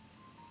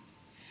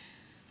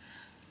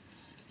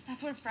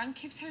 That's where Frank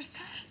keeps her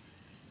stuff.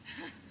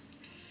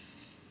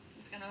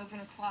 He's gonna open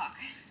a clock.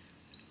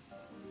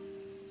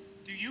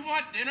 Do you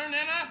want dinner,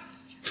 Nana?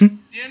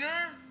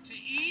 Dinner? To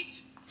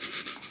eat?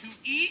 To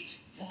eat?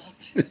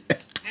 Walt.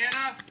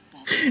 Nana?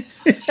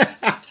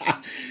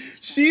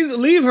 She's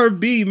leave her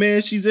be,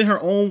 man. She's in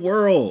her own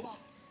world. Walt,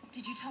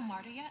 did you tell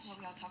Marta yet what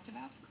we all talked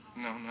about?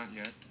 No, not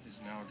yet. Is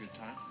now a good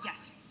time?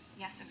 Yes.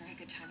 Yes, a very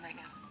good time right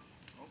now.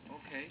 Oh,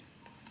 okay.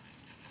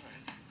 All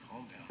right,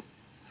 calm down.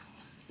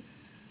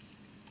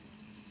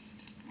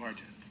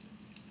 Marta,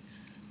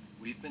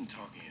 we've been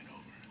talking it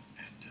over,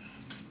 and,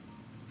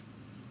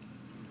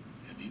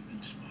 have you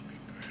been smoking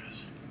grass?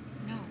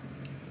 No.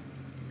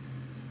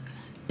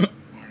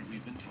 Marta,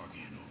 we've been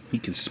talking it over. He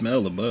can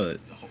smell the bud.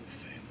 The whole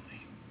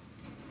family.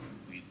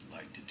 We'd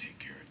like to take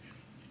care of you.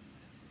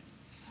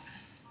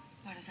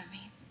 What does that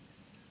mean?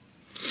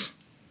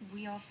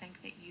 We all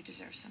think that you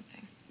deserve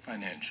something.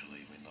 Financially,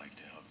 we'd like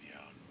to help you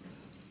out.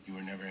 You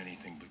were never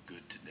anything but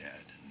good to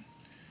Dad, and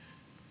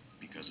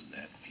because of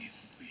that,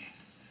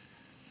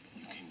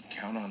 you can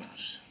count on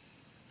us.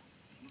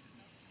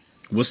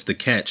 What's the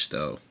catch,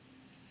 though?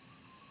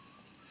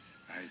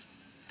 I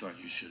thought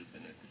you should have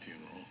been at the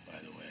funeral. By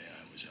the way,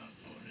 I was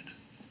outvoted.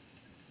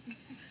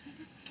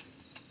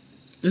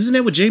 Isn't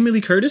that what Jamie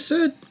Lee Curtis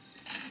said?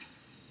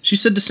 She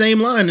said the same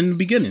line in the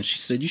beginning. She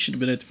said, you should have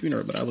been at the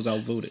funeral, but I was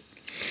outvoted.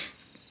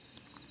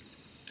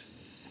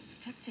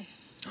 Detective.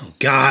 Oh,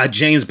 God,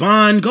 James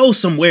Bond, go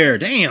somewhere.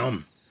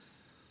 Damn.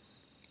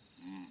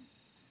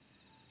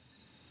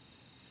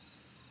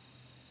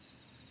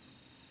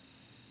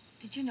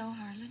 Did you know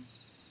Harlan?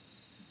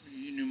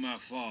 You knew my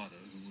father,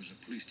 who was a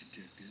police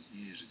detective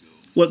years ago.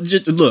 Well,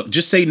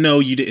 just say no,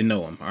 you didn't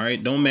know him, all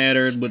right? Don't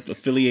matter with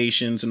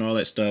affiliations and all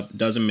that stuff.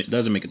 Doesn't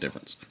make a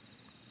difference.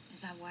 Is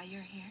that why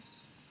you're here?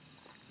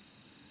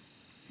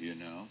 Here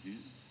now, here?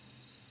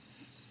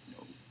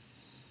 No.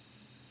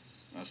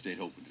 I stayed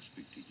hoping to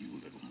speak to you a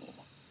little more.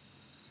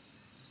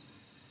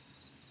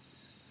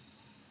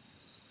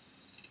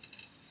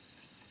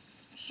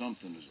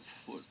 Something is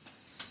afoot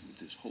with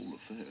this whole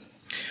affair.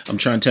 I'm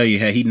trying to tell you,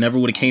 had he never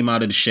would have came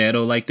out of the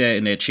shadow like that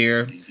in that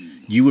chair,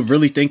 you would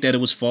really think that it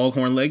was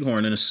Foghorn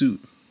Leghorn in a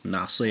suit. And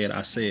I said.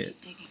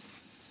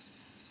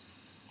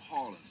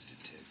 Harlan's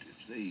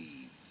detectives, they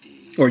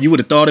dig. Or you would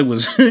have thought it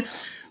was,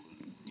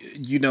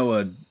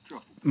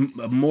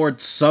 a more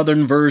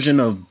southern version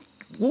of,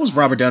 what was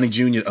Robert Downey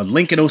Jr.? A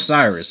Lincoln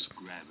Osiris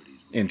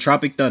in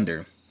Tropic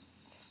Thunder.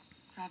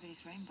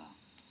 Gravity's Rainbow.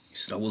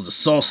 That was a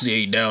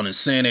saucier down in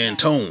San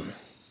Antone.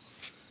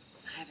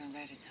 I haven't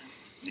read it,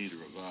 though. Neither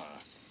have I.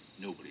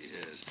 Nobody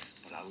has.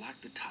 But I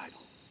like the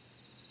title.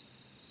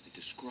 It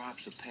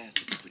describes the path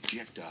of the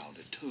projectile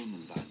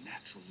determined by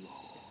natural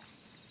law.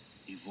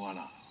 Et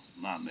voila,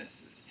 my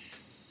method.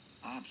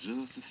 I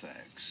observe the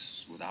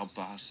facts without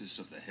biases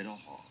of the head or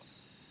heart.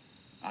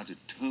 I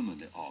determine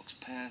the arc's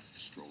path,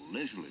 stroll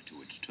leisurely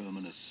to its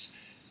terminus,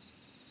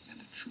 and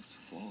the truth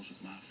falls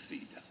at my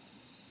feet.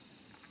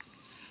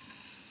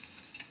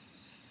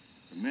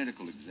 The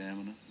medical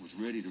examiner was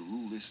ready to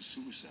rule this a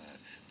suicide,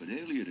 but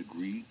Elliot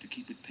agreed to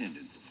keep it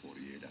pending for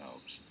 48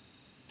 hours.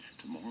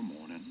 Tomorrow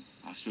morning,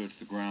 I search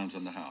the grounds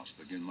and the house,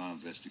 begin my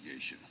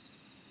investigation.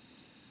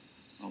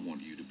 I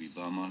want you to be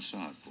by my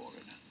side for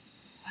it.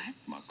 What?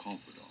 My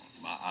confidant,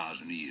 my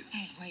eyes and ears.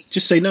 Hey, wait.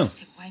 Just say no.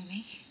 Why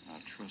me? I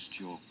trust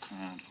your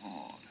kind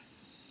heart.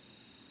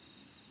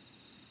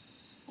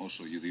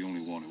 Also, you're the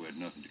only one who had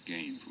nothing to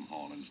gain from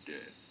Harlan's death.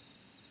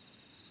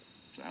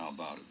 So how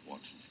about it,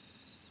 Watson?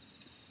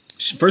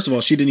 First of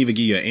all, she didn't even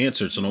give you an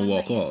answer, so don't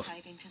walk off.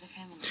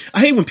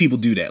 I hate when people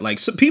do that. Like,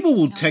 some people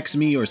will text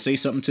me or say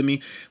something to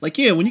me, like,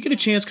 yeah, when you get a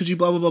chance, could you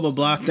blah, blah, blah, blah,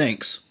 blah,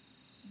 thanks.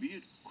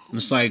 And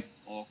it's like,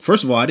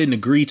 first of all, I didn't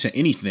agree to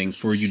anything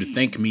for you to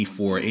thank me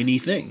for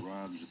anything.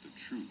 Arrives at the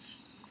truth.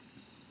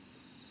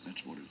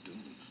 That's what it does.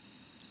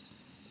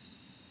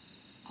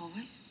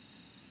 Always?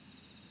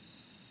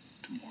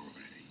 Tomorrow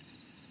at 8.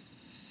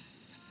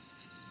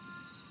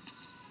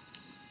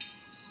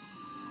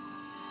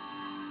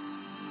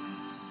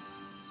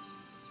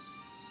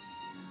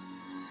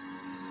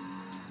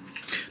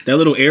 That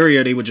little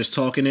area they were just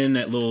talking in,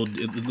 that little,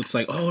 it looks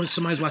like, oh,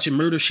 somebody's watching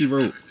Murder, She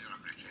Wrote.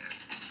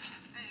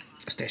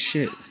 That's that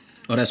shit.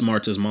 Oh, that's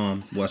Marta's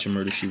mom watching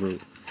Murder, She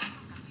Wrote.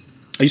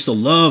 I used to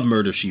love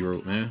Murder, She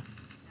Wrote, man.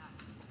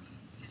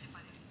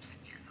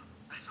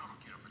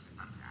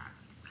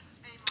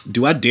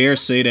 Do I dare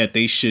say that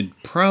they should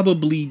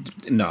probably...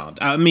 No,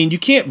 I mean, you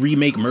can't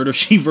remake Murder,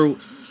 She Wrote,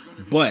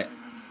 but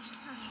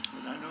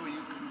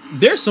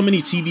there's so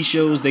many TV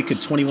shows they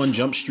could 21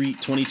 Jump Street,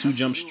 22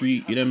 Jump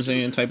Street, you know what I'm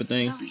saying, type of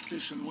thing.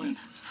 Heartland,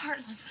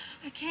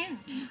 I can't.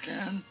 You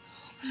can.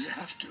 You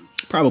have to.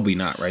 Probably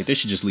not, right? They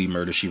should just leave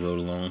Murder, She Wrote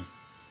alone.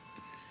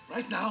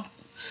 Right now.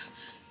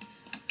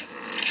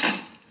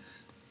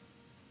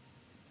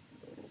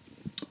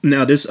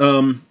 Now this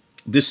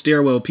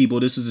stairwell, people,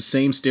 this is the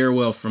same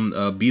stairwell from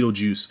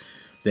Beetlejuice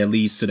that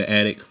leads to the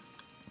attic.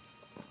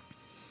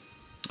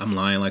 I'm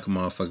lying like a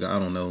motherfucker. I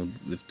don't know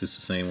if this is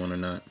the same one or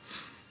not.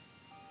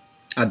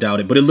 I doubt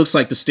it, but it looks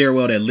like the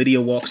stairwell that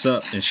Lydia walks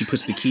up and she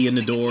puts the key in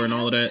the door and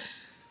all of that.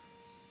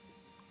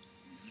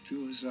 You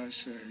do as I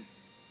say, and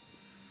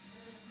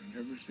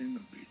everything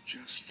will be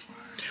just fine.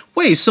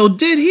 Wait, so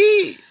did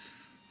he?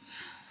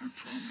 I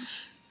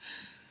promise.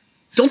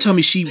 Don't tell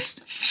me she...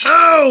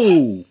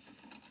 Oh!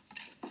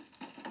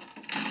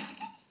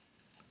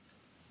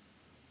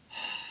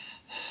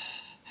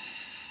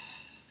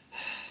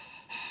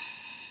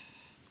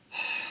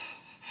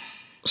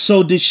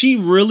 So did she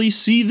really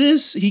see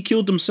this? He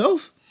killed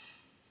himself?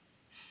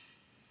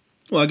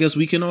 Well, I guess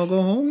we can all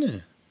go home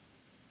then.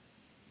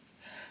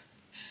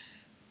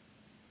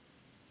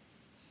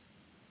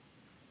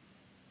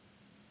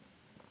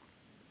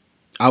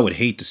 I would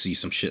hate to see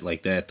some shit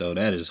like that though.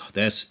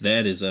 That's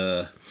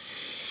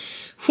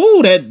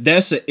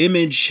an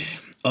image,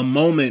 a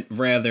moment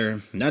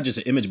rather, not just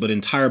an image, but an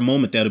entire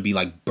moment that'll be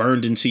like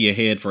burned into your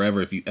head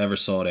forever if you ever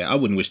saw that. I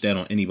wouldn't wish that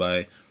on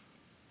anybody.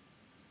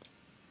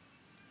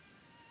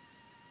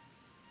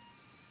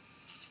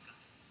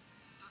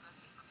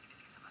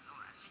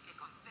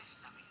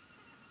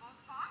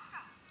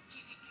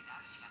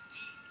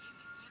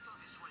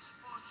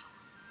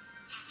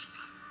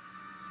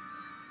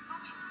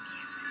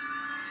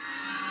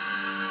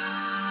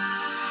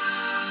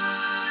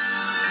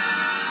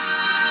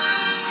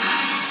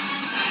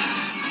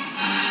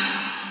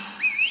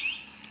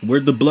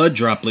 Where'd the blood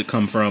droplet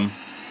come from?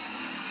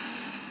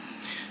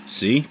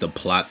 See, the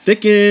plot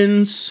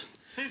thickens.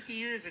 50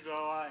 years ago,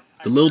 I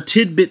The little worked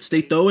tidbits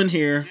they throw in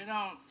here. You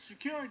know,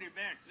 security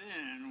back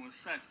then was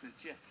such that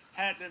you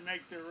had to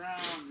make the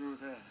rounds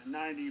with a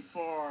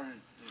 94.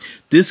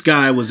 This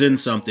guy was in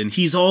something.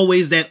 He's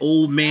always that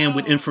old man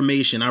with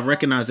information. I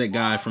recognize that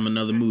guy from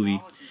another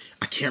movie.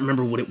 I can't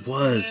remember what it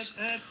was.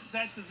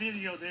 That's the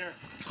video there.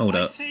 Hold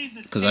up,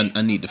 because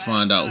I need to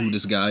find out who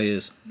this guy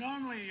is.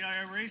 Normally,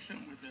 I erase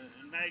them with a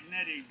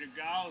magnetic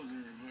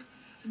degausser, but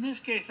in this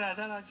case, I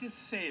thought I'd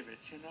just save it,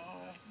 you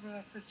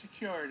know, for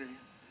security.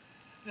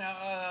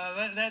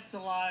 Now, that's the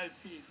live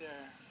feed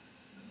there.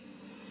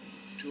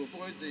 To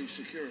avoid the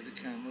security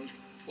cameras,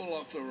 pull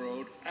off the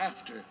road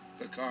after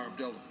the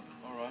carved elephant.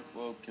 All right,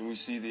 well, can we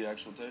see the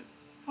actual tape?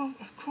 Oh,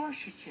 of course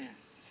you can.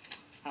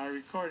 I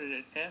recorded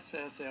it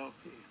SSLP.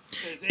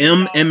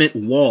 M. Emmett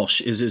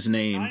Walsh is his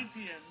name. 9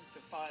 p.m.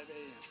 to 5 a.m.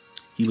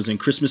 He was in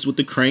Christmas with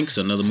the Cranks,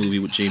 another movie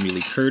with Jamie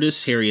Lee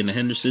Curtis, Harry and the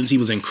Hendersons. He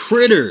was in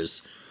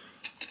Critters.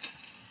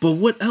 But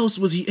what else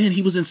was he in?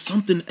 He was in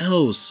something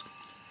else.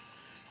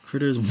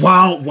 Critters.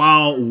 Wild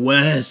Wild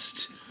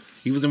West.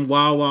 He was in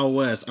Wild Wild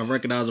West. I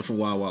recognize him from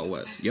Wild Wild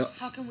West. Yep.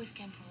 How can we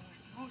scan for her?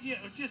 Oh, yeah,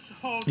 just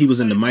hold He was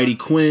in The Mighty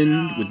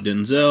Quinn with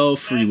Denzel,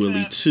 Free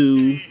Willy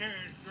 2.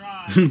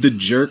 The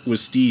Jerk with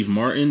Steve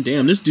Martin.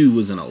 Damn, this dude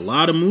was in a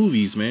lot of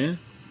movies, man.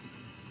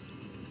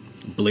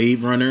 Blade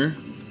Runner.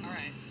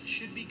 Alright,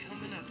 should be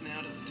coming up now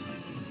to the time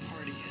when the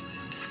party ended.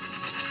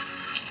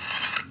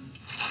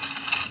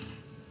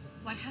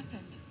 What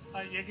happened?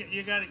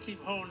 You got to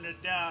keep holding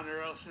it down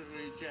or else it'll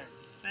reject.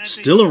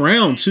 Still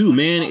around too,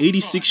 man.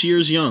 86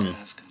 years young.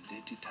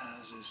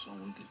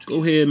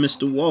 Go ahead,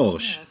 Mr.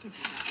 Walsh.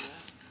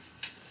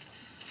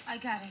 I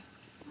got it.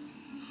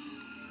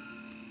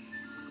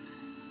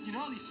 You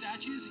know all these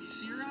statues that you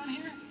see around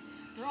here?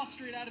 They're all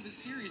straight out of the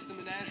series, the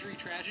Menagerie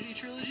Tragedy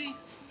trilogy.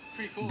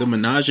 Pretty cool. The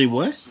Menagerie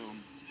what?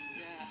 Awesome.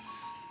 Yeah.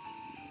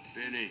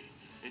 Benny,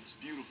 it's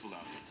beautiful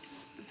out here.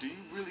 But do you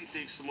really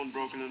think someone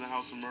broke into the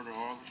house and murdered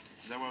Harlan?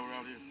 Is that why we're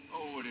out here?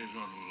 Oh, it is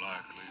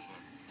unlikely,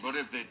 but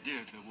if they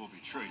did, there will be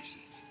traces.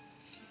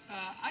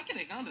 I can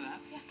hang on to that.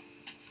 Yeah.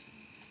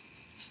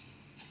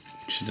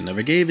 Should have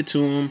never gave it to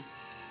him.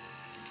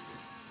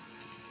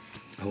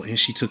 Oh, and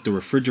she took the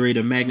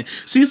refrigerator magnet.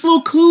 See, it's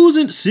little clues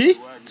in. See?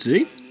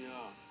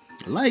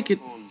 I like it.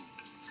 What's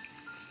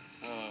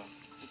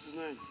his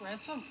name?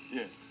 Ransom?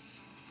 Yeah.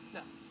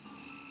 No.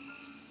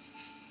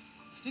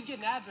 Did get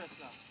an address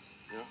though.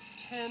 Yeah.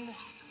 10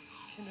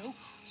 Canope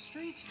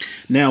Street?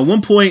 Now, at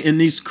one point in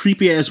these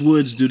creepy ass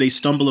woods, do they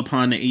stumble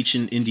upon the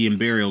ancient Indian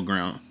burial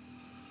ground?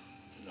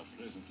 It's a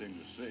pleasant thing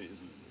to say, isn't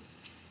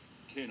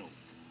it? Keno.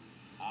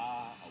 I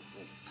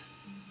awoke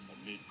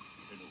amid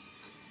Keno.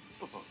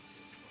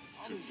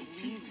 These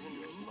leaves and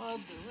mud,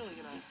 they're really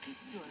gonna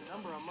do a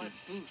number on my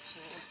boots,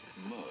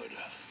 man. Mud.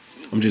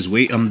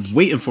 I'm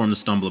waiting for him to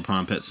stumble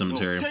upon Pet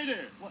Cemetery. Stay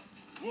there. What?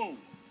 Whoa.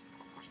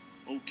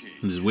 Okay.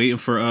 I'm just waiting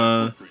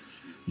for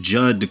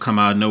Judd to come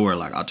out of nowhere.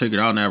 Like, I'll take it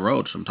out on that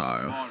road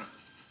sometime.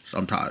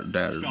 Sometimes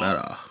that is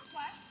better.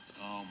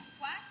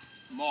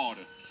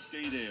 Marta,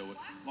 stay there.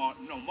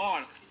 Marta, no,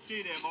 Marta,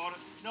 stay there, Marta.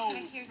 No, no.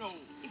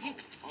 If you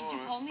All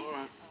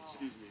right.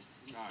 Excuse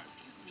me. All right.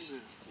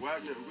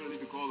 Wagner, we're gonna need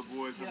to call the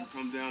boys. Have them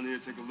come down here,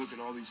 take a look at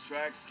all these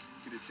tracks,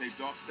 get it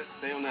taped off.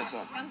 Stay on that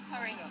side. I'm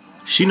sorry.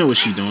 She know what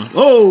she doing.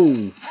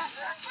 Oh!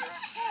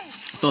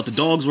 Thought the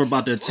dogs were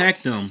about to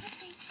attack them.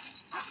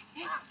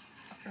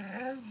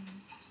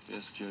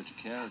 Best judge of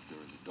character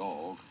is a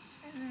dog.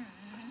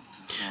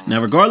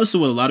 Now, regardless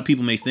of what a lot of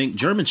people may think,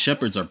 German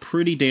Shepherds are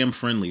pretty damn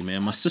friendly,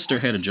 man. My sister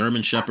had a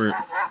German Shepherd.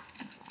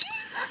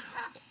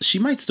 She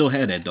might still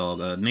have that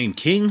dog named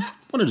King.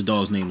 One of the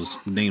dog's names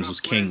was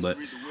King, but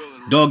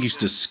dog used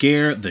to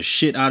scare the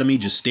shit out of me,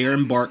 just stare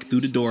and bark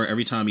through the door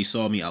every time he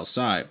saw me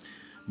outside.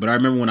 But I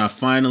remember when I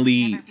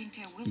finally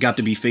got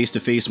to be face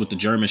to face with the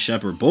German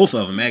Shepherd, both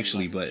of them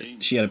actually, but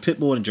she had a pit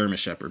bull and a German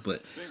Shepherd.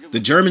 But the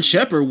German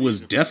Shepherd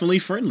was definitely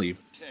friendly.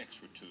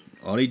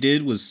 All he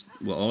did was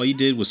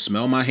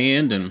smell my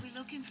hand, and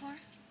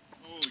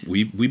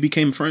we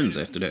became friends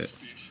after that.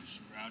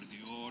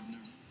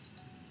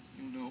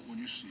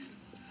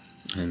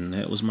 And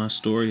that was my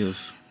story of,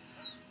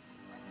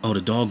 oh, the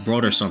dog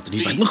brought her something.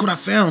 He's like, look what I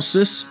found,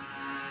 sis.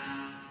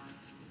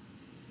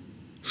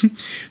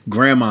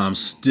 Grandma's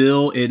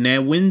still in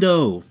that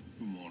window.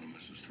 Good morning,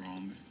 Mrs.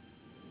 Thrombey.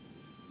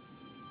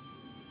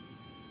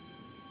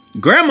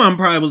 Grandma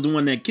probably was the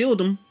one that killed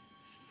him.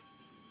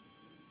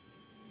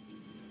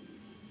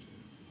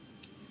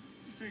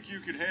 You think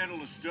you could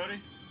handle a study?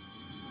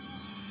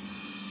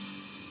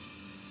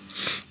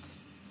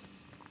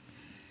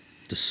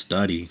 The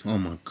study. Oh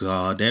my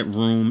God, that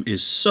room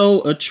is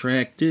so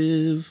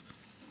attractive.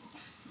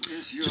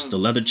 Just the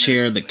leather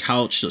chair, the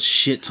couch, a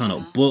shit ton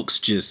of books.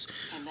 Just,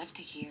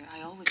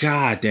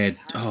 God,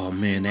 oh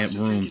man, that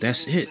room.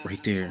 That's it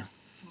right there.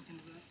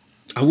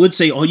 I would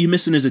say all you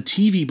missing is a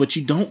TV, but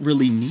you don't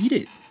really need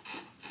it.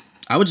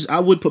 I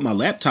would put my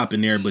laptop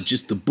in there, but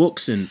just the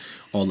books and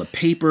all the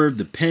paper,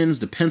 the pens,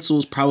 the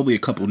pencils, probably a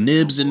couple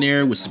nibs in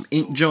there with some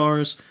ink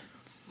jars.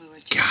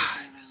 God.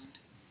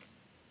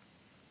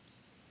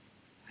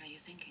 What are you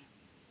thinking?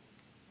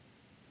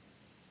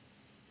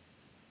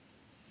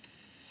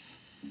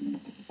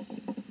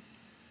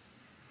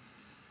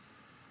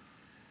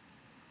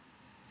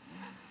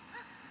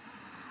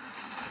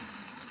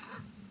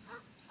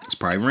 It's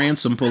probably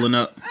Ransom pulling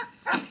up.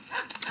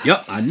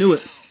 Yep, I knew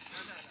it.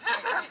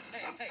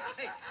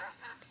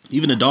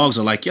 Even the dogs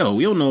are like, yo,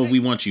 we don't know if we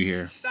want you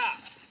here. Stop.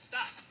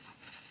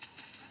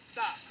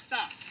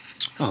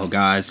 Oh,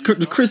 guys,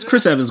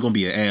 Chris Evans is going to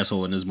be an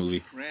asshole in this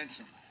movie.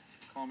 Ransom.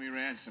 Call me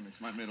Ransom. It's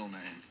my middle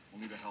name.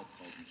 Only the help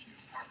calls me Hugh.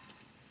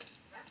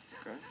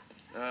 Okay.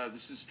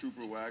 This is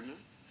Trooper Wagner.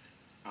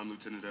 I'm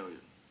Lieutenant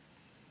Elliot.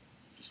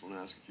 Just want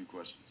to ask a few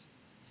questions.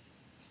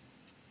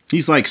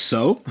 He's like,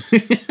 so?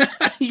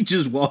 He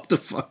just walked the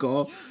fuck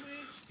off.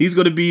 He's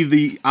going to be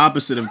the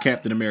opposite of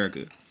Captain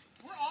America.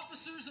 We're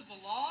officers of the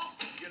law.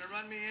 You gonna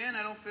run me in?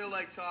 I don't feel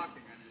like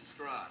talking. I'm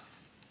distraught.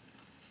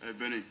 Hey,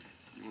 Benny,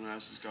 you want to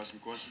ask this guy some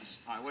questions?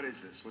 All right, what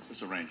is this? What's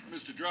this arrangement?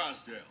 Mr.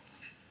 Drysdale.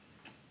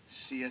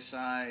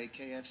 CSI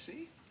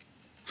KFC?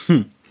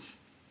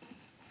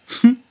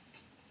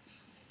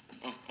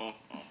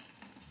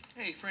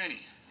 Hey, Franny.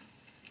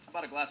 How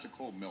about a glass of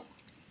cold milk?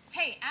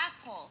 Hey,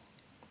 asshole.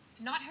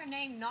 Not her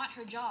name, not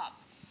her job.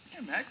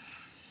 Hey, Mac.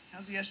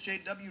 How's the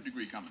SJW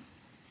degree coming?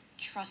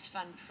 Trust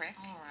fund prick.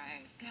 All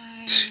right,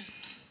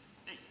 guys.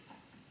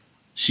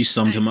 She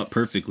summed him up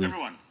perfectly.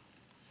 Everyone,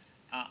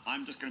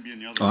 I'm just going to be in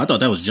the other Oh, I thought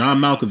that was John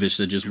Malkovich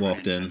that just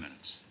walked in. 10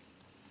 minutes.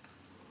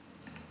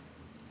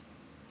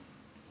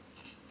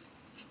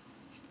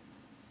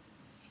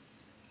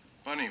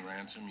 Funny,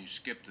 Ransom, you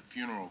skipped the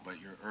funeral,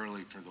 but you're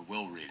early for the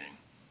will reading.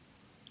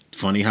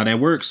 Funny how that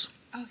works.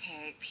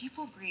 Okay,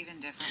 people grieve in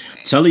different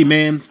ways. Tell you,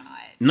 man.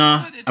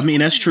 Nah, I mean,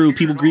 that's true.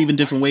 People grieve in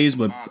different ways,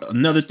 but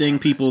another thing,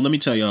 people, let me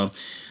tell y'all.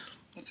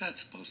 What's that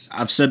supposed to be?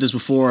 I've said this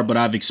before, but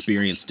I've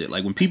experienced it.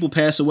 Like when people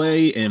pass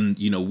away and,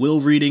 will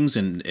readings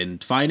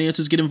and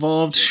finances get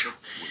involved,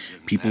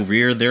 people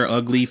rear their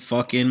ugly,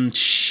 fucking,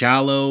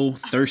 shallow,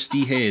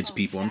 thirsty heads,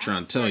 people. I'm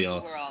trying to tell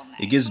y'all.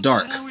 It gets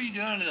dark. What were you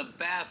doing in the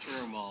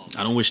bathroom all day?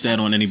 I don't wish that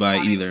on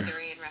anybody either.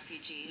 Syrian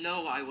refugees.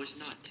 No, I was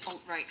not.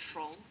 Alt-right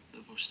troll. The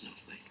most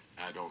snowflake.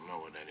 I don't know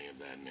what any of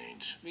that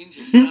means. Means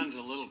your son's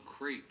a little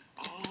creep.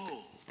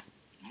 Oh,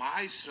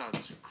 my son's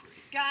a creep.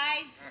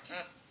 Guys,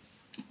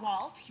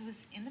 Walt, he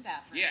was in the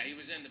bathroom. Yeah, he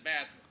was in the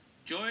bathroom.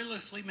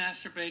 Joylessly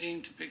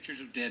masturbating to pictures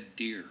of dead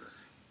deer.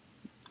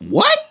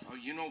 What? Oh,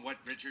 you know what,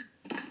 Richard?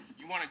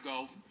 You want to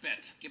go?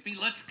 Bet, Skippy,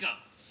 let's go.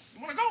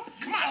 You want to go?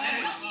 Come on.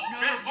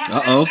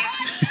 Uh-oh.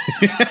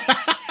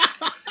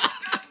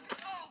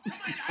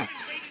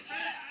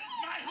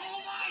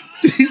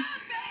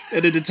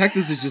 And the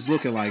detectives is just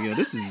looking like, yo,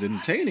 this is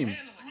entertaining.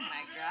 Oh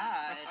my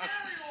God.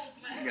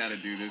 You gotta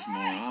do this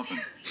more often.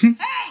 Hey!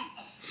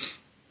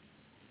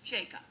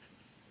 Jacob,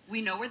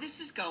 we know where this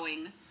is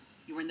going.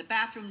 You were in the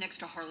bathroom next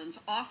to Harlan's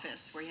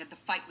office where he had the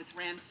fight with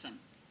Ransom.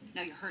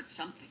 Now you heard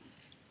something.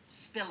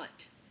 Spill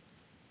it.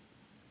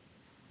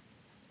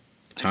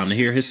 Time to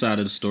hear his side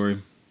of the story.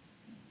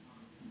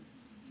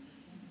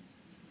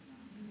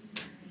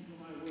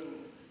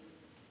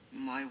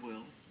 My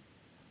will.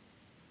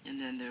 And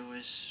then there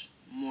was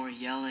more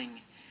yelling.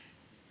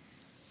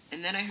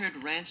 And then I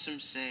heard Ransom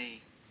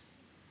say,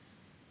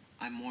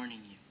 I'm warning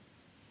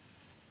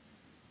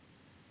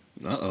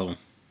you. Uh-oh.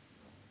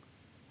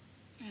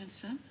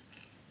 Ransom?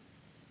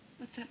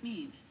 What's that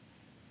mean?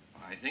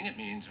 I think it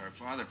means our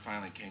father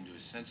finally came to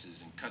his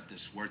senses and cut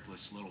this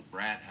worthless little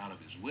brat out of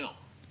his will.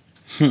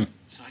 So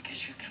I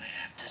guess you're gonna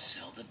have to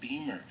sell the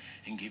Beamer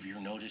and give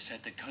your notice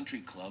at the country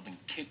club and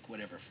kick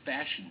whatever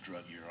fashion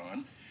drug you're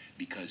on.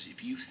 Because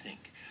if you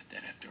think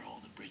that after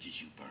all the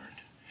bridges you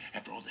burned,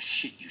 after all the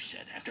shit you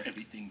said, after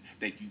everything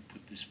that you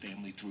put this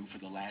family through for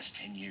the last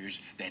 10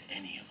 years, that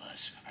any of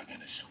us are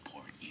gonna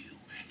support you,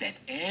 that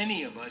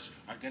any of us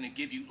are gonna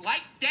give you,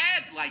 like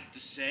Dad liked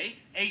to say,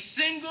 a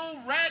single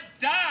red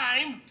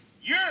dime,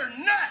 you're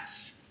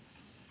nuts!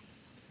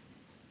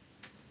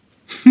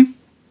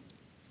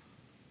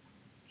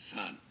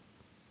 Son.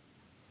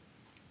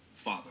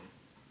 Father.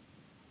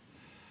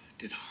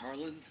 Did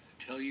Harlan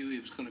tell you he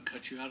was going to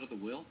cut you out of the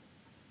will?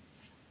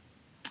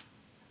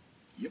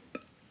 Yep.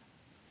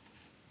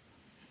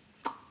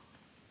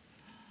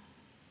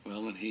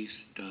 Well, and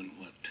he's done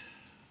what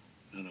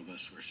none of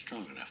us were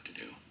strong enough to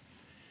do.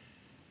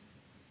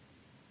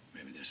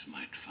 Maybe this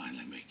might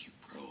finally make you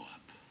grow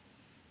up.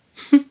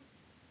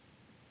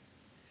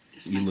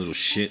 You little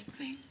shit.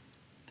 Thing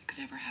that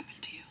could ever happen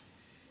to you.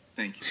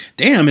 Thank you.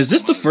 Damn, is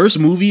this the first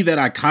movie that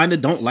I kind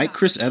of don't like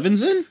Chris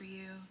Evans in?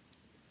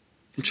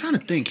 I'm trying to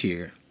think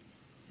here.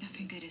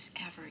 Nothing good is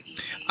ever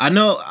easy. I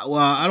know, well,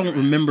 I don't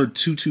remember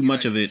too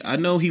much of it. I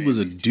know he was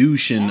a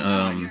douche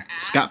in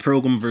Scott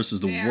Pilgrim versus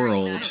the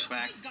World.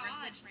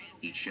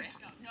 Eat shit.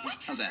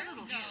 How's that?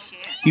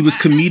 He was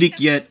comedic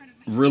yet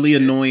really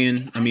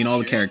annoying. I mean, all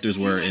the characters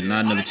were in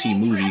Not Another Teen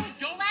Movie.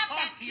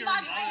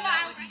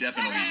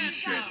 Definitely eat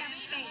shit.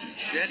 Eat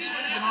shit? We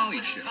can all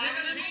eat shit.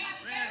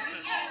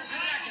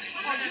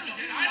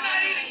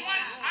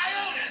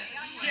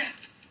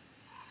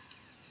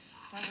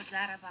 What was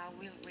that about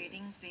wheel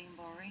readings being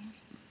boring?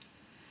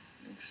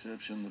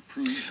 Exception the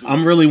proof.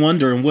 I'm really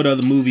wondering what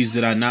other movies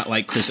did I not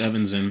like Chris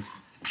Evans in?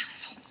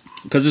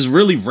 Because it's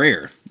really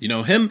rare. You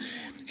know,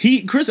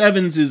 Chris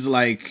Evans is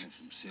like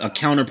a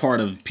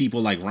counterpart of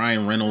people like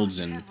Ryan Reynolds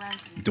and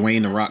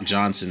Dwayne "The Rock"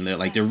 Johnson.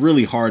 They're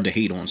really hard to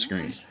hate on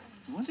screen.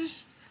 What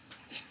is?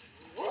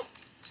 What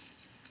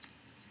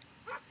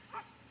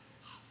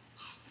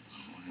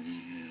do we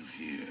have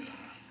here?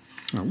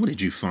 Oh, what did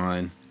you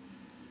find?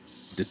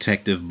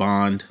 Detective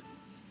Bond.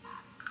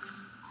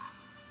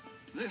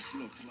 This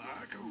looks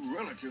like a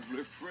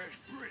relatively fresh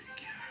break.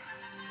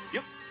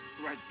 Yep,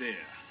 right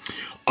there.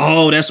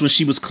 Oh, that's when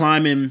she was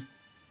climbing.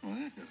 Well,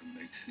 that doesn't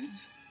make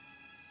sense.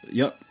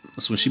 Yep,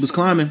 that's when she was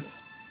climbing.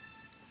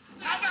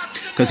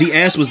 Because he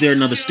asked, was there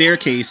another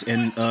staircase,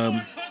 and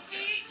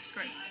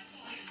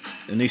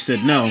they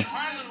said no.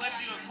 Harlan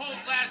left you a cold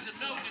glass of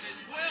milk in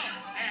his will,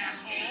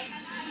 asshole.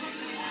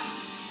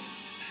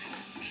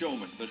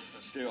 Showman, but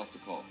stay off the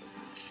carpet.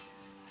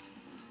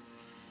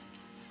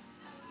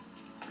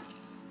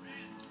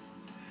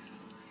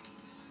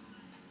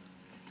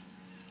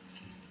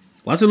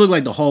 Why does it look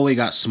like the hallway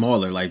got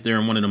smaller? Like they're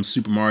in one of them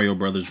Super Mario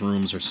Brothers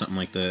rooms or something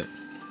like that.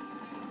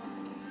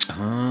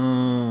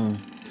 Oh,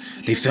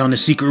 they found the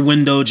secret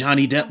window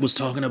Johnny Depp was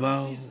talking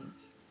about.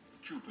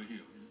 Trooper here,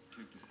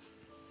 take this.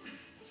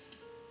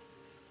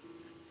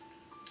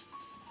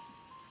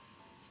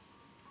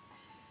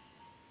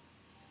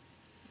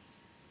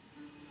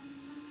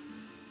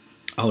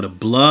 Oh, the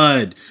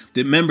blood.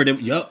 Remember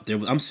them? Yup.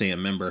 I'm saying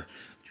remember.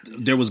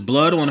 There was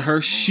blood on her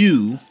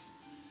shoe,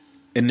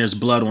 and there's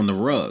blood on the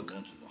rug.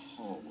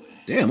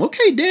 Damn.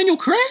 Okay, Daniel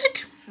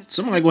Craig.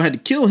 Somebody gonna have to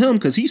kill him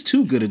because he's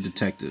too good a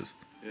detective.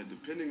 Yeah,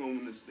 depending on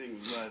when this thing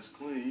was last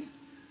cleaned,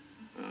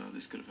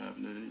 this could have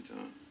happened at any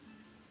time.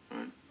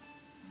 Right?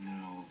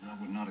 No, that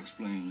would not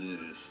explain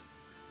this.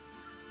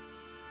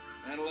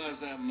 Analyze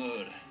that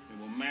mud. It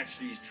will match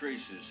these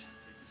traces.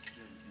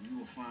 And you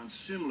will find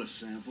similar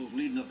samples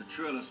leading up the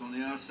trellis on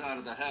the outside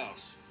of the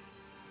house.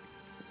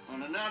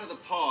 On the night of the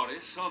party,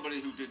 somebody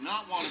who did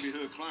not want to be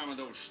heard climbing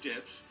those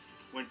steps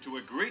went to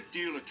a great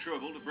deal of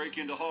trouble to break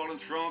into Harlan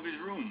Thrombey's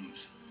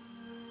rooms.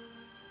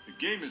 The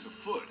game is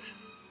afoot.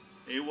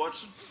 Eh,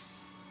 Watson?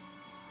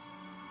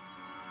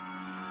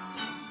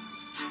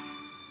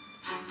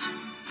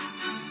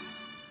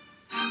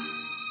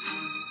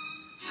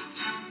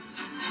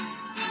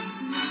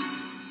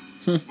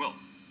 Well,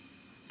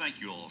 thank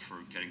you all for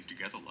getting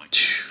together like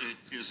this.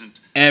 It isn't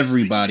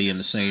Everybody in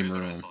the same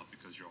room.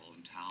 because you're all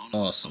in town.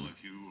 Awesome. Some of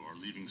you are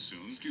leaving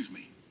soon. Excuse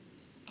me.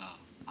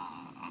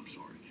 I'm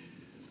sorry.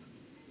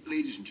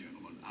 Ladies and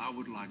gentlemen, I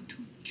would like to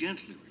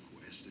gently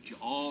request that you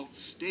all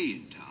stay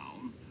in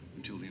town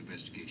until the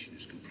investigation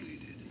is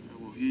completed.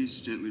 Well, Well,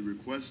 he's gently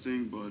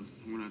requesting, but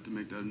we're gonna have to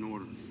make that an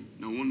order.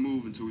 No one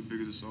move until we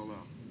figure this all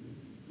out.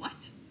 What?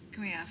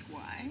 Can we ask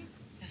why?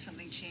 Has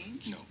something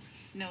changed? No.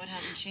 No, it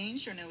hasn't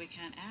changed, or no, we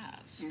can't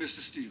ask. Mr.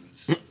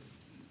 Stevens,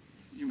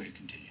 you may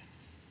continue.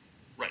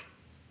 Right.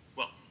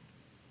 Well,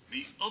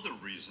 the other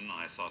reason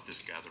I thought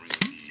this gathering would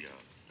be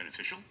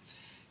beneficial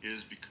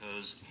is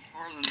because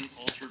Harlan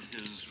altered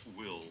his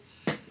will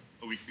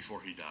a week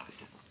before he died.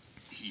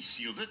 He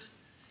sealed it.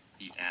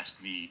 He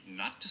asked me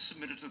not to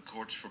submit it to the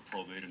courts for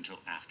probate until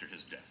after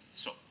his death.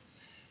 So,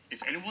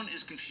 if anyone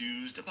is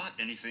confused about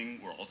anything,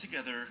 we're all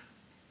together.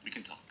 We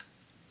can talk.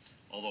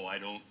 Although I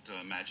don't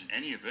imagine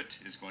any of it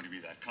is going to be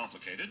that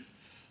complicated.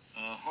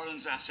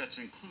 Harlan's assets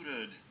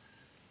included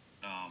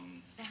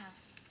The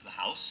house. the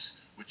house,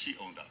 which he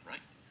owned outright.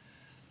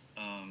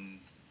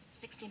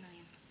 60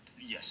 million.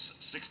 Yes,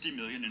 60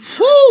 million in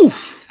Whew!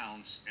 cash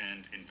accounts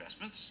and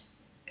investments.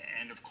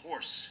 And of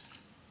course,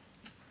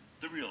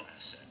 the real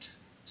asset,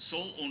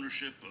 sole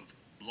ownership of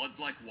Blood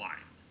Like Wine,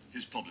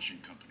 his publishing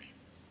company.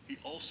 He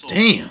also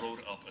Damn.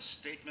 wrote up a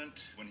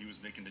statement when he was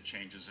making the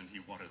changes, and he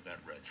wanted that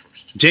read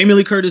first. Jamie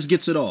Lee Curtis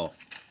gets it all.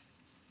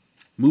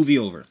 Movie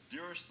over.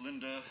 Dearest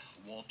Linda,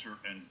 Walter,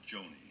 and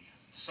Joni,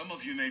 some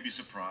of you may be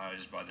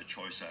surprised by the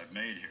choice I've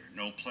made here.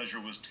 No pleasure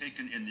was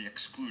taken in the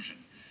exclusion,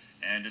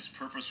 and its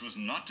purpose was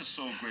not to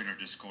sow greater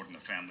discord in the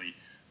family,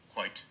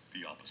 quite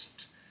the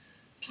opposite.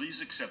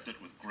 Please accept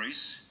it with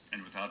grace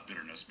and without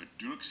bitterness, but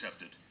do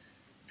accept it.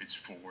 It's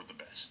for the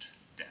best.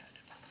 Dad.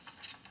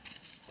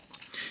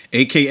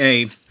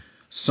 AKA,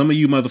 some of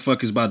you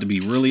motherfuckers about to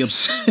be really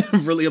upset,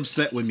 really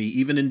upset with me,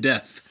 even in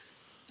death.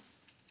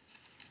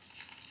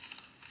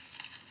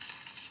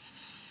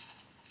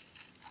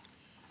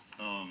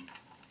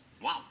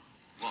 Wow.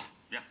 Well,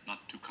 yeah,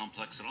 not too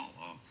complex at all.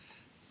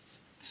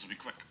 This will be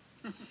quick.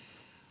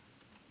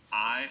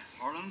 I,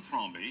 Harlan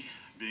Thrombey,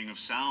 being of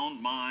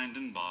sound mind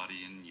and body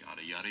and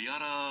yada, yada,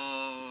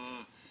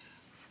 yada,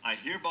 I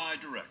hereby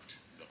direct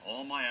that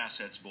all my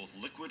assets, both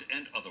liquid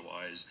and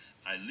otherwise,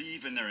 I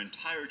leave in their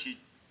entirety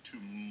to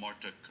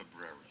Marta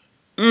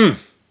Cabrera.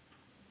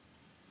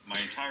 My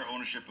entire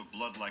ownership of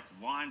Blood Like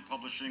Wine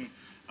Publishing,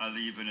 I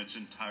leave in its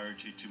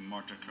entirety to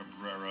Marta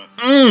Cabrera.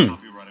 The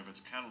copyright of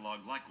its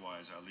catalog,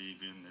 likewise, I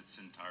leave in its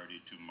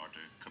entirety to Marta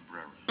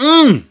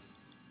Cabrera.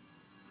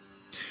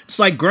 It's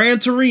like Gran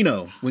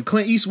Torino. When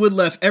Clint Eastwood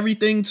left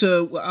everything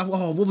to...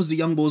 Oh, what was the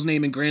young boy's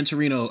name in Gran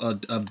Torino?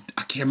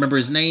 I can't remember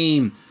his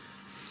name.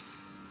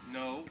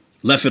 No.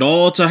 Left it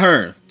all to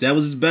her. That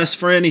was his best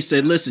friend. He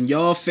said, listen,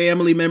 y'all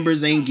family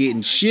members ain't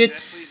getting shit.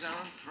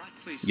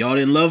 Y'all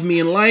didn't love me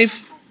in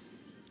life.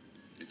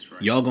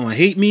 Y'all gonna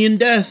hate me in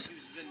death.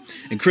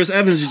 And Chris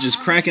Evans is just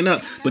cracking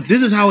up. But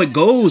this is how it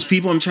goes,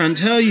 people. I'm trying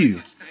to tell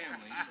you.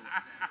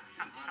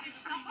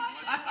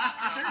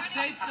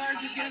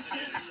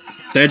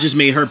 That just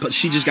made her...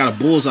 She just got a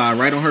bullseye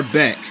right on her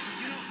back.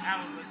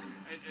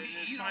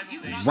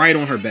 Right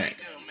on her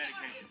back.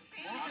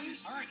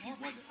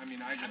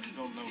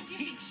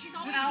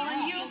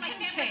 Alan, you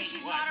take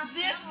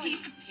this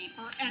piece of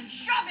paper and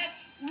shove it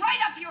right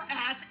up your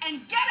ass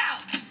and get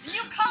out.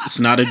 You come. It's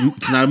not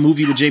a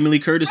movie with Jamie Lee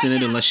Curtis in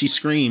it unless she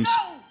screams.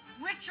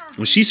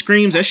 When she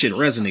screams, that shit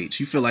resonates.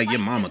 You feel like your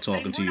mama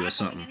talking to you or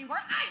something.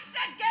 I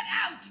said get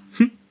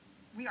out.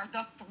 We are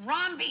the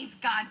Thrombeys,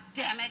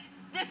 goddammit.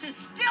 This is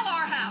still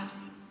our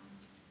house.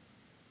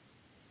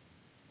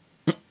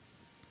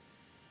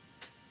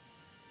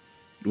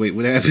 Wait,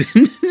 what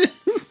happened?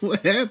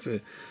 What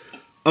happened?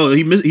 Oh,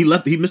 he missed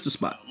the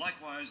spot.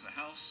 Likewise, the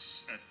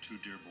house at 2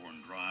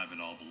 Dearborn Drive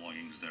and all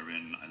belongings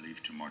therein, I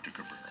leave to Marta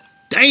Cabrera.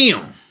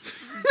 Damn.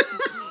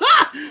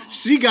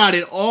 She got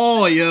it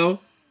all, yo.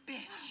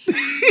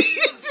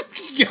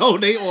 Yo,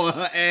 they on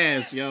her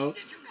ass, yo.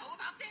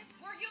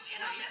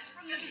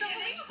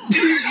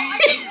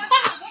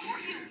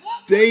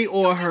 They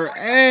on her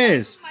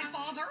ass.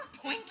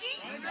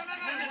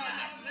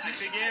 I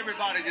think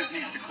everybody just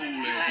needs to cool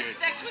their head. Had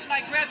sex with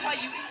my grandpa,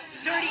 you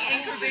dirty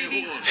anchor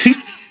baby.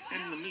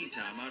 In the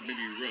meantime, I'd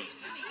maybe run.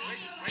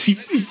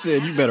 He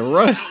said, you better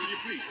run.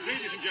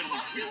 Ladies and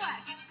gentlemen, please.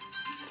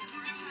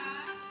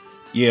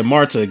 Yeah,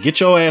 Marta, get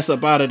your ass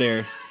up out of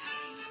there.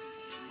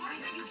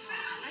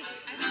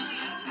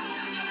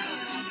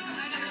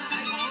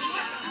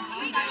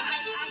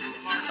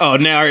 Oh,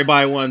 now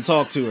everybody want to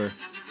talk to her.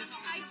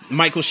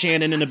 Michael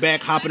Shannon in the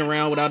back hopping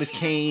around without his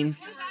cane.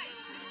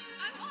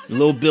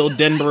 Little Bill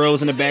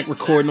Denborough's in the back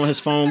recording on his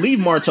phone. Leave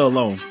Marta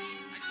alone.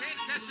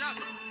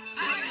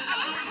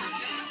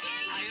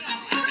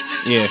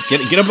 Yeah,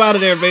 get up out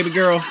of there, baby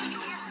girl.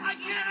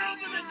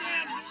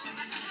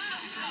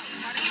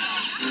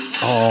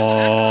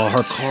 Oh,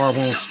 her car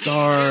won't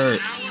start.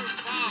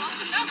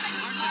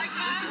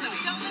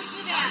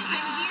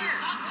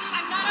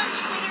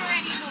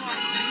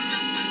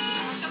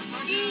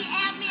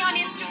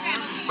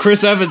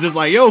 Chris Evans is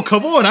like, yo,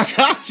 come on, I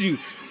got you.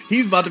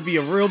 He's about to be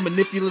a real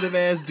manipulative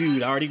ass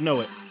dude. I already know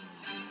it.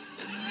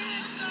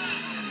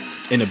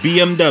 In a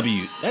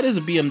BMW. That is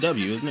a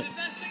BMW, isn't it?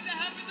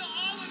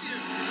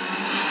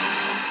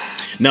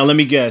 Now let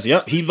me guess.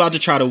 Yep, he's about to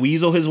try to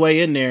weasel his way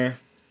in there.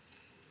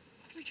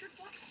 Richard,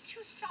 why don't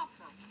you stop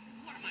her?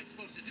 What am I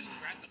supposed to do?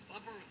 Grab the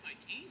bumper with my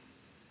teeth?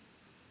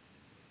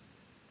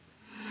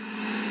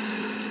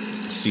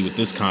 See what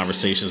this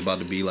conversation is about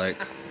to be like.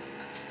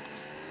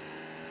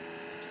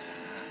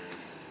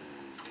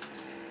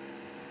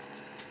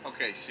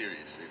 Okay,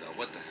 seriously though,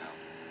 what the hell?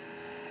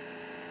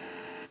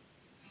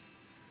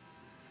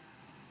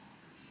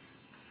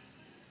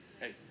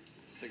 Hey,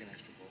 take an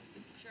extra bowl.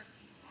 Sure.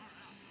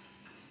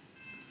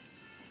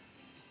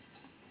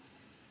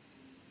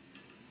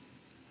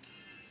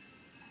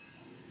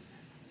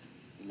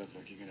 You look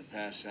like you're gonna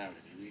pass out. Have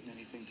you eaten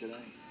anything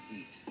today?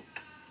 Eat.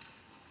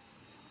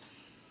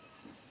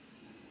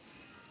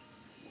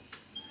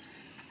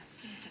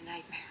 It's a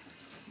nightmare.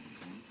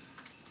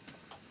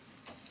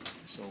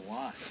 So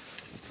why?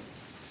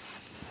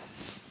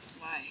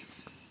 Why?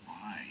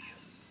 Why?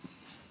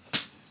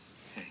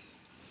 Hey,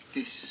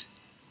 this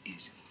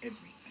is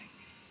everything.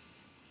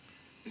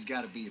 There's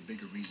got to be a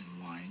bigger reason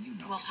why, and you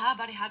know Well, it. how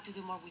about it had to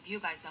do more with you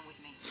guys than with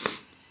me?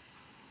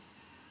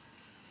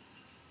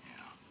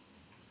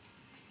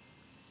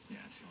 Yeah,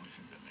 it's the only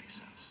thing that makes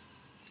sense.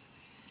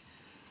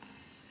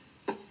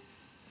 Did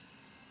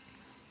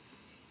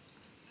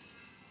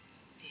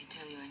he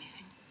tell you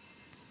anything?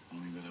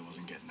 Only that I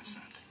wasn't getting a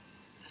cent.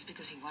 That's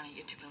because he wanted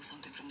you to build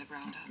something from the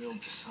ground up.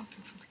 Build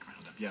something from the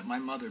ground up. Yeah, my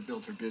mother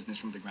built her business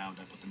from the ground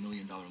up with $1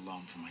 million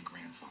loan from my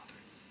grandfather.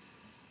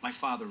 My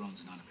father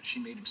owns none of it. She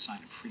made him sign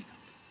a prenup.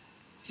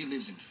 He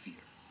lives in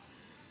fear.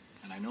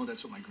 And I know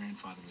that's what my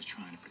grandfather was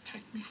trying to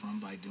protect me from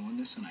by doing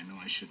this, and I know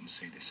I shouldn't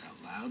say this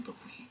out loud, but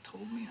when he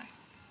told me,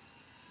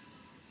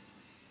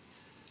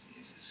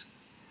 Jesus,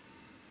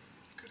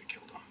 I could have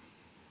killed him.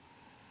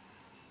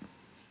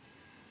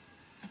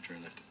 After I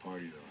left the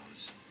party, though, I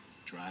was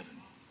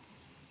driving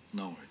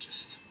nowhere,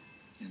 just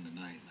in the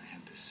night, and I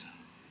had this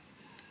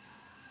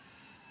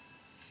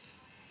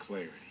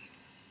clarity.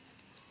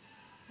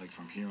 Like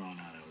from here on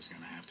out, I was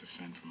going to have to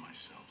fend for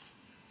myself.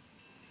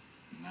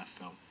 And that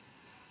felt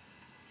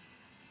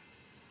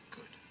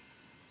good.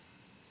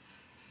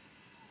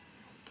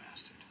 You old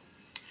bastard.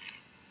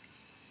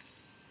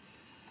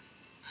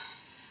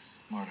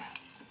 Marta,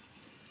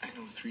 I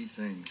know 3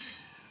 things.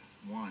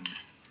 1,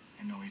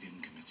 I know he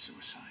didn't commit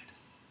suicide.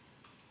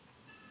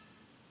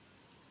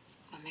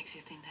 What makes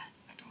you think that?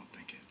 I don't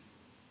think it.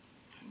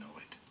 I know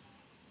it.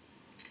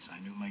 Because I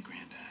knew my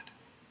granddad.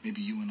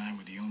 Maybe you and I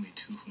were the only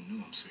 2 who knew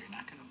him, so you're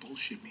not going to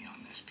bullshit me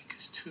on this.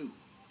 Because 2,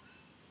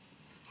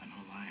 I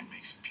know lying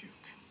makes you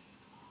puke.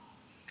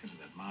 Because of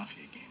that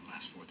mafia game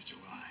last 4th of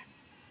July.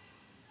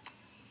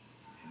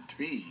 And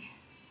 3,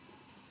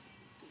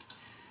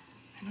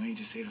 I know you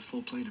just ate a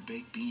full plate of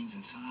baked beans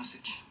and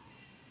sausage.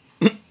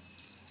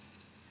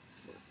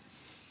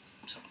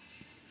 So,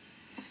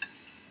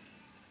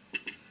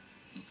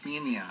 look me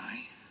in the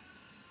eye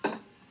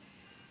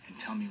and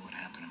tell me what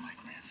happened to my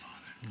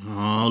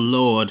grandfather. Oh,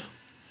 Lord.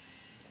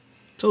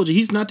 Told you,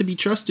 he's not to be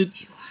trusted.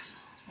 You asshole.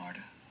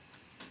 Marta,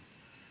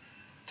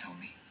 tell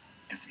me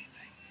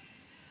everything.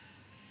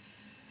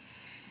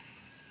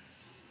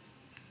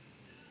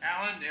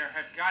 Alan, there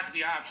have got to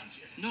be options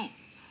here. No.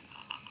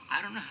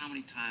 I don't know how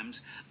many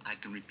times I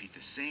can repeat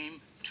the same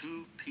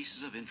 2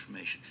 pieces of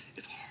information.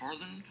 If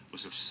Harlan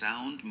was of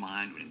sound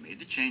mind when he made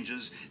the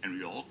changes, and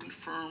we all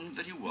confirmed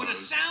that he was... Would a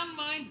sound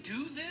mind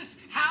do this?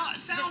 How?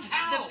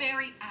 The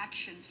very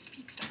action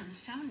speaks to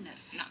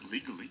unsoundness. Not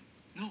legally,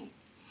 no.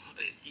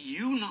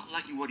 You not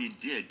liking what he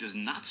did does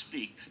not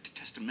speak to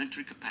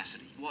testamentary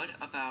capacity. What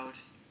about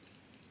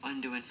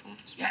undue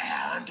influence?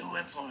 Yeah, undue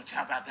influence.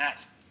 How about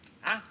that?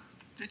 Huh?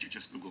 Did you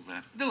just Google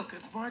that? Look,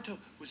 if Marta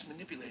was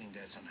manipulating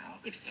Dad somehow,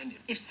 If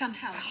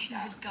somehow she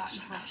had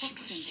gotten her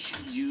hooks into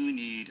him. You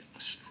need a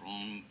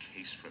strong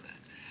case for that.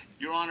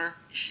 Your Honor,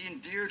 she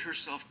endeared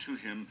herself to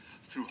him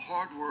through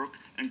hard work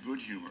and good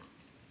humor.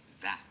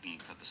 That can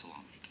cut the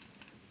salami.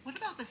 What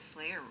about the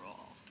Slayer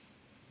rule?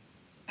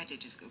 I did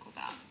just Google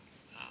that.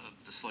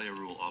 The Slayer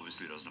rule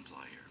obviously doesn't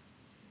apply here.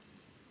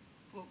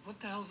 Well, what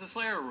the hell's the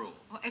Slayer rule?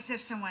 Well, it's if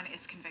someone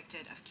is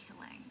convicted of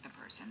killing the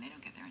person, they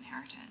don't get their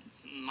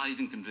inheritance. Not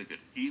even convicted,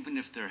 even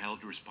if they're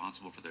held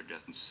responsible for their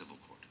death in civil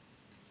court.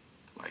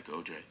 Like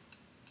OJ.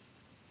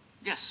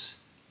 Yes,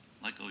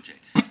 like OJ.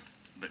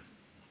 But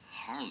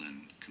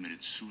Harlan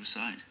committed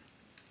suicide.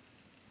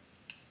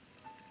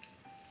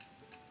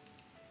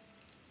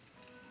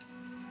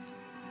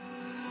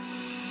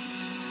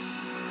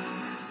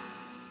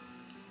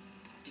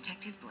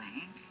 Detective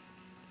Blank,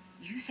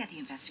 you said the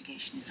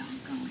investigation is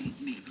ongoing.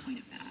 You made a point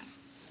of that.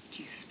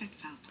 Do you suspect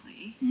foul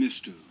play?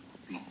 Mr.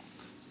 Blanc,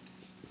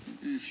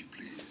 if you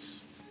please.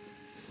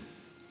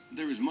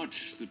 There is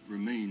much that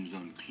remains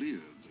unclear,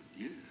 but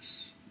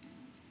yes,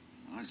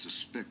 I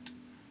suspect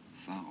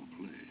foul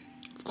play.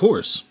 Of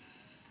course.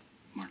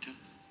 Marta?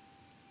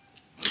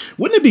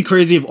 Wouldn't it be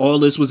crazy if all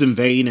this was in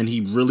vain and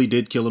he really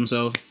did kill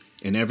himself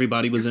and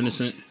everybody was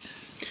innocent?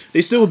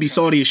 They still would be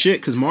salty as shit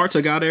because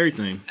Marta got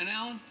everything. And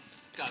Alan,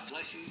 God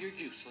bless you, you're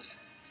useless.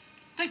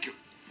 Thank you.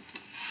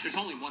 There's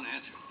only one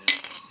answer.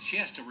 She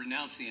has to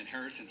renounce the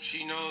inheritance.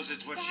 She knows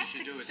it's what she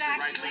should do. It's the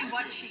exactly right thing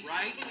what to she do.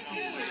 Right?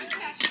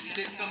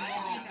 It's the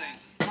moral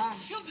thing. Mom,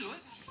 She'll do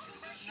it.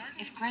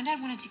 If Granddad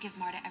wanted to give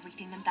Marta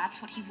everything, then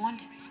that's what he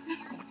wanted. No,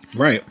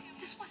 Right.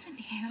 this wasn't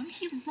him.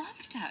 He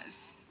loved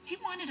us. He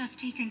wanted us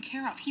taken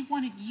care of. He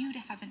wanted you to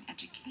have an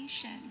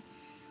education.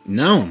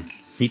 No.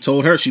 He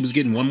told her she was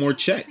getting one more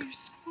check. For your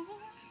school.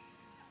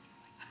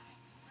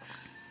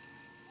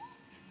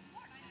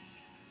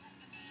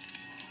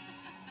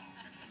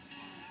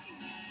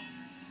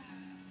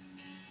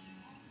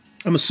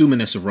 I'm assuming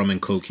that's a rum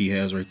and coke he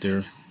has right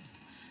there.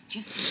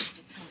 Just saying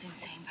it sounds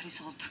insane, but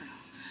it's all true.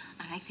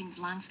 And I think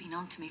Blanc's been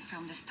on to me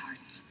from the start.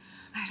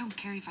 I don't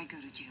care if I go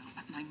to jail,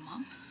 but my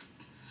mom,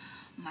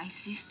 my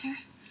sister,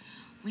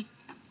 we...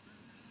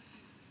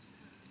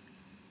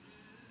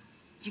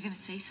 You gonna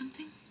say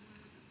something?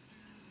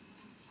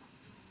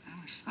 I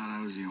always thought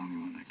I was the only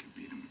one that could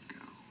beat him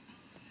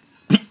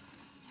at Go.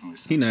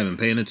 He not even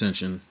paying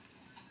attention.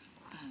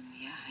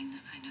 Yeah, I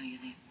know you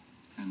did.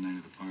 That night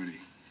of the party,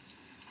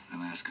 my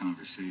last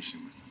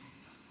conversation with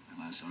him,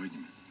 my last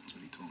argument, that's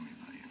what he told me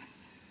about you.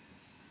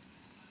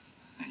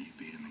 That you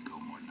beat him in Go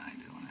more than I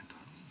do, and I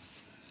thought,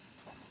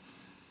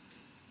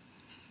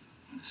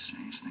 what a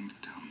strange thing to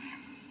tell me.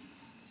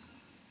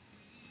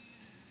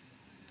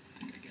 I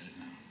think I get it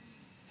now.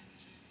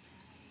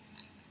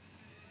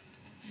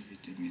 Maybe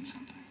it did mean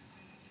something.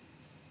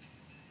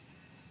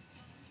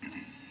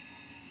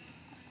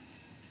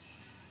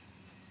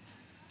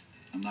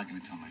 I'm not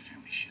gonna tell my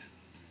family shit.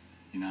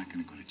 You're not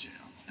gonna go to jail.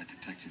 That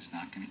detective's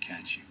not gonna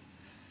catch you.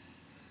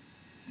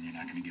 And you're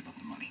not gonna give up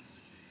the money.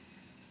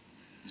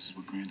 This is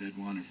what Granddad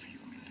wanted for you.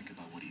 I mean, think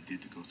about what he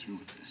did to go through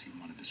with this. He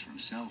wanted this for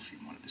himself. He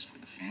wanted this for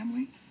the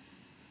family.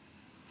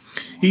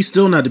 He's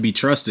still not to be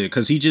trusted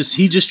because he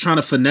just trying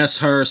to finesse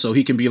her so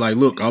he can be like,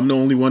 look, I'm the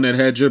only one that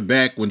had your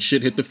back when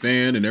shit hit the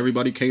fan and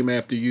everybody came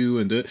after you.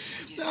 And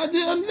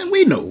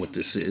we know what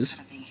this is.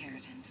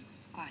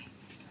 Why?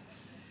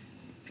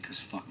 Because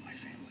fuck my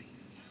family.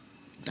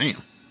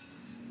 Damn.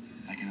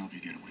 I can help you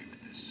get away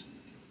with this.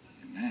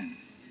 And then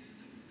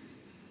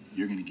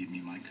you're gonna give me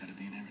my cut of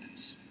the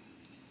inheritance.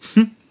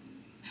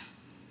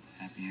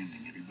 Happy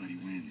ending. Everybody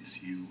wins.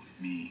 You,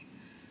 me,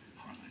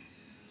 Harlan.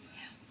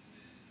 Yeah.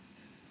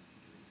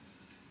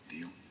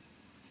 Deal?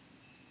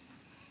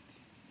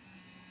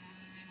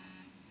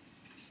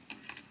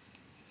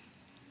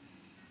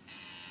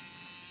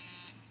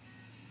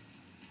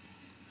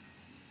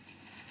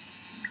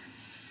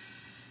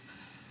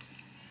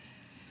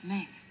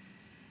 Meg.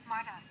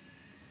 Marta,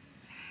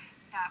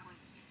 that was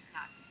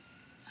nuts.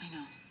 I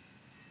know.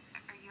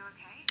 Are you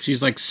okay?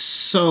 She's like,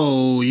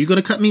 so you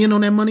gonna cut me in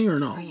on that money or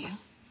no? Are you? Yeah,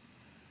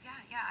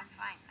 I'm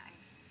fine.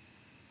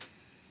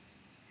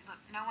 Look,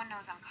 no one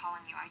knows I'm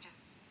calling you.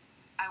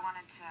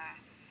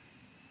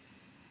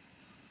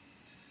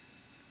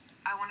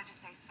 I wanted to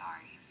say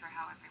sorry for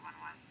how everyone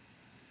was.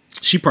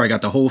 She probably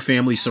got the whole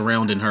family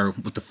surrounding her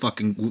with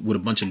with a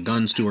bunch of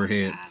guns to her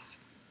head.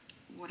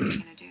 What are you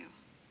gonna do?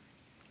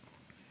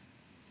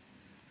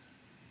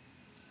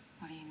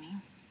 What do you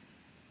mean?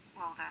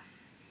 Well,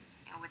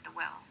 with the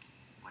will,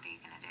 what are you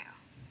gonna do?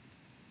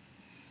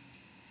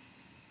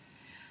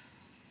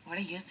 What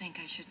do you think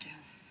I should do?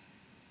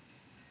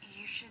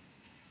 You should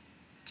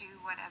do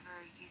whatever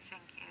you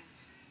think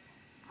is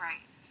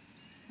right.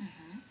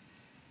 Mm-hmm.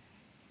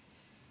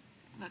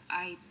 Look,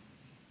 I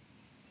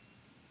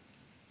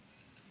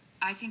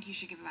think you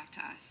should give it back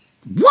to us.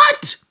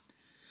 What?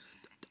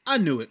 I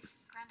knew it.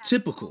 Granddad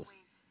Typical. always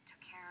took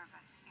care of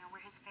us. We're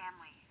his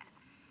family. And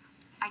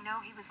I know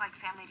he was like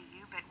family to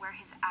you, but we're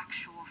his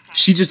actual family.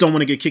 She just don't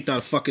want to get kicked out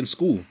of fucking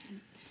school.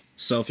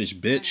 Selfish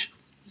bitch.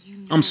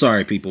 I'm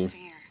sorry, people.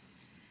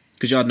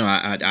 Because y'all know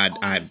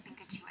I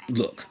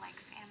look.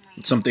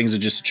 Some things are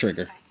just a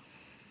trigger.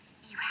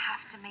 You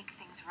have to make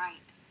things right.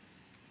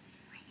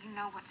 You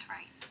know what's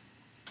right.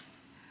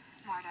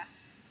 Marta.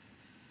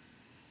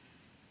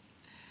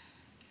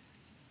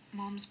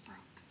 Mom's broke.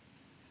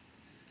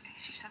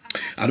 She says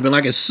I'd have been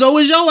like, and so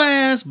is your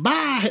ass.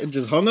 Bye. And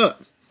just hung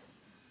up.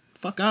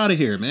 Fuck out of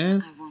here,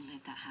 man. I won't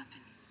let that happen.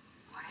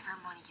 Whatever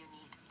money you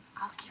need,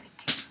 I'll give it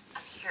to you.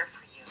 I'm here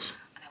for you.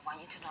 And I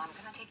want you to know I'm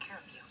gonna take care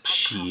of you.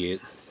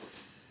 Shit.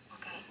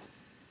 Okay?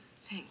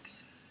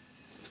 Thanks.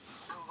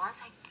 And once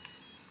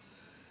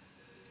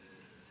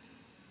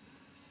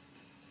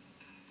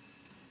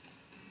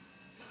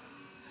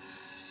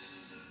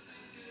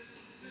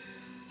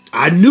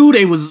I knew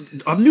they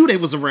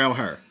was around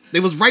her. They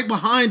was right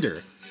behind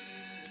her.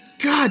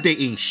 God, they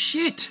ain't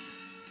shit.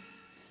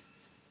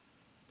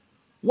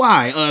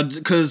 Why?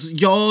 Because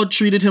y'all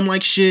treated him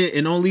like shit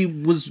and only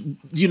was,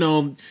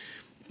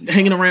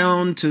 hanging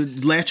around to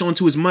latch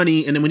onto his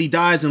money, and then when he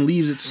dies and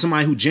leaves it to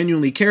somebody who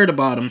genuinely cared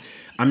about him.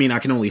 I mean, I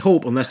can only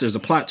hope, unless there's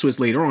a plot twist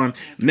later on.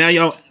 Now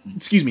y'all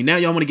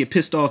want to get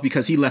pissed off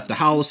because he left the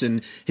house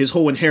and his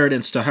whole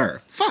inheritance to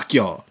her. Fuck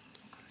y'all.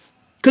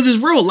 Because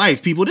it's real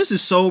life, people. This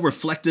is so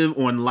reflective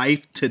on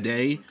life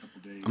today.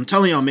 I'm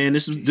telling y'all, man,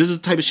 this is the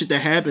type of shit that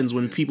happens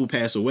when people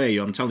pass away.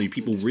 I'm telling you,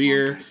 people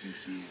rear.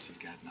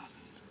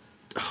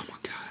 Oh my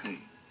god.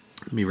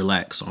 Let me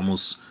relax.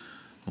 Almost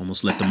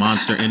let the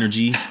monster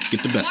energy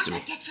get the best of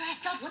me. Get your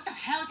ass up. What the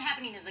hell is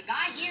happening? There's a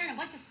guy here and a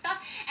bunch of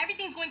stuff.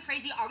 Everything's going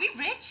crazy. Are we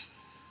rich?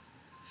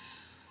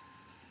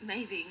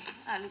 Maybe.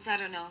 Alice, I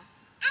don't know.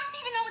 I don't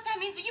even know what that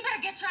means, but you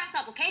better get your ass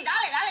up, okay?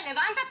 Dale, dale,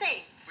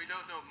 levántate. We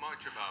don't know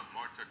much about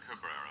Marta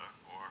Cabrera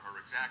or her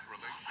exact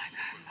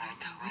relationship with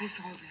Marta, what is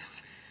all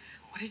this?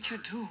 What did you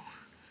do?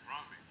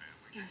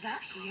 Is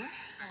that here?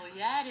 Oh,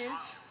 yeah, it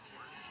is.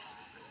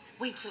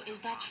 Wait, so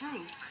is that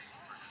true?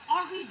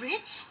 Are we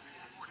rich?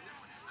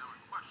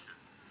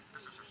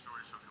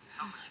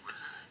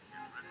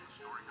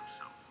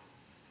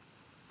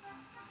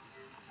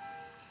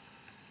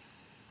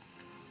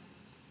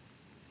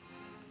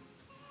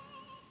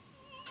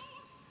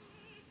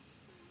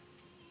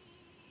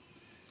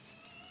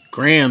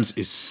 Grams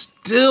is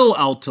still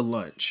out to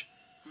lunch.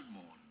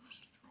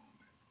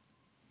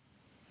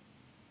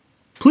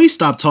 Please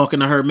stop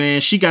talking to her,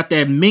 man. She got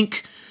that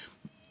mink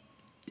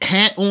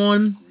hat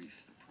on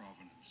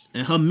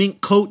and her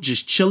mink coat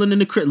just chilling in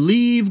the crib.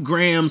 Leave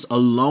Grams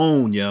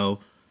alone, yo.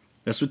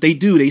 That's what they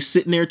do. They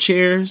sit in their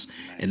chairs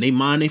and they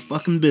mind their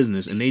fucking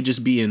business, and they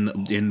just be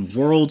in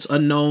worlds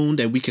unknown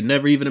that we could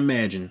never even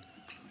imagine.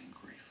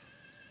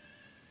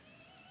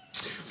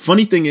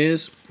 Funny thing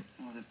is,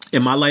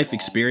 in my life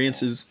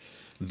experiences,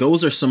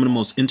 those are some of the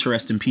most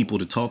interesting people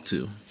to talk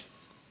to.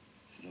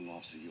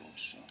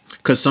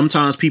 Because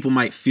sometimes people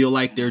might feel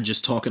like they're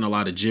just talking a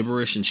lot of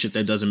gibberish and shit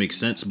that doesn't make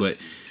sense, but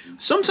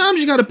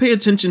sometimes you got to pay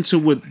attention to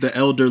what the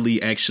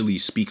elderly actually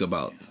speak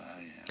about.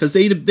 Because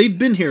they've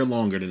been here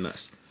longer than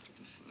us.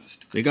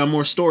 They got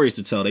more stories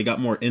to tell. They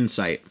got more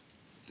insight.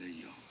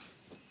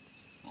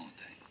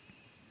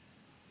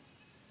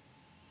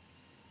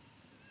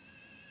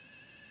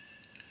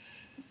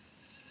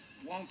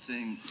 One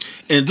thing.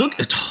 And look,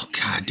 oh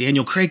God,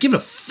 Daniel Craig, give it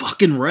a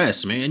fucking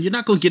rest, man. You're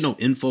not gonna get no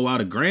info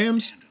out of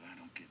Grams.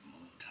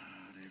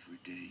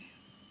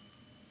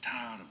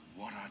 Tired of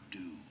what I do.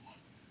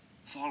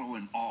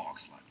 Following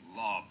arcs like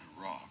lobbed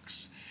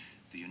rocks.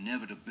 The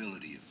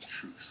inevitability of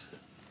truth.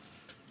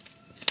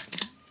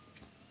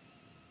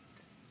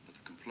 But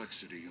the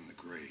complexity in the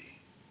gray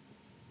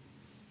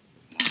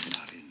lies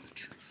not in the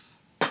truth.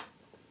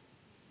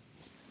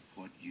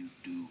 What you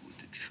do with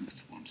the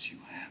truth once you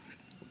have it.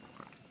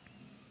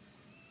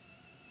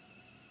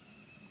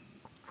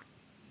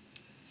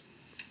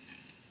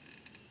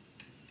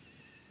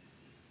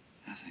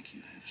 I think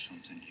you have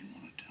something you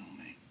want to tell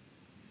me.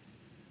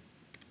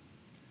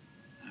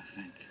 I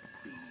think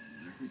you're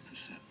very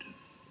perceptive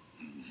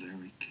and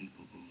very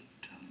capable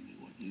of telling me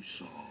what you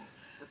saw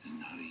in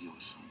night of your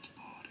son's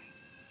party.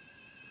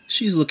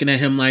 She's looking at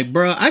him like,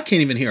 bruh, I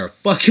can't even hear a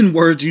fucking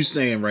word you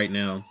saying right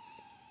now.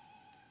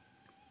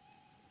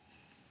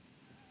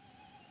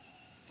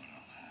 But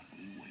I'll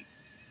happily wait.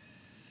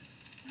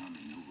 I'm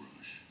in no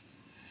rush.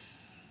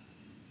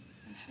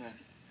 In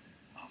fact,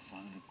 I'll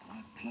find it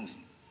quite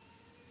pleasant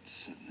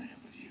sitting there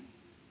with you.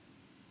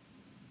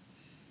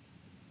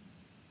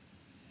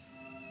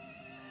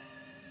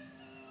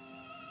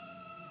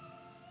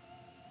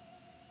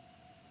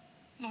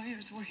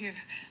 Lawyers were here.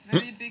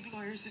 Very big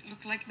lawyers, it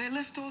looked like. They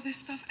left all this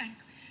stuff and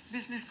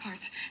business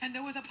cards. And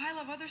there was a pile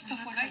of other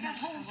stuff when I got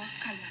home.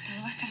 Calma,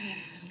 todo va a estar bien.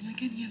 I don't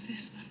like any of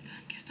this, Marta.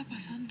 ¿Qué está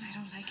pasando? I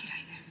don't like it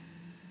either.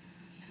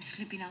 I'm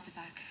sleeping out the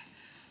back.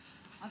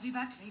 I'll be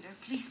back later.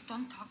 Please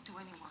don't talk to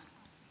anyone.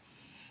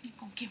 ¿Y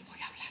con quién voy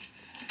a hablar?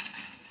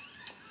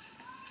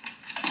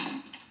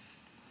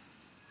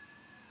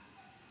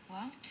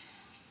 Walt?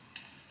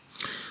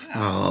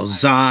 Oh,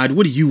 Zod,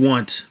 what do you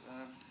want?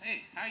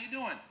 Hey, how you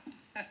doing?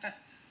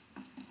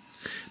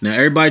 Now,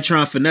 everybody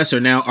trying to finesse her.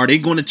 Now, are they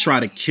going to try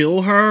to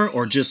kill her,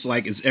 or just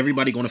like, is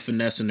everybody going to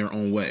finesse in their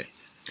own way?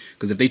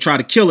 Because if they try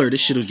to kill her, this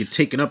shit will get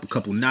taken up a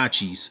couple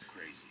notches.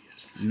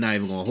 I'm not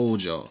even going to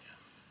hold y'all.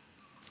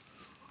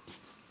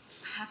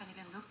 I haven't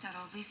even looked at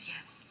all this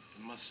yet.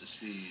 It must just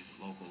be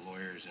local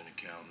lawyers and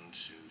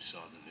accountants who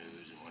saw the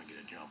news and want to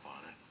get a jump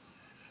on it.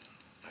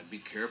 I'd be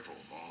careful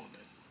of all of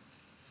it.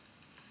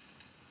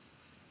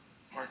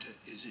 Marta,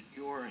 is it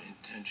your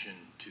intention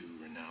to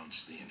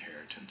renounce the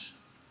inheritance?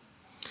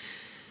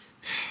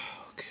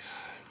 Oh,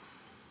 God.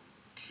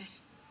 This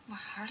is what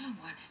Harlan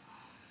wanted.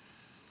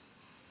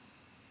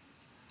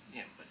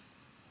 Yeah, but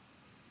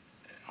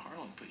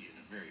Harlan put you in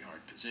a very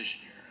hard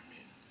position here. I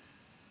mean,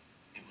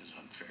 it was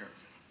unfair of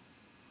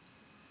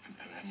him.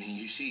 I mean,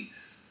 you see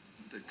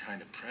the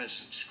kind of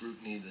press and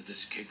scrutiny that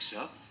this kicks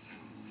up,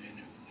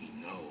 and we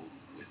know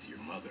with your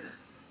mother.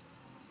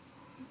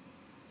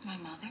 My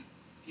mother?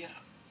 Yeah.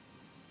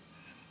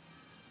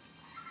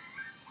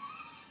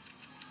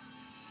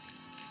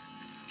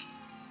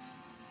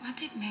 What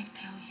did Meg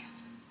tell you?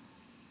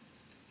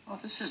 Oh,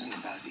 this isn't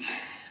about you.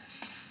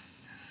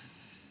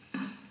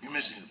 You're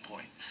missing the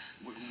point.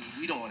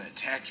 We don't want to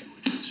attack you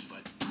with this,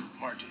 but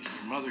Marta,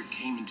 your mother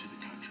came into the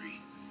country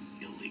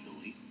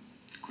illegally,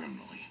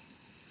 criminally,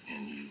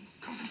 and you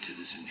come into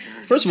this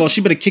inheritance. First of all,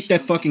 she better kick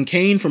that fucking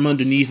cane from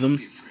underneath him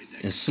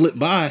and slip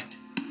by.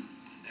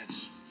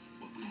 That's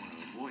what we want to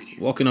avoid here.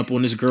 Walking up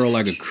on this girl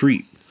like a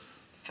creep.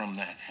 From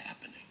that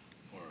happening,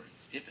 or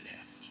if it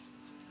happens.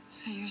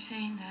 So you're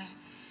saying that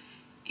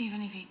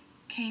even if it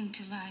came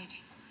to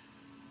light,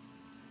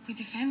 with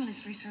the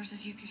family's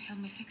resources, you could help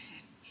me fix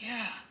it?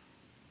 Yeah.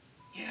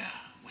 Yeah,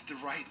 with the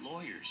right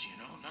lawyers, you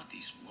know? Not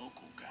these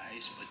local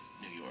guys, but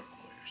New York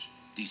lawyers,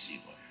 D.C.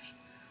 lawyers.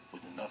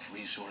 With enough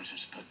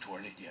resources put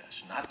toward it,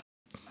 yes. Not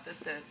that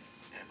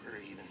ever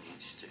even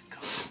needs to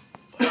come,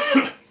 but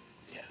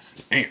yes.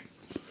 Damn.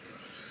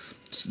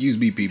 Excuse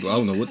me, people. I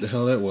don't know what the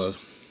hell that was.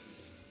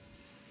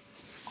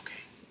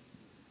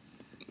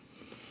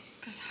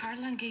 Because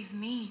Harlan gave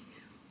me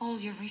all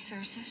your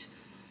resources.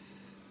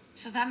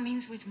 So that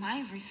means with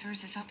my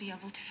resources, I'll be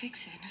able to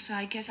fix it. So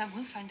I guess I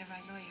will find the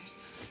right lawyers.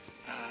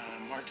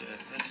 Marta,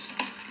 that's...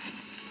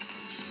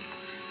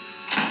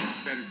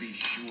 Better be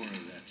sure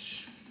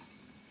that's...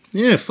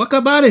 Yeah, fuck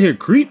up out of here,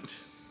 creep.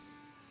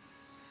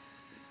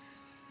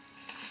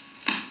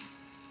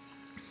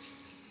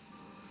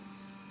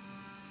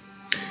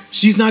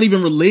 She's not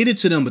even related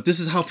to them, but this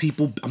is how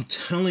people... I'm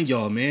telling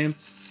y'all, man.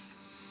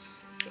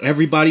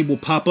 Everybody will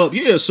pop up.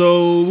 Yeah,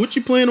 so what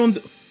you plan on...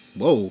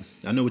 Whoa,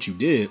 I know what you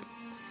did.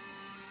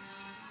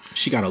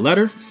 She got a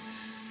letter.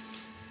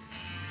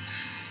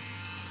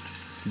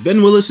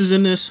 Ben Willis is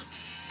in this.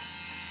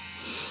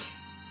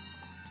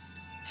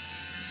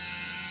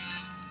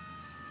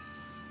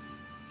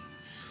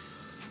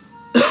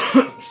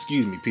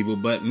 Excuse me, people,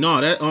 but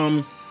no, that's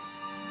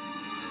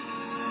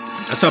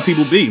how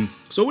people be.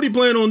 So what are you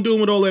planning on doing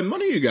with all that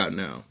money you got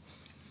now?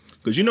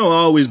 Because you know I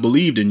always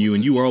believed in you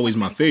and you were always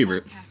my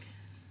favorite.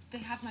 They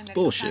have my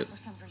medical Bullshit. for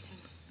some reason.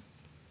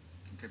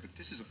 Okay, but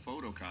this is a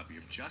photocopy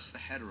of just the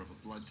header of a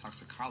blood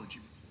toxicology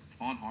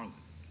report on Harlan.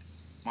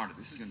 Marta,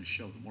 this is going to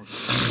show the more.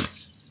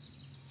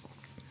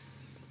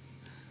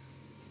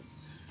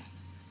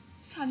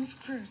 So I'm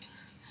screwed.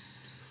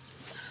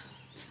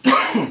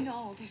 I know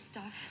all this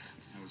stuff.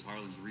 I was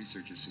Harlan's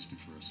research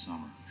assistant for a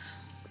summer.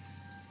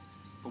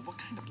 But what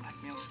kind of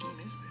blackmail scheme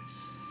is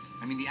this?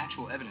 I mean, the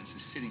actual evidence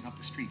is sitting up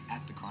the street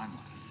at the crime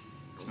lab.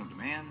 There's no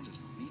demands, there's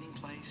no meeting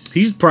place.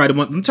 He's probably the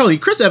one. I'm telling you,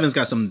 Chris Evans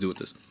got something to do with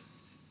this.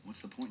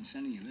 What's the point in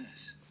sending you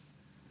this?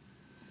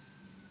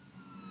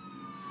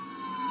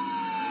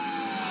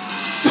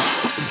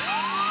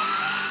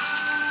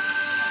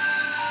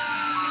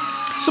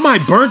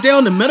 Somebody burnt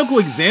down the medical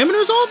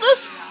examiner's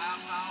office?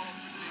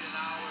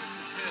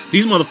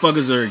 These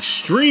motherfuckers are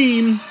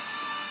extreme.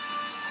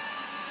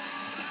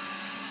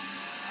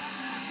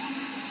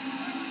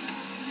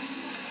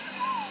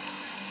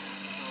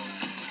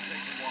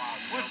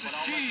 What's the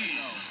cheese?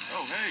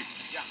 Oh, hey.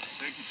 Yeah,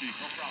 thank you, Chief.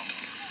 No problem.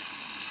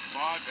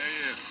 5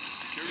 a.m.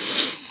 Security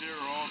systems here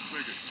are all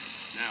triggered.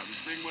 Now,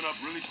 this thing went up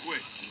really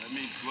quick, so that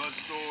means blood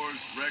stores,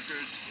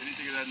 records,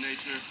 anything of that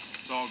nature,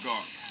 it's all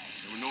gone.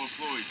 There were no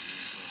employees here,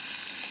 so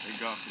thank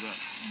God for that.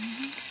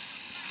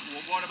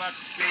 Well, what about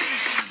security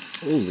cameras?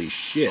 Holy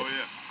shit. Oh,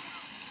 yeah.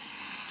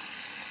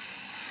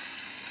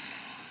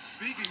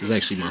 Speaking It's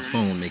actually my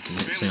phone making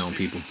that sound,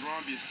 people. The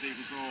Thrombey estate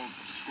was all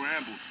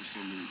scrambled for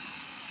some reason.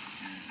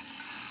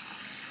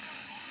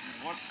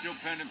 What's still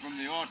pending from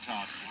the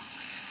autopsy?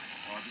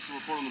 Just a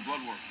report on the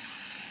blood work.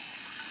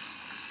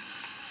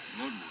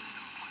 Blood work?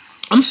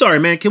 I'm sorry,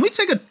 man. Can we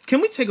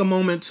take a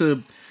moment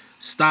to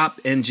stop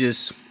and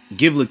just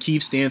give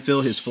Lakeith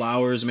Stanfield his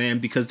flowers, man?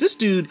 Because this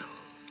dude,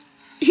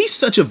 he's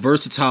such a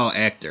versatile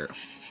actor.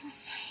 This is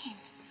insane.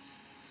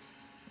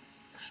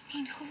 I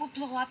mean, who will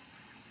blow up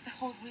the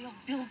whole real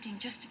building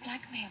just to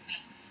blackmail me?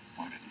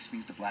 Marta, this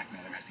means the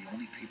blackmailer has the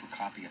only paper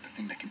copy of the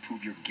thing that can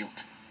prove your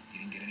guilt. You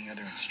didn't get any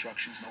other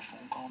instructions? No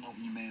phone call, no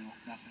email,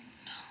 nothing?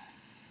 No.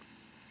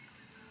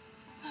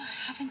 Well, I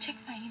haven't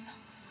checked my email.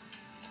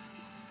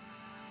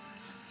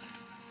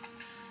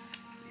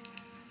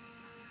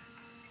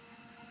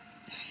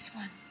 There is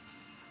one.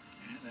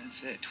 Yeah,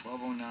 that's it.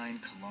 1209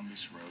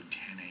 Columbus Road,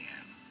 10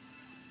 a.m.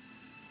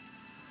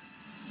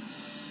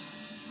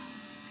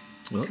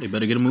 Well, they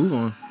better get a move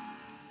on.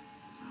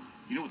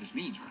 You know what this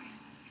means, right?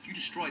 If you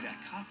destroy that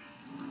copy,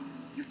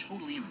 you're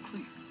totally in the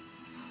clear.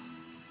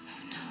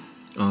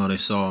 Oh, they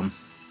saw him.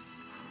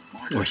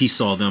 Or he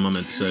saw them, I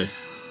meant to say.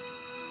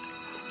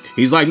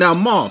 He's like, now,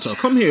 Malta,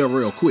 come here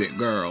real quick,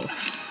 girl. Okay,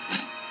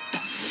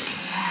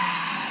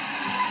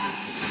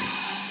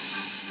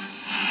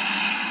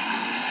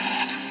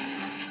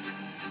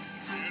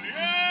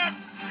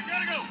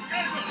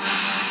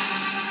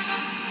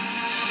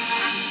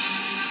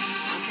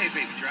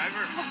 baby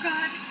driver. Oh,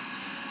 God.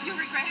 You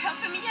regret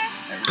helping me yet?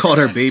 Called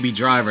her Baby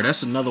Driver.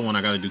 That's another one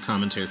I gotta do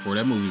commentary for.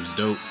 That movie was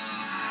dope.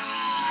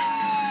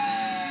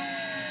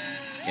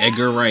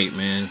 Edgar Wright,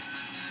 man.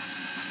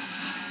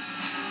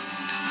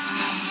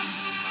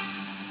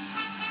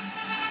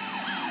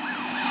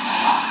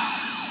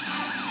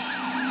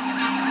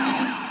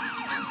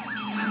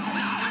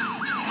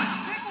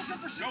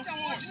 No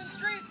force.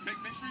 Make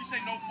sure you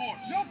say no force.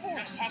 No force.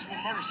 That's a possible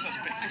murder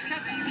suspect. I said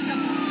that.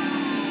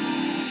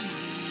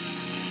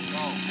 Go.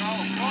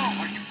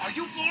 Are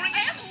you flooring it? I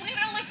am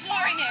literally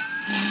flooring it.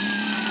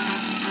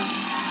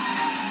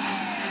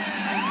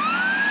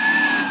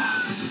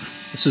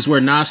 This is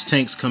where Nas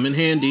tanks come in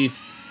handy.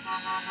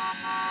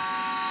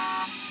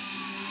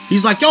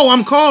 He's like, yo,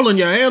 I'm calling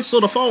you.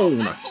 Answer the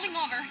phone. I'm pulling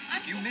over.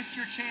 You missed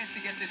your chance to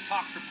get this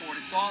tox report.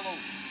 It's all over.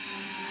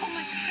 Oh,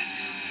 my God.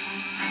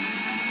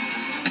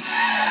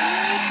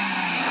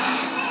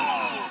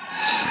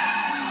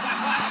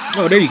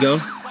 Oh, there you go.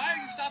 Why are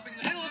you stopping in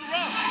the middle of the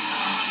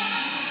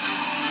road?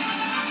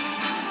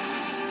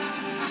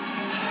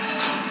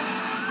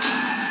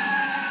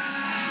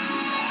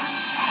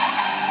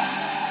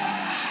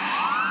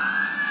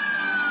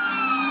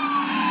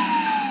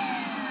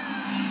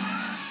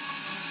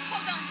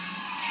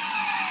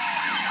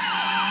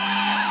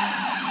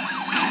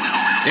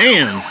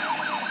 Damn.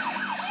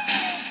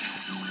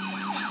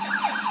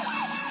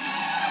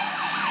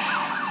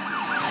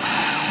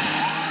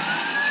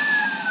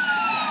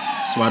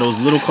 That's why those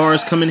little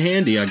cars come in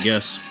handy, I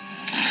guess.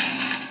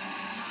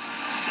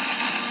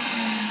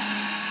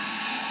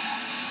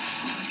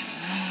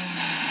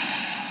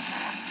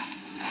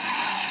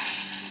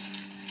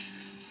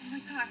 Oh my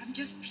God, I'm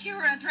just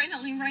pure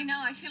adrenaline right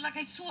now. I feel like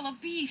I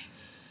swallowed bees.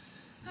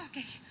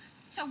 Okay,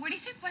 so what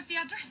is it? What's the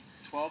address?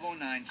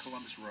 1209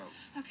 Columbus Road.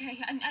 Okay,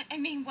 I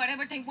mean,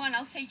 whatever they want,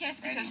 I'll say yes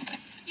because, Anything.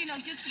 you know,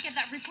 just to get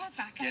that report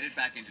back. Get it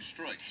back and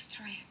destroy it.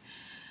 Destroy it.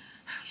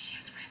 Oh, shit,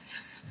 Ransom.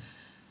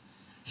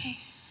 Hey,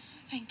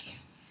 thank you.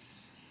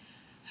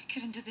 I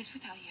couldn't do this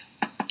without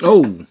you.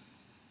 Oh.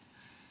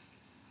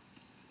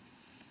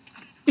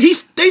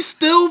 They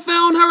still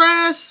found her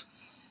ass?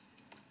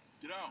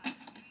 Get out.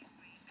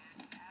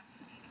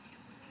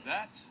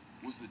 That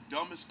was the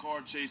dumbest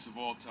car chase of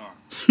all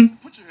time.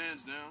 Put your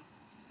hands down.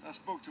 I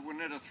spoke to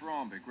Winetta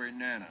Thromby, great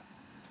Nana.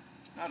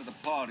 Out of the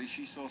party,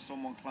 she saw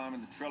someone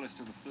climbing the trellis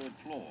to the 3rd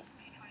floor.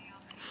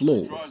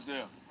 Floor. Drives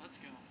there. Let's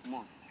go. Come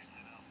on.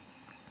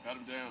 Pat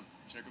him down.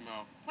 Check him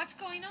out. What's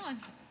going on?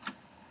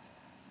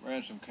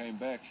 Ransom came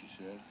back, she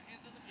said.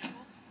 Hands on the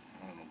vehicle.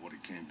 I don't know what he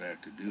came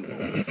back to do, but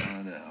we'll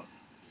find out.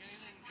 You got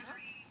anything sharp?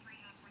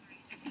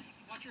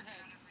 Watch your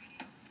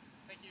head.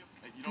 Thank you.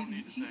 Hey, you don't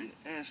need the Did thing.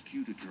 he ask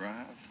you to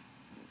drive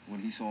when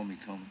he saw me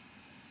coming?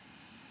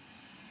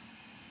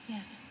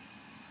 Yes.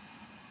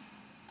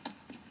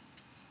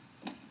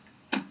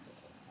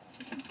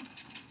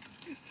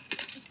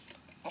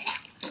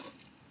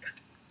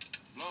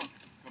 Blunt,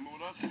 coming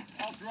with us?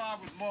 I'll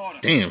drive with Marta.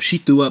 Damn, she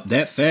threw up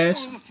that Go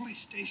fast? to the police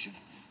station.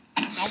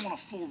 I want a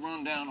full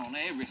rundown on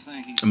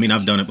everything he I mean, said.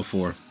 I've done it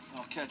before.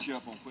 I'll catch you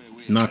up on where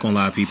we Not gonna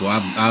lie, people.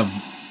 I've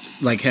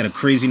like had a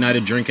crazy night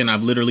of drinking.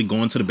 I've literally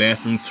gone to the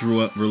bathroom,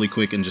 threw up really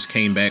quick, and just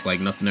came back like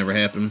nothing ever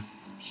happened.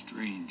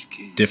 Strange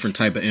case. Different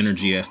type of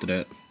energy after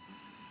that.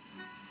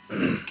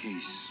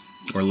 Case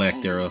Or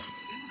lack thereof.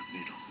 in the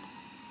middle.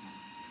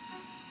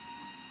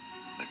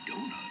 A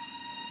donut.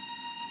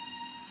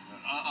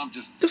 I'm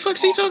just. The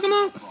fuck's he talking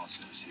about?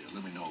 Process here.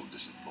 Let me know if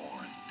this is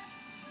boring.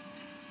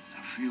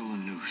 I feel the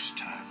noose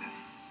tightening.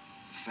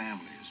 The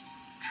family is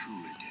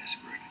truly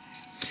desperate.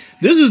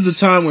 This is the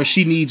time where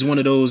she needs one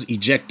of those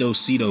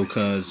ejectocito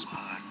cuz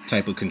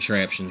type of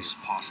contraptions.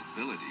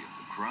 Possibility of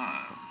the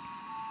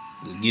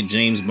crime. Get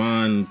James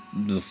Bond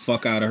the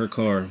fuck out of her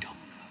car.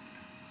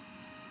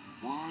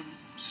 One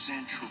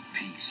central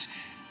piece.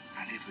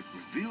 And if it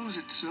reveals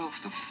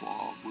itself, the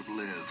fog would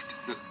lift.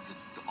 The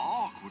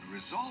arc would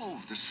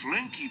resolve. The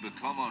slinky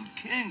become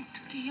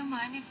unkinked. Do you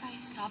mind if I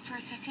stop for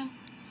a second?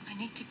 I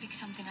need to pick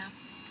something up.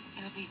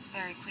 It'll be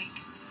very quick.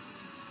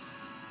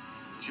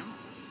 Sure.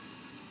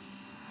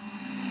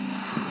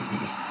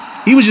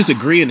 He was just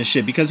agreeing to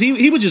shit because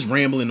he was just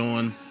rambling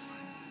on.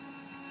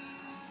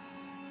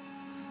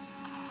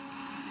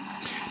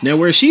 Now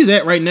where she's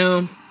at right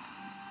now,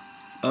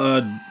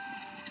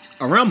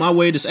 around my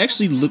way, this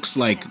actually looks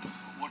like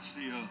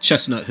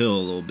Chestnut Hill a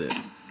little bit.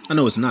 I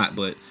know it's not,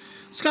 but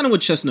it's kind of what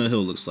Chestnut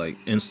Hill looks like,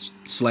 and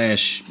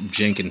slash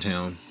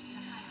Jenkintown.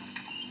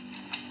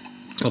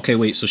 Okay,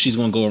 wait, so she's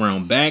gonna go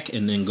around back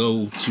and then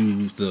go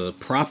to the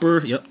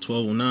proper,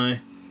 1209.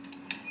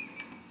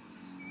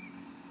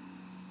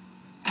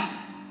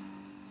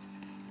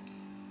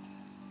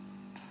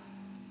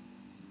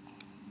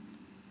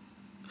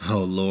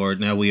 Oh Lord,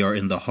 now we are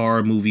in the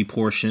horror movie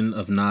portion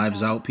of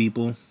Knives Out,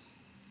 people.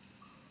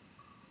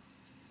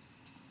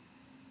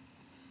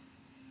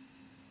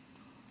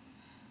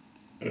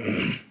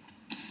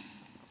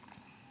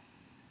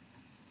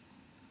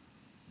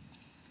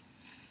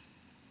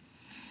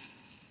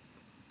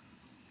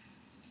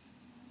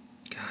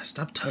 God,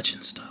 stop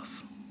touching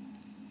stuff.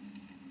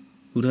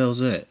 Who the hell's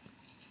that?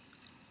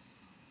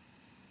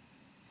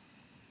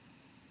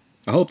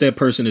 I hope that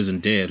person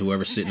isn't dead,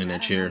 whoever's sitting in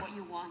that chair. What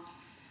you want.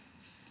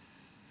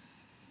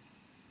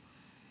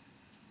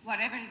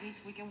 Whatever it is,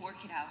 we can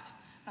work it out.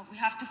 But we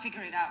have to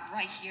figure it out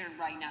right here,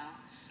 right now.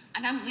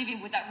 And I'm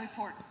leaving with that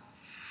report.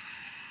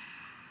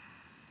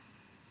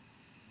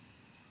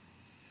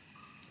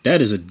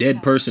 That is a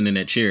dead person in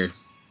that chair.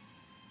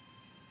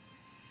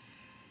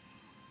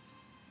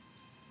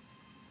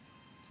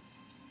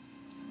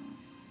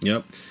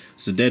 Yep.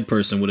 It's a dead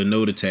person with a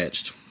note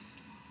attached.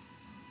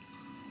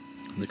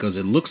 Because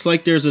it looks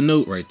like there's a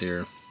note right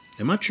there.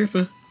 Am I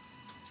tripping?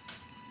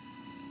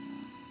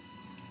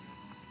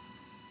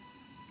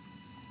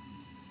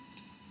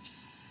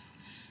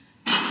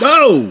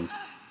 Oh!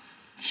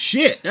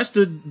 Shit, that's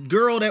the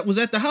girl that was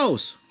at the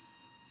house.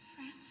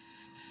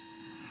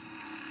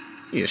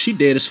 Yeah, she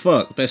dead as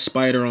fuck. That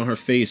spider on her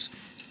face.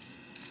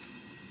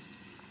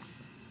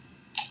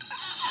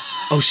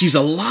 Oh, she's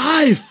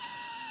alive!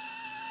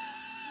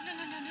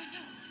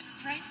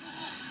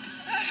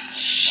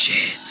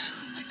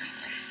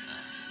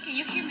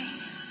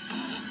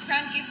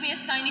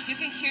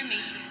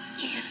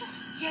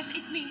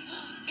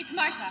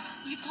 Martha,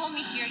 you called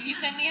me here. You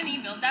sent me an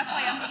email. That's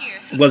why I'm here.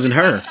 It wasn't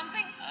Did you her. find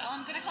something? Well,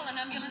 I'm gonna call an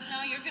ambulance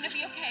now. You're gonna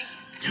be okay.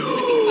 You're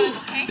gonna be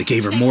fine, okay? They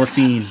gave her Stay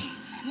morphine.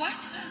 What?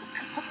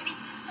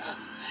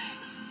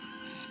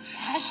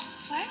 Tash,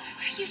 what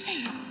are you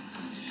saying?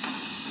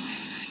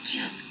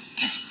 You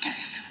did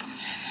this.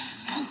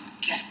 Won't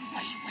get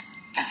away with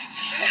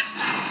this.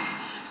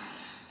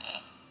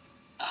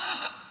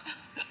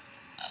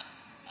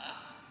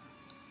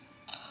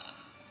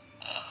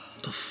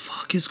 What the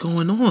fuck is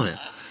going on?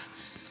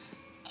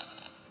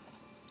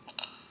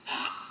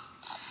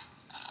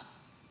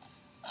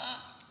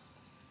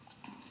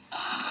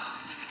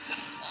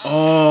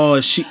 Oh,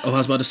 she. Oh, I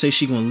was about to say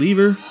she gonna leave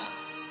her.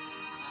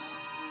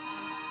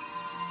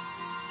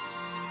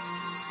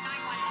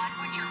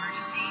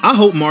 I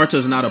hope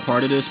Marta's not a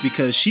part of this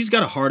because she's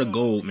got a heart of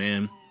gold,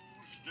 man.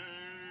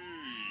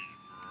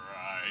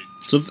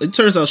 So if it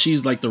turns out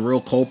she's like the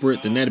real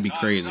culprit, then that'd be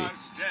crazy. Stand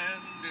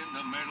in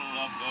the middle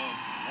of the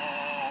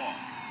war.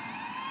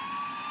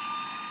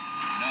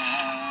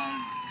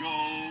 Not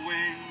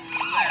going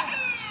left.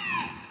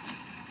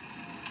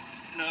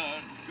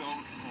 Not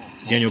going.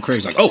 Daniel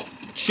Craig's like, oh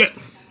shit,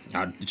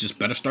 I just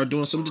better start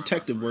doing some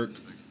detective work.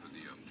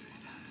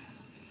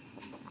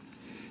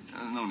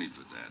 No need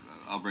for that.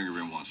 I'll bring her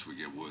in once we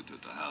get word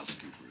that the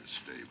housekeeper is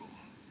stable.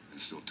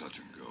 It's still touch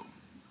and go.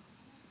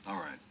 All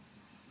right.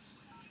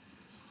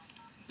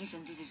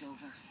 Listen, this is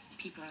over.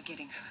 People are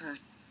getting hurt.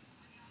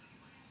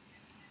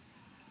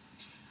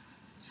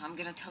 So I'm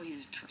gonna tell you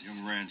the truth.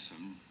 Young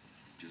Ransom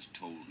just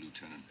told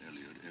Lieutenant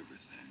Elliot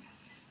everything.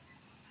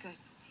 Good.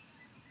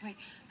 Wait,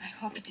 I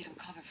hope he didn't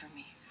cover for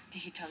me.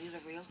 Did he tell you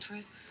the real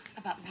truth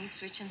about me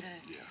switching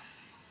the... Yeah.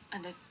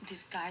 And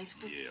this guy's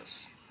book?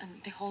 Yes.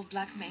 And the whole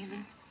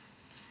blackmailing?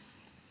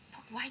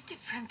 But why did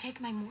Fran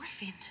take my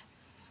morphine?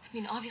 I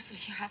mean, obviously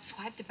she had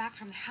swiped it back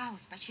from the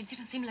house, but she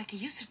didn't seem like a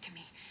user to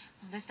me.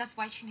 Unless that's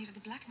why she needed the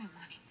blackmail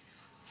money.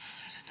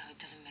 I don't know, it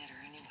doesn't matter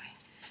anyway.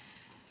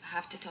 I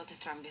have to tell the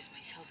therapist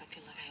myself. I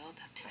feel like I owe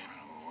that to them.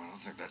 Oh, I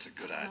don't think that's a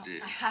good No,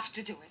 idea. I have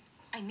to do it.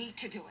 I need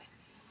to do it.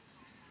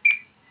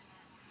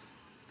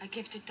 I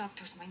give the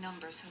doctors my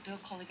number, so they'll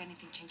call if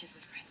anything changes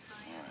with Fran.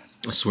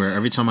 I swear,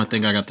 every time I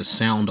think I got the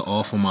sound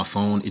off on my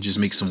phone, it just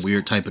makes some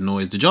weird type of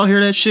noise. Did y'all hear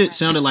that shit?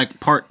 Sounded like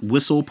part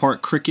whistle,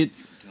 part cricket.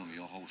 Tell me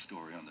your whole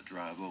story on the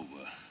drive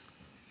over.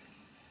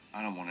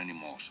 I don't want any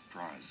more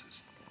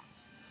surprises.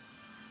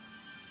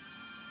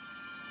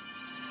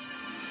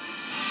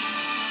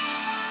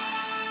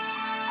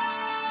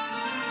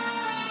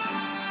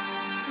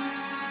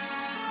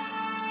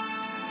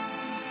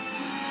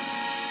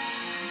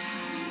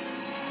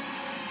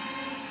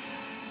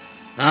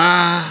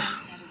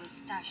 Ah, Said it was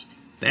stashed.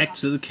 back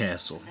to the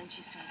castle. And then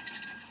she said,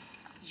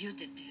 you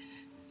did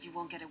this. You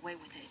won't get away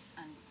with it.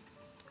 And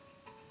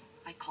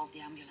I called the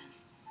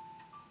ambulance.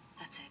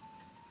 That's it.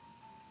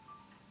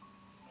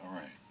 All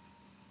right.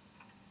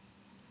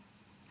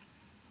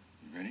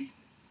 You ready?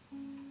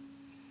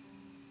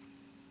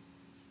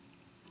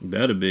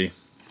 Better be.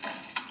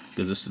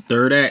 Because it's the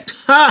third act.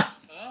 Ha!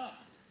 Oh,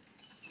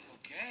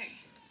 okay.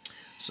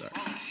 Sorry.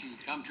 Well, did she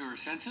come to her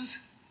senses?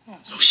 Oh,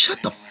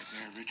 shut the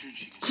f*** The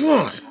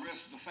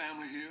rest of the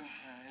family here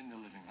in the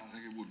living room. I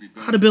think it would be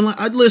better. I'd have been like,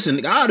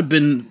 listen, I'd have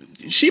been,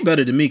 she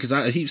better than me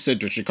because he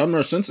said that she come to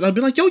her senses. I'd be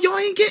like, yo, y'all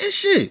ain't getting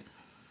shit.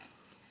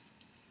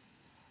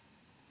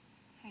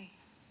 Hey.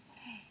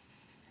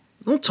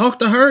 Don't talk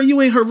to her.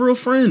 You ain't her real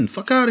friend.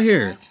 Fuck out of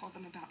here. I told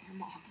them about your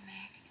mom.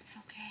 Meg, it's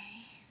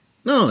okay.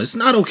 No, it's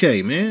not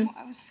okay, man.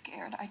 I was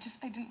scared. I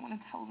didn't want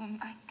to tell them.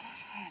 I get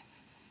it.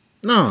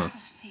 No.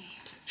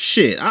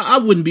 Shit, I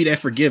wouldn't be that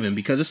forgiving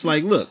because it's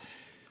like, look,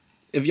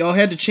 if y'all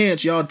had the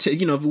chance, y'all, if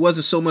it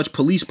wasn't so much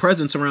police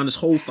presence around this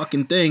whole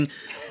fucking thing,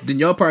 then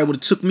y'all probably would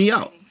have took me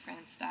out.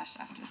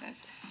 After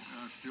this.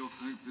 I still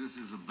think this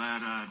is a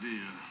bad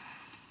idea.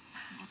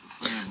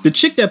 The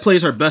chick that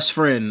plays her best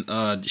friend,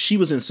 she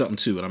was in something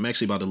too, and I'm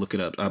actually about to look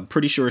it up. I'm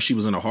pretty sure she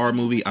was in a horror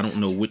movie. I don't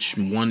know which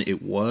one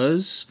it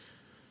was,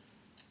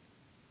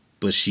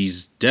 but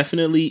she's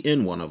definitely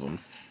in one of them.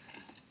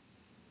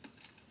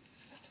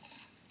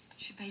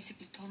 She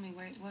basically told me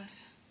where it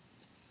was.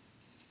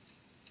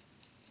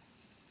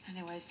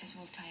 Anyways, this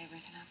will tie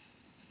everything up.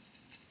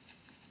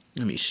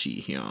 Let me see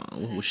here.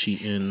 What was she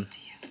in?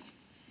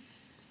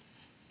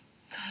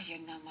 God, you're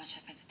not much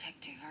of a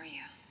detective, are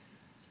you?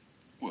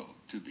 Well,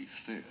 to be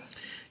fair,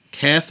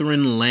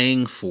 Catherine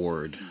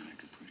Langford.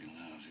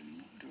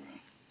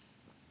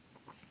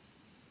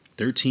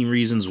 13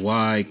 Reasons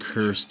Why,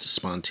 Cursed,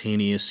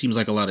 Spontaneous. Seems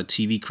like a lot of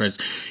TV credits.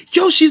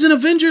 Yo, she's in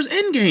Avengers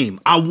Endgame.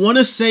 I want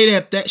to say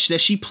that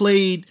she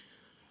played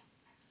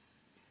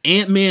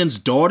Ant-Man's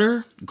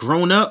daughter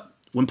grown up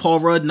when Paul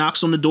Rudd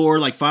knocks on the door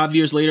like 5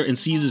 years later and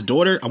sees his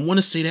daughter. I want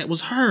to say that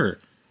was her.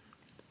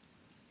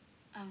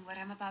 What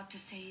I'm about to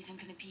say isn't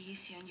going to be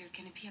easy and you're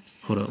going to be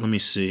upset. Hold on, let me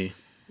see.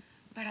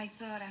 But I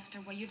thought after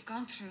what you've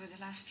gone through the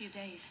last few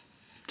days.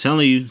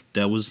 Telling you,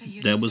 that was to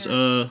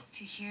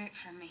hear it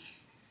from me.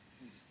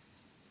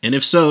 And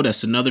if so,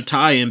 that's another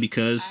tie-in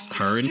because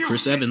her and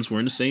Chris Evans were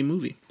in the same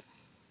movie.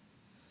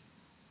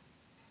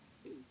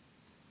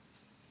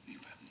 You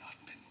have not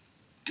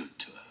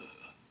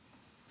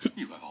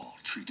You have all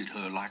treated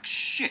her like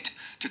shit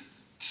to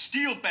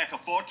steal back a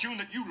fortune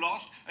that you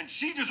lost and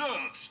she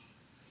deserves.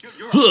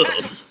 You're a pack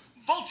of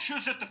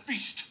vultures at the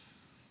feast.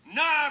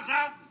 Knives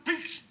out,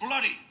 beaks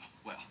bloody.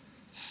 Well,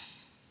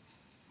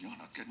 you're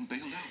not getting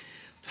bailed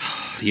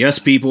out. Yes,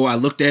 people, I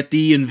looked at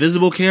the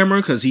invisible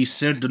camera because he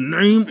said the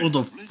name of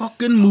the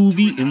fucking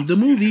movie in the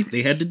movie.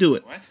 They had to do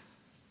it. What?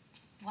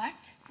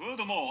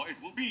 Furthermore, it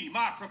will be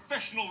my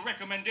professional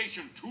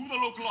recommendation to the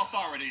local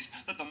authorities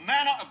that the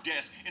manner of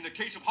death in the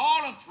case of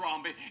Harlan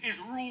Thrombey is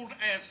ruled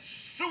as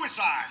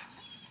suicide.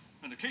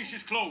 And the case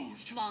is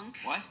closed. Blanc.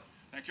 What?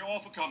 Thank you all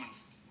for coming.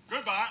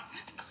 Goodbye.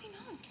 What's going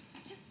on?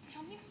 Just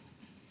tell me.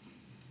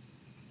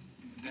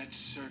 That's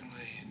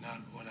certainly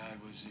not what I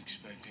was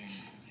expecting.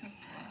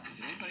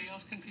 Is anybody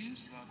else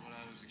confused? Not what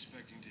I was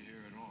expecting to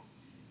hear at all.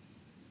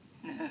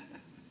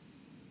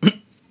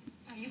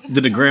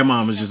 The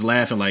grandma was just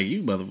laughing like,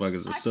 you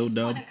motherfuckers are so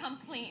dumb. I just want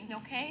to come clean,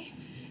 okay?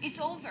 It's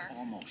over.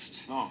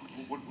 Almost. No,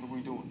 what are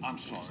we doing? I'm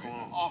sorry.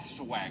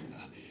 Officer Wagner,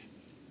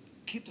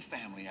 keep the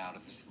family out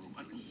of this room.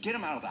 Get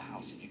them out of the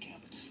house if you can,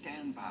 but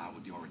stand by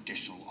with your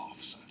additional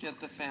officer. Get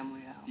the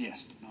family out.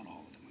 Yes, but not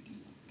all of them.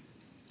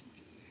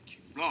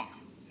 Blanc.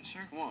 Yes, sir?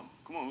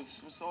 Come on,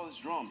 what's all this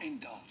drama?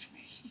 Indulge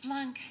me.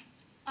 Blanc,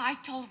 I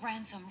told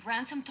Ransom.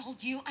 Ransom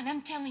told you, and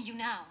I'm telling you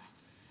now.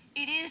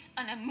 It is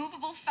an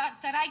immovable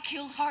fact that I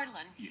killed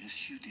Harlan.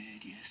 Yes, you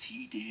did. Yes,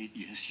 he did.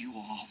 Yes, you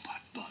all.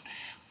 But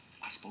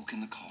I spoke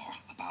in the car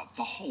about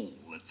the hole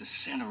at the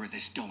center of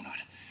this donut.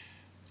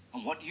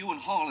 And what you and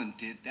Harlan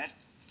did that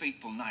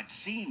fateful night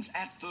seems,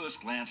 at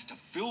first glance, to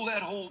fill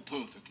that hole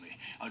perfectly.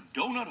 A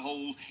donut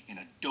hole in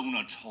a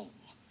donut's hole.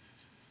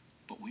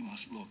 But we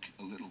must look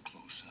a little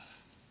closer.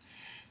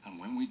 And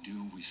when we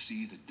do, we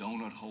see the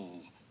donut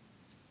hole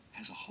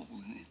has a hole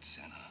in its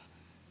center.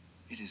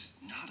 It is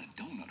not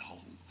a donut hole,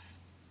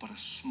 but a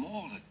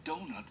smaller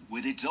donut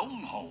with its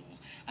own hole.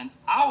 And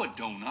our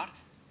donut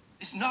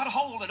is not a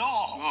hole at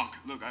all. Blanc,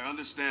 look, I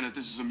understand that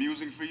this is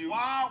amusing for you.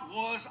 Why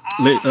was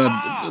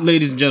I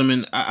Ladies and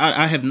gentlemen,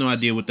 I have no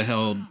idea what the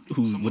hell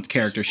what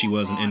character she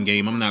was in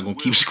Endgame. I'm not gonna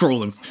keep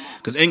scrolling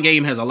because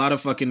Endgame has a lot of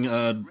fucking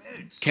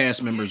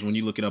cast members when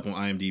you look it up on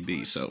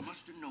IMDb. So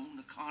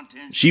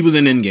she was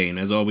in Endgame.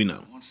 That's all we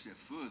know. One step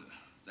further,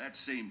 that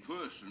same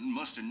person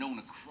must have known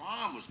a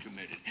crime was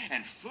committed.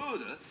 And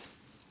further,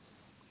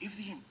 if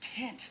the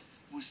intent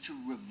was to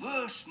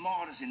reverse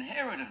Marta's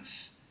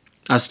inheritance.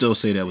 I still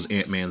say that was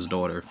Ant-Man's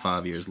daughter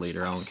 5 years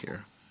later. I don't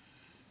care.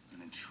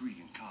 An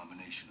intriguing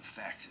combination of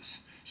factors.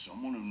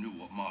 Someone who knew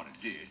what Marta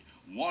did,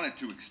 wanted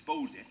to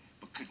expose it,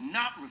 but could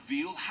not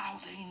reveal how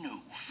they knew.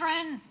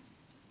 Fran,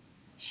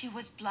 she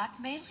was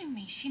blackmailing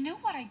me. She knew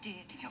what I did.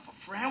 Yeah, but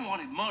Fran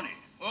wanted money.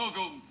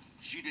 Ergo,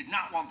 she did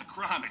not want the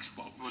crime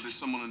exposed. Or that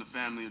someone in the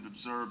family had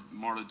observed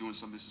Marta doing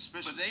something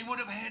suspicious. But they would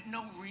have had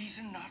no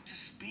reason not to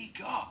speak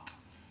up.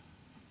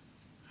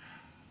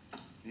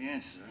 The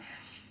answer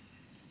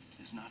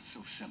is not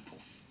so simple.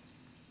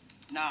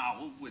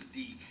 Now, with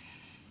the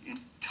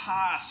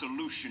entire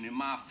solution in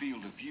my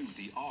field of view,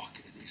 the arc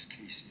of this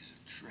case is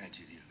a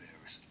tragedy of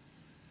errors.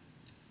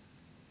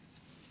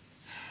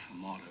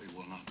 Marta, it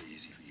will not be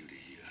easy for you to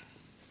hear.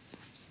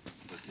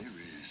 But there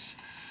is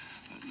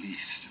at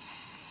least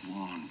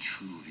one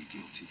truly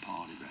guilty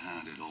party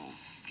behind it all.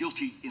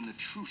 Guilty in the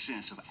true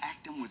sense of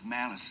acting with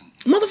malice and...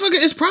 Motherfucker,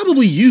 it's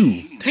probably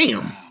you.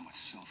 Damn.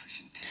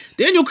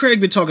 Daniel Craig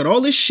been talking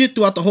all this shit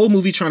throughout the whole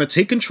movie, trying to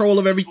take control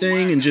of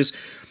everything and just,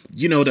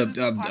 you know,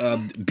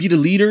 be the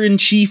leader in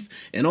chief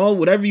and all,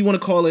 whatever you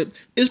want to call it.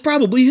 It's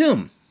probably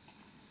him.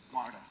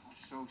 Marta, I'm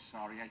so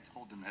sorry. I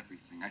told them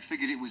everything. I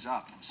figured it was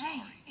up. I'm sorry.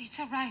 Hey, it's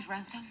all right,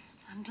 Ransom.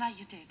 I'm glad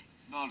you did.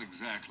 Not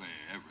exactly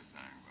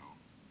everything,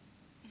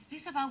 though. Is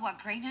this about what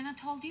Grey Nana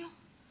told you?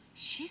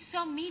 She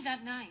saw me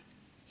that night.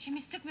 She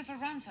mistook me for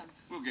Ransom.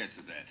 We'll get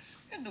to that.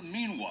 In the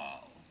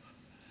meanwhile,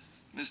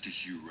 Mr.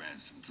 Hugh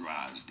Ransom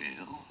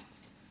Drysdale,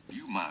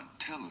 you might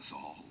tell us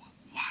all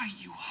why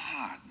you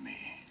hired me.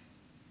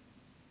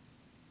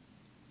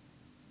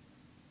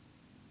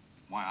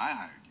 Why I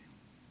hired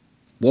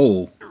you.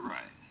 Whoa. You're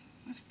right.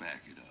 Let's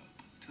back it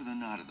up to the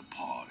night of the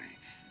party.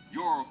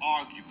 Your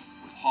argument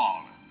with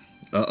Harlan.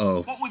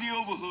 Uh-oh. What were the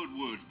overheard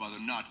words by the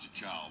Nazi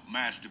child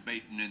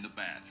masturbating in the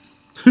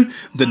bathroom?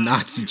 The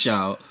Nazi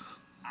child.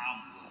 I'm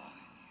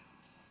warning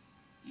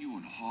you. You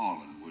and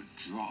Harlan were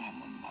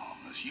drama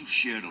marvelous. You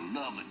shared a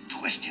love of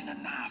twisting the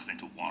knife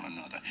into one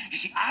another. You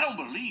see, I don't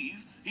believe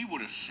he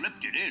would have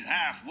slipped it in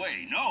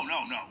halfway. No.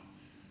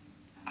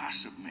 I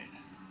submit.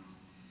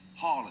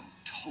 Harlan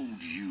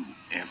told you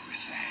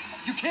everything.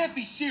 You can't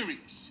be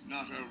serious.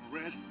 Not a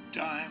red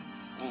dime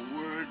or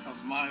word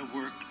of my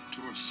work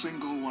to a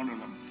single one of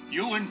them.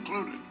 You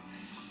included.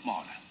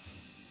 Marta,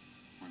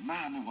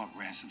 remind me what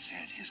Ransom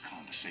said his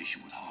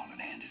conversation with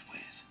Harlan ended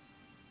with.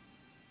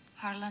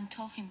 Harlan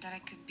told him that I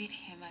could beat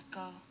him at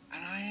Go.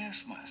 And I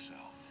asked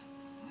myself,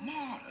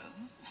 Marta,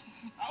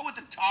 how would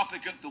the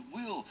topic of the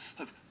will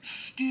have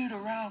steered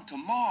around to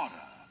Marta?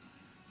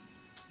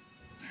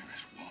 There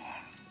is one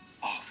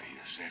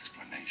obvious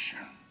explanation.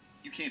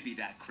 You can't be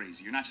that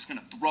crazy. You're not just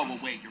gonna throw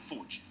away your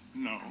fortune.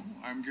 No,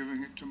 I'm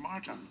giving it to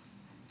Marta.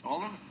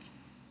 All of it.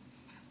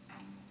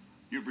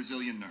 You're a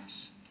Brazilian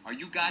nurse. Are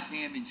you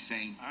goddamn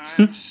insane?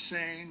 I'm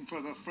sane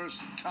for the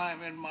first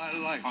time in my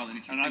life. Harlan,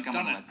 if you and think I've I'm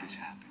done gonna it. let this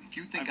happen, if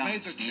you think I've I'm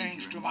made gonna the stand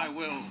change here to and my watch-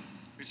 will.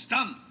 It's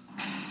done.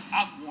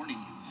 I'm warning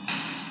you.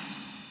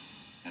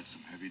 That's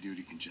some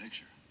heavy-duty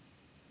conjecture.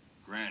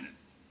 Granted.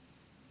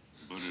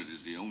 But it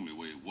is the only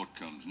way what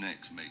comes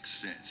next makes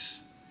sense.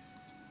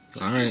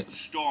 All right. You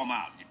storm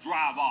out. You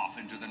drive off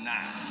into the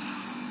night.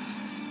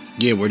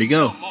 Yeah, where'd he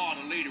go? Tell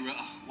Marta later,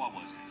 what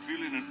was it?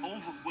 Feeling an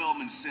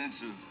overwhelming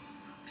sense of...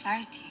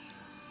 Clarity.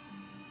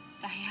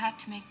 That he had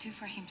to make do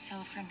for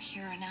himself from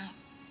here on out.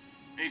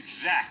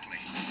 Exactly.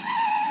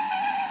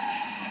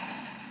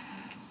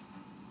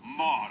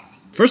 Marta.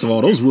 First of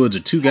all, those woods are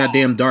too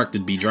goddamn dark to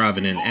be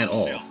driving in at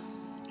all.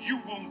 You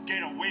won't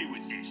get away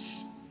with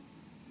this.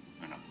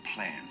 And a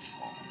plan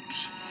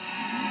forms.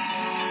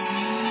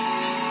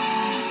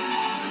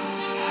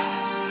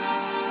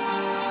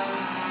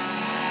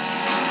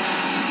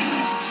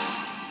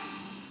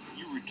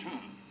 You return,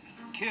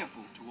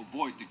 careful to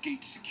avoid the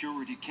gate's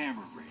security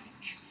camera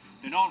range,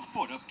 then on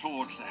foot up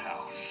towards the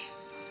house.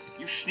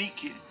 You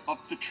sneak in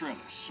up the trellis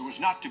so as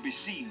not to be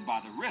seen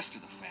by the rest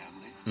of the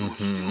family who are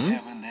still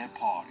having their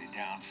party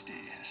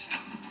downstairs.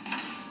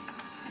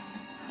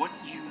 What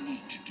you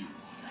need to do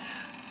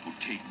will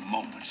take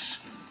moments,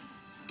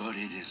 but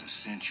it is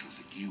essential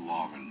that you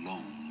are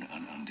alone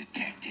and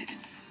undetected.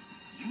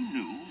 You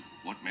knew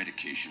what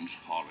medications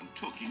Harlan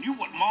took. You knew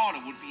what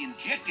Marta would be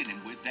injecting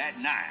him with that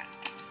night.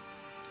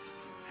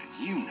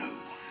 And you knew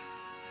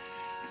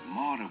that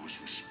Marta was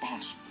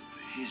responsible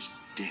for his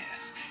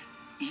death,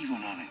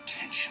 even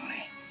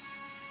unintentionally.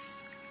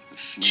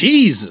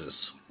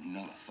 Jesus.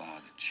 Nullify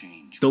the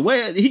change. The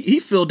way he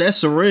filled that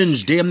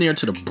syringe damn near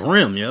to the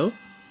brim, yo.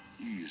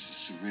 You use the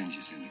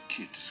syringes in the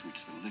kit to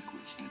switch the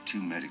liquids and the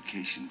 2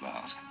 medication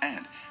vials,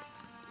 and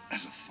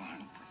as a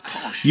final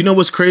precaution. You know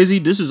what's crazy?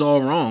 This is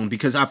all wrong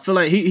because I feel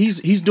like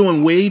he's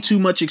doing way too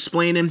much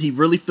explaining. He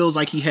really feels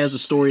like he has the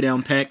story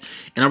down packed,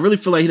 and I really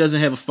feel like he doesn't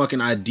have a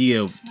fucking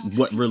idea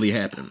what really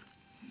happened.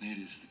 It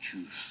is the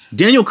truth.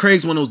 Daniel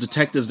Craig's one of those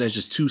detectives that's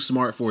just too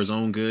smart for his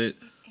own good,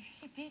 If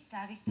he did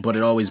that, if the but it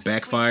bells always were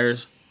switched,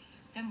 backfires.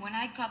 then when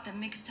I got them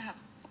mixed up,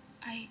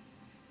 I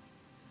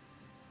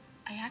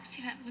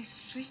accidentally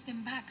switched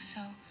them back,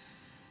 so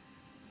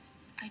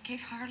I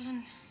gave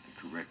Harlan...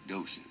 The correct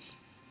doses.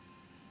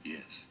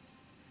 Yes.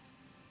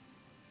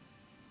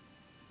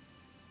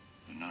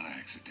 But not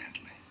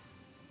accidentally.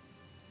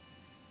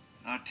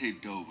 I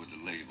taped over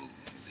the label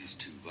of these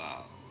 2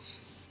 vials.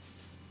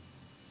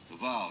 The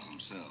vials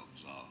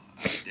themselves are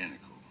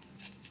identical.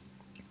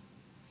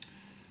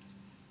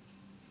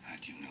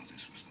 How'd you know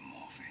this was the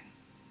morphine?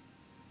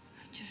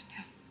 I just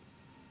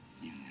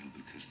knew. You knew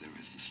because there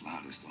is the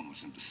slightest,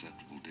 almost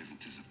imperceptible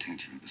differences of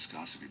tension and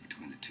viscosity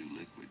between the 2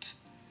 liquids.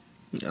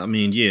 I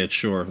mean, yeah,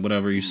 sure,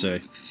 whatever you say.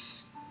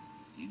 Because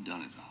you've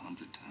done it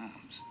 100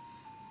 times.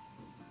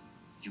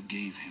 You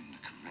gave him the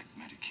correct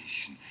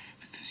medication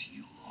because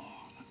you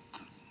are a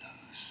good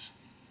nurse.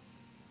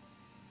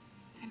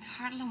 And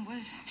Harlan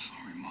was... I'm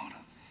sorry,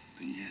 Marta,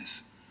 but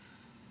yes.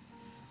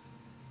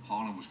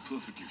 Harlan was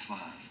perfectly fine.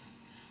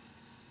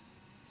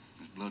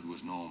 His blood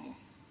was normal.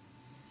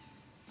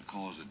 The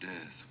cause of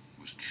death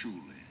was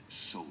truly,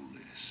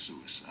 solely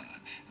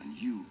suicide. And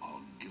you are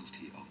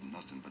guilty of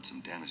nothing but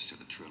some damage to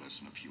the trellis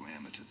and a few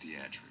amateur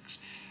theatrics.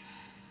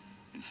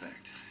 In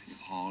fact, if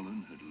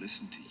Harlan had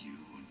listened to you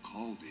and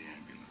called the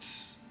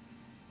ambulance,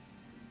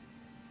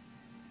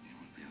 he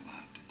would be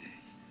alive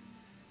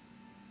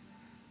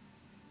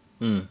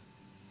today.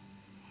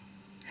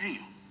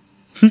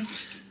 Damn.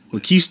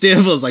 When Keith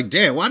Stanfield's like,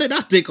 damn, why did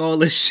I think all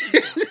this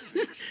shit?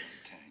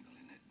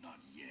 Not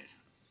yet.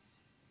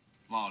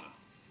 Marta,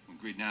 when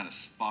Great Nana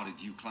spotted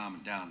you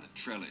climbing down the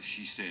trellis,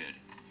 she said,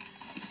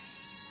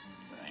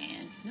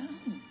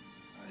 Ransom,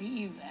 are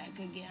you back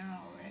again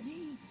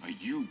already? are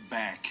you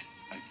back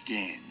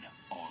again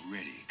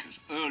already? Because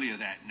earlier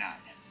that night...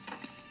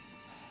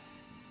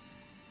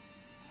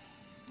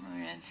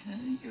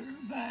 Ransom, you're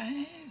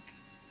back.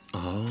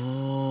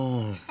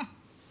 Oh.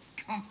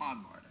 Come on,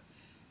 Marta.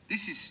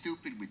 This is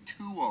stupid with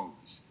 2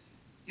 O's.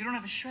 You don't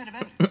have a shred of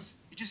evidence.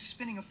 You're just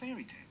spinning a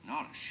fairy tale.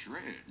 Not a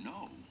shred,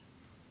 no.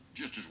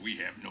 Just as we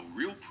have no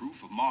real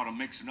proof of Marta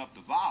mixing up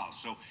the vials,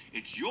 so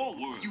it's your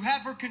word. You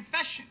have her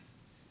confession.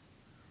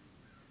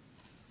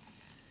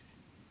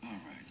 All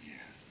right, yeah.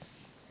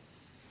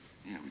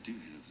 Yeah, we do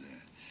have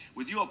that.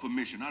 With your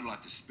permission, I'd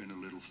like to spin a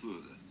little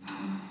further.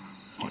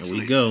 Much There we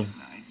later go. that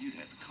night, you'd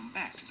have to come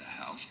back to the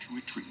house to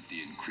retrieve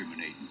the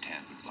incriminating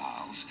tampered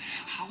vials.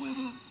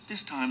 However,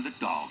 this time the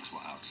dogs were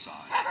outside.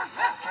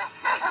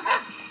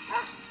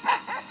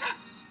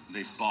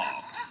 They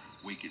barked,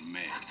 waking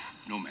Meg.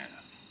 No matter.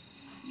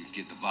 You'd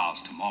get the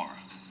vials tomorrow.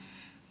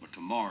 But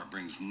tomorrow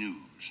brings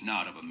news,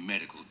 not of a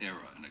medical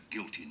error and a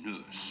guilty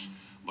nurse,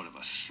 but of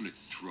a slit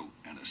throat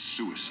and a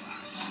suicide.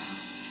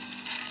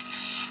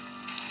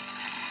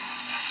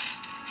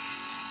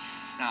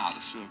 Now,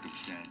 the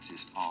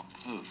circumstances are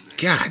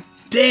perfect. God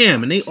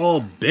damn, and they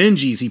all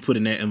Benjis he put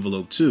in that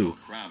envelope too.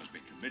 A crime has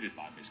been committed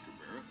by Miss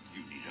Cabrera.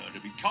 You need her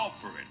to be caught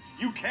for it.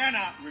 You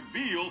cannot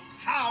reveal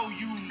how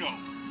you know.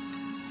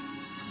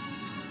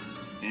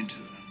 Enter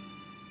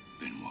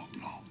Benoit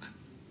Blanc.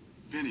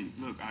 Benny,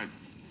 look, I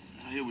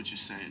hear what you're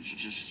saying, but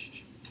just...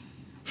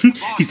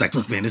 He's like,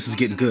 look, man, this is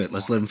getting good.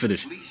 Let's let him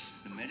finish. Police,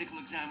 the medical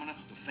examiner,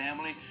 the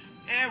family,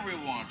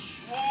 everyone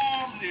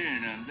swarmed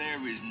in, and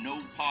there is no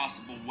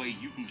possible way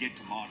you can get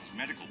to Marta's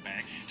medical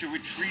bag to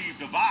retrieve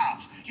the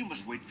vials. You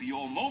must wait for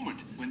your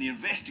moment when the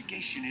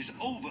investigation is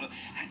over,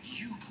 and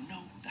you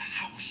know the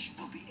house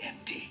will be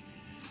empty.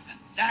 And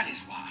that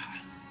is why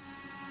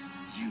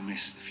you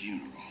missed the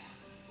funeral.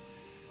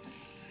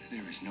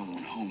 There is no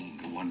one home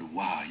to wonder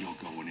why you're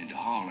going into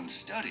Harlan's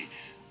study.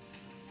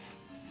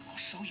 Or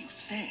so you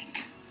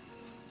think.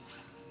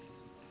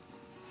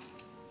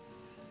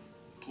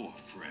 Poor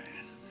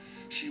Fran.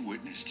 She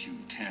witnessed you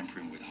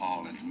tampering with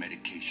Harlan's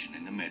medication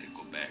in the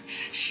medical bag.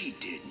 She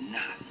did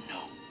not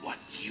know what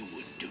you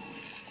were doing,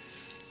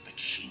 but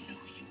she knew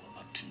you were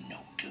up to no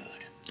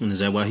good. And is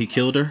that why he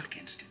killed her?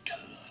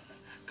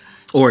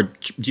 Or,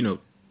 you know,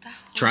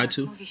 tried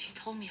to? Movie she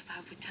told me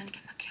about with Danica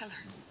McKellar.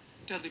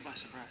 Totally by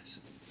surprise.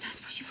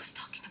 That's what she was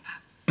talking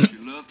about. She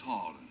loved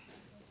Harlan.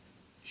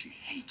 She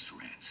hates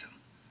Ransom.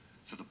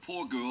 So the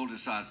poor girl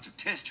decides to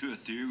test her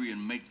theory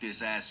and make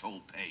this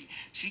asshole pay.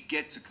 She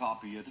gets a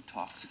copy of the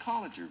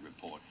toxicology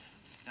report.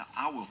 Now,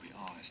 I will be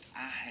honest,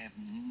 I have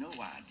no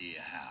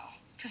idea how.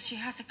 Because she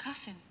has a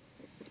cousin.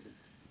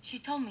 She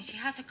told me she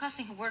has a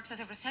cousin who works as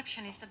a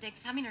receptionist at the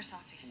examiner's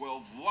office.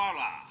 Well,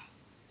 voila.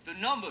 The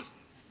numbers,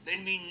 they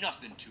mean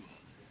nothing to her.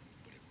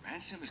 But if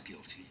Ransom is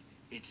guilty,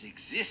 its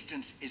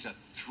existence is a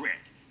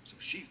threat. So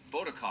she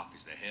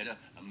photocopies the header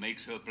and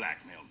makes her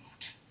blackmail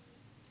note.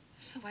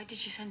 So why did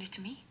she send it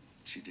to me?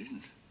 She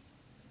didn't.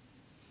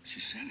 She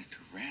sent it to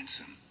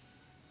Ransom.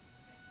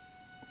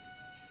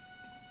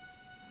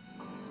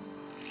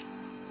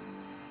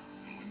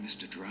 And when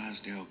Mr.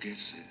 Drysdale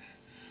gets it,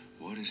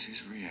 what is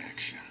his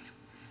reaction?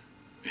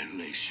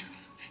 Elation.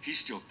 He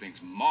still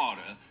thinks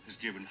Marta has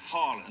given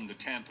Harlan the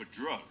tampered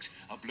drugs.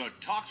 A blood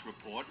tox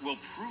report will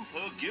prove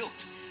her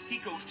guilt. He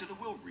goes to the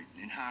will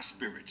reading in high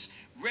spirits,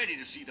 ready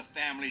to see the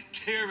family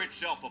tear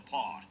itself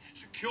apart,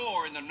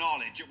 secure in the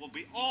knowledge it will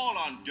be all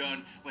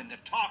undone when the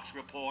tox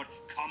report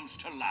comes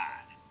to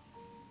light.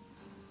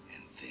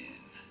 And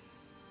then,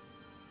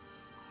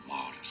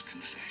 Marta's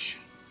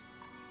confession.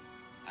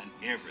 And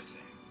everything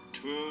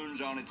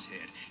turns on its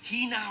head.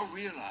 He now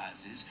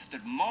realizes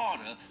that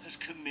Marta has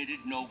committed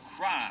no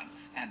crime,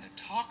 and the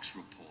tox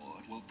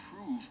report will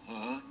prove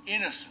her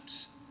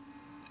innocence.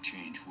 The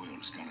changed will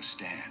is gonna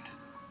stand.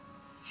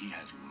 He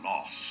has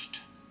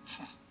lost.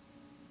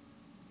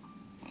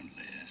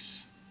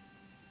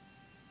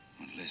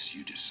 Unless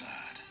you decide.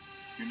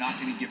 You're not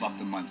gonna give up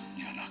the money.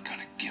 You're not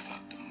gonna give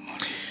up the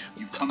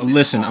money.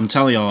 Listen, I'm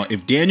telling y'all,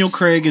 if Daniel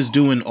Craig is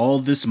doing all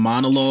this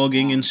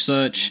monologuing and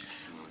such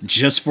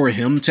just for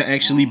him to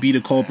actually be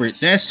the culprit,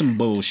 that's some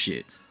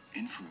bullshit.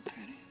 In for a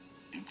penny,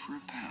 in for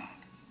a pound.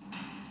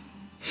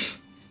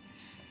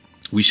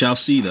 We shall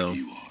see, though.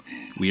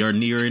 We are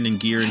nearing and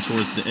gearing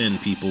towards the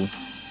end, people.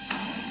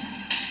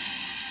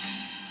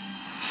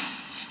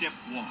 Step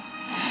 1.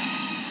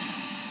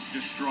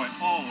 Destroy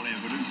all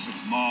evidence of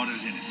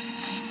Marta's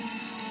innocence.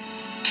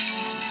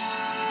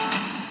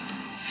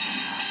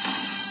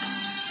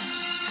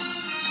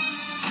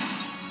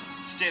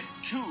 Step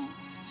 2.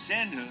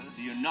 Send her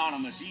the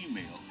anonymous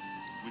email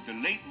with the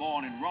late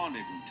morning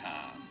rendezvous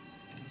time.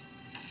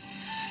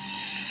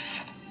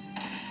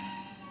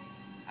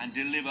 And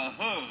deliver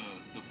her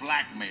the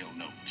blackmail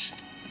notes.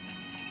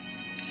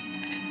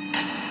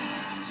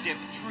 Step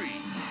 3.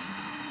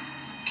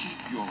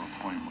 Keep your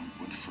appointment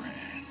with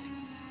Fran.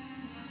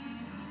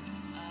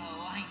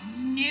 Oh, I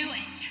knew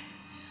it.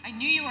 I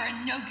knew you were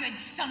a no-good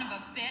son of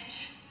a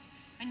bitch.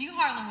 I knew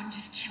Harlan wouldn't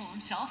just kill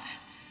himself.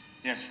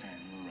 Yes, Fran,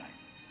 you were right.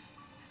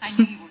 I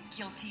knew you were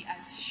guilty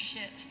as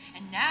shit.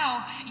 And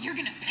now you're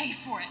gonna pay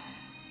for it.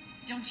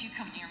 Don't you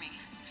come near me.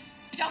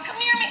 Don't come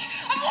near me!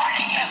 I'm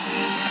warning you!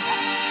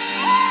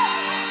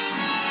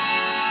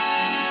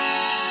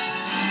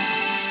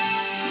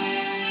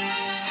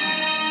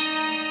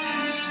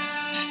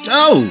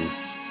 Oh!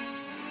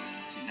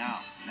 See, now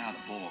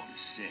the board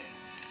is set.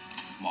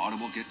 Marta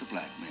will get the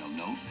blackmail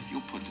note.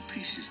 You'll put the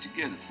pieces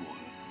together for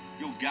her.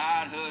 You'll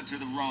guide her to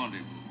the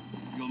rendezvous.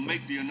 You'll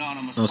make the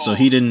anonymous Oh, call. so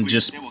he didn't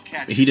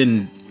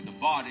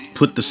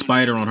put the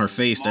spider on her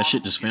face. That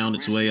shit just found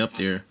its way up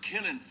there.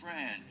 Killing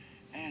Fran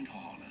and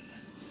Harlan.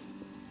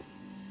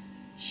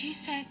 She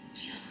said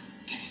you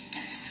did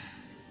this.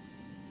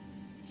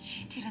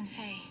 She didn't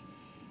say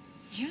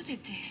you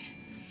did this.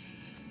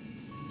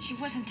 She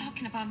wasn't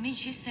talking about me.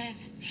 She said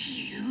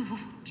you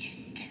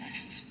did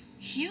this.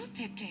 You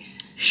did this.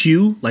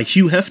 Hugh? Like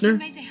Hugh Hefner? You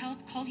made the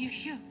help call you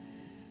Hugh.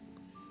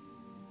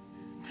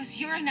 Because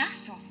you're an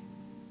asshole.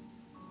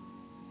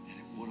 And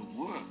it would have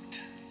worked.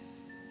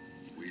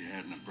 We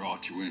hadn't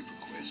brought you in for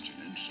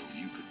questioning, so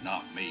you could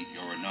not make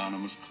your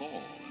anonymous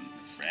call.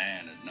 And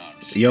Fran had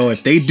not Yo,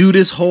 if they do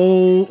this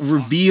whole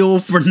reveal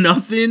for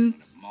nothing,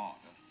 martyr,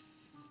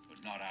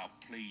 but not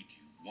outplayed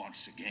you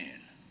once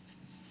again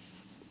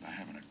by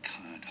having a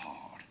kind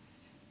heart,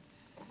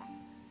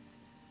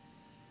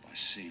 by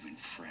saving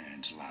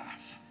Fran's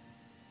life.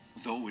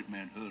 Though it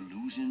meant her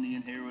losing the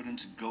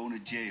inheritance and going to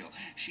jail,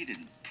 she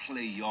didn't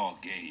play your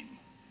game.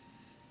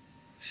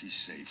 She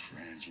saved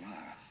Fran's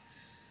life.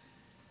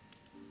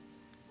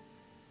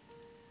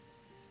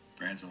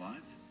 Fran's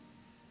alive?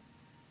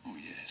 Oh,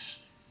 yes.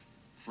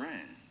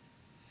 Fran,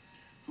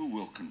 who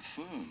will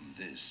confirm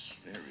this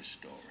very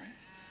story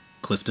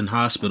Clifton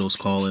Hospital's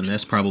calling.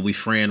 That's probably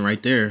Fran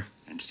right there.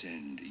 and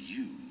send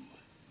you,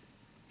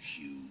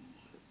 Hugh,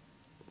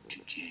 to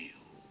jail.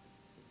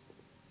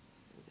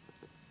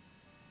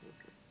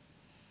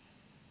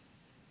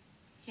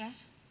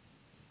 Yes?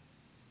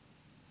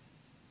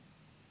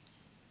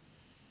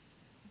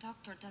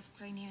 Doctor, that's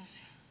great news.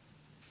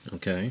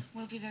 Okay.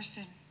 We'll be there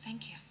soon.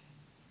 Thank you.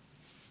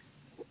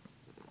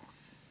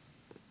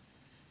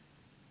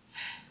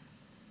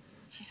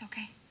 She's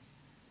okay.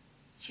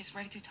 She's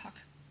ready to talk.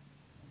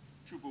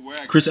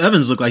 Chris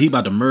Evans looked like he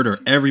about to murder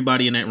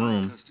everybody in that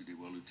room. Custody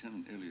while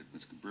Lieutenant Elliot,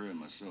 Miss Cabrera, and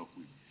myself,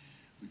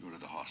 we go to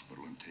the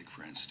hospital and take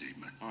Fran's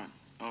statement. All right.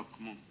 Oh,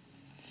 come on.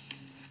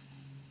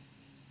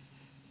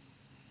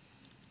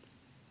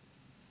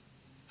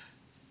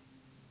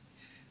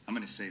 I'm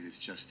going to say this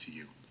just to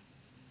you.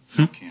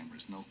 No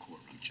cameras, no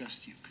courtroom,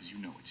 just you, because you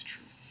know it's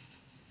true.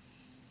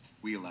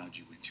 We allowed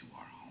you into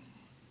our home.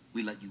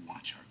 We let you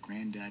watch our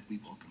granddad. We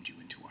welcomed you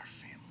into our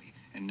family.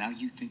 And now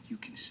you think you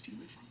can steal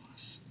it from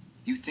us?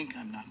 You think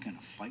I'm not going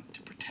to fight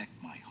to protect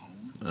my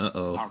home?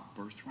 Uh-oh. Our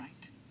birthright?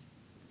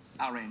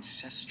 Our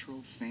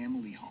ancestral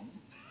family home?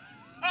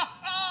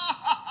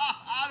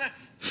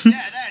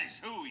 Yeah, that is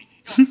hooey.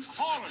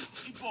 Harlan,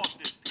 he bought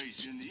this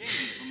place in the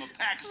 80s from a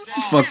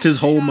Pakistani. Fucked his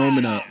whole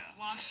moment up.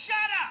 Shut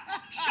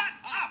up! Shut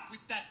up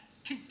with that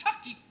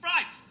Kentucky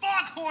Fried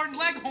Foghorn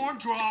Leghorn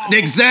drawl.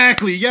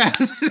 Exactly,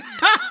 yes.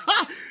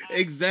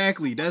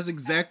 Exactly. That's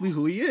exactly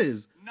who he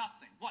is.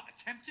 Nothing. What,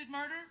 attempted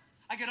murder?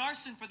 I get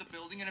arson for the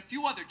building and a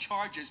few other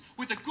charges.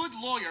 With a good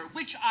lawyer,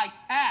 which I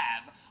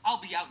have,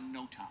 I'll be out in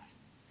no time.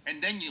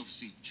 And then you'll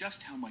see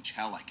just how much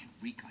hell I can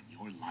wreak on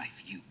your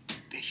life, you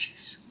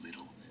vicious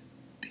little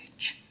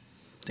bitch.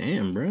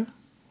 Damn, bruh.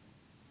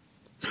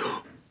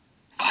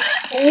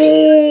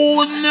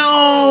 Oh,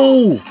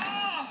 no!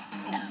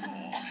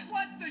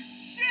 What the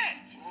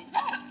shit?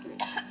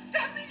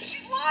 That means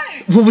she's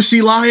lying. What was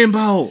she lying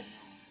about?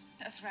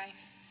 That's right.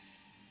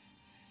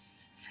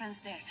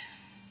 Fran's dead.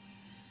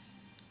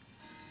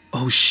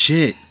 Oh,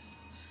 shit.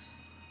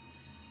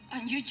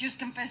 And you just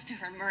confessed to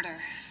her murder.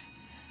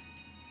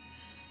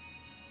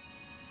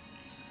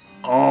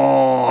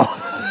 Oh.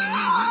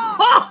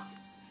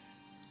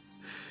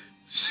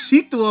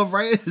 She threw him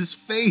right in his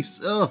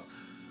face. Oh.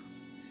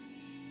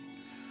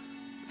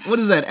 What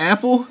is that,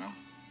 apple?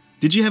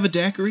 Did you have a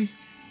daiquiri?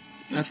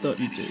 I thought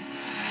you did.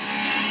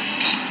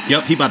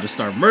 Yep, he about to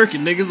start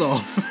murking niggas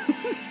off.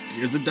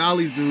 Here's a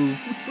dolly zoom.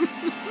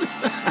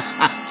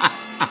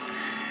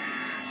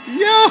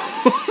 Yo.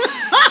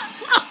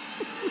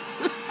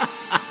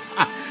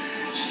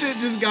 Shit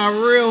just got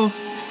real.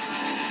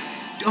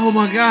 Oh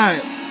my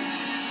god.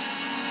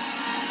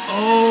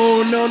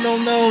 Oh,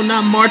 no,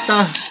 not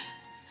Martha.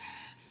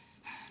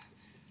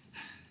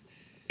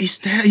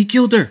 He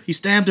killed her. He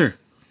stabbed her.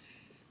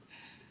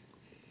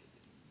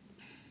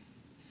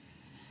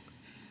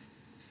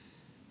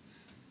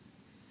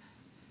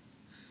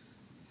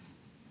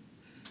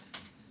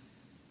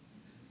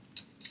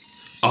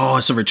 Oh,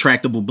 it's a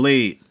retractable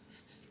blade.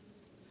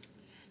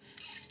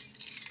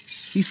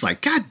 He's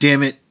like, God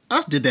damn it.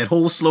 I did that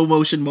whole slow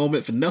motion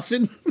moment for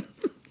nothing.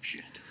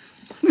 Shit.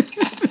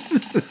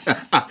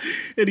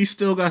 And he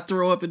still got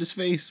throw up in his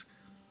face.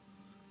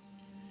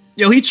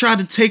 Yo, he tried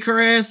to take her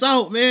ass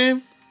out,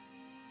 man.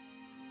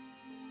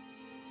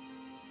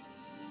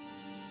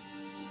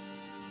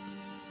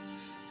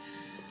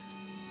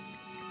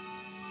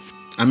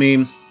 I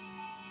mean,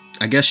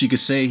 I guess you could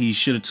say he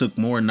should have took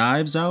more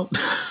knives out.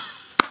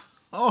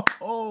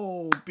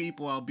 Oh,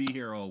 people, I'll be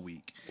here all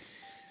week.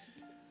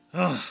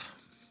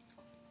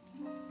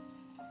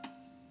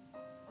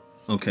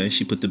 Okay,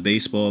 she put the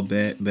baseball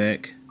bat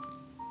back.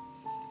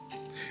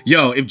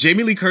 Yo, if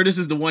Jamie Lee Curtis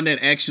is the one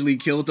that actually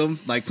killed him,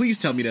 like, please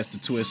tell me that's the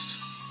twist.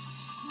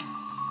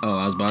 Oh,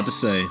 I was about to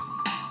say.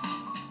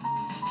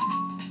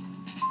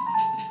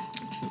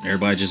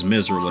 Everybody just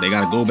miserable. They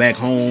gotta go back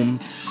home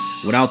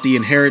without the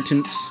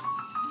inheritance.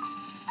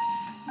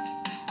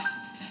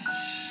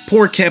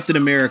 Poor Captain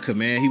America,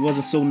 man. He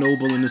wasn't so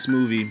noble in this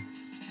movie.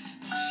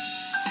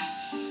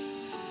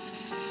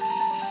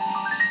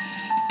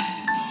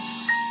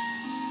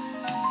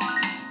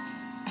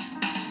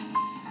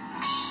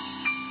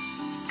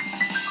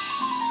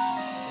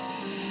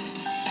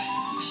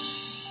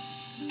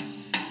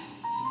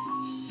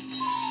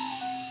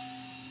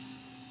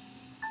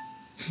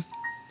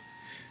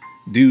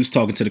 Dude's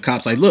talking to the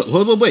cops like, look,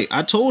 wait.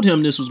 I told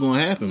him this was going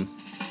to happen.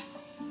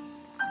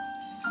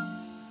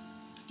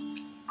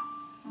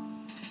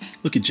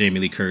 Look at Jamie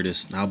Lee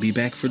Curtis. I'll be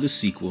back for the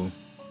sequel.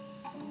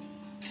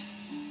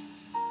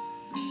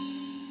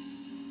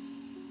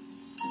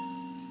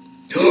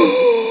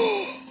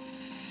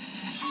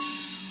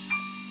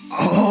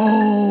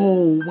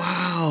 Oh,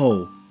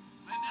 wow.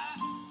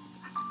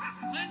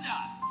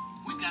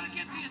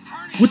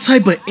 What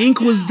type of ink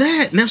was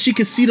that? Now she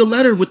can see the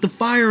letter with the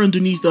fire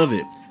underneath of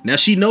it. Now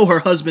she know her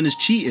husband is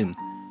cheating.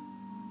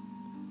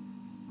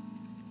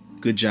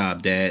 Good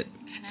job, Dad,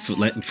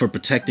 for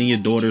protecting your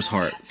daughter's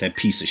heart. That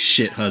piece of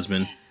shit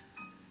husband.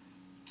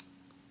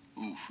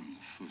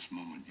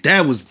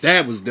 That was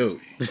dope.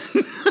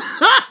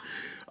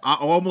 I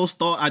almost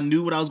thought I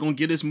knew what I was gonna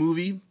get this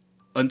movie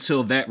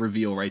until that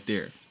reveal right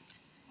there.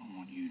 I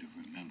want you to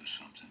remember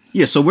something.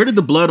 Yeah, so where did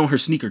the blood on her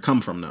sneaker come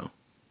from, though?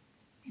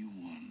 You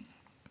won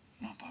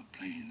not by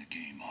playing the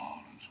game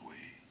Harlan's way,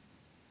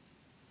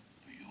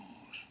 but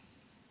yours.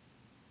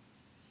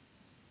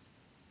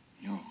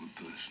 You're a good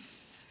person.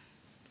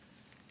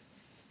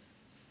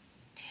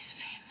 This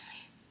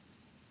family.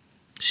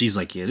 She's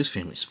like, yeah, this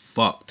family's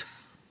fucked.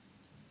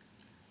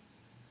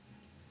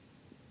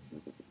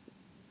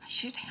 I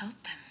should help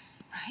them,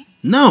 right?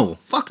 No,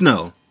 fuck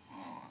no.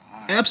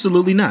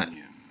 Absolutely not.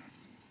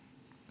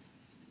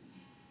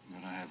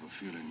 But I have a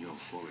feeling you'll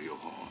follow your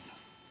heart.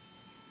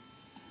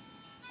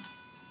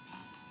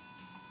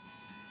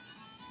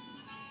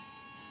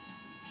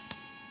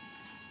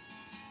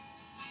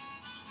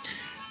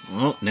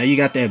 Well, now you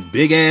got that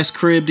big ass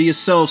crib to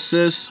yourself,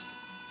 sis.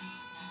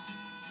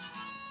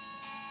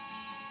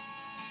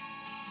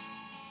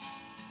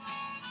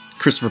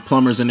 Christopher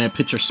Plummer's in that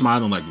picture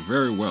smiling like,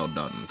 very well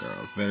done, girl.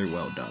 Very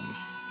well done.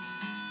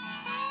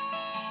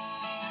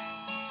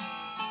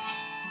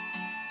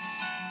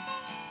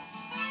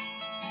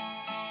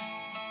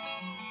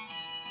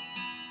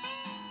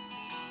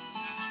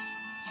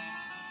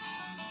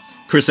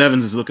 Chris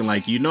Evans is looking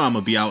like, I'm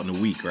gonna be out in a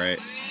week, right?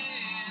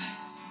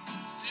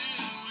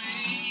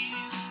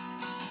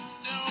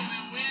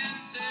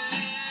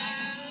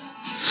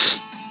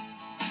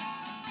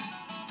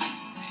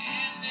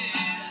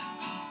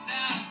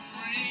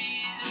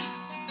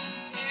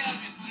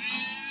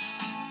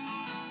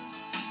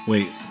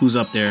 Wait, who's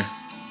up there?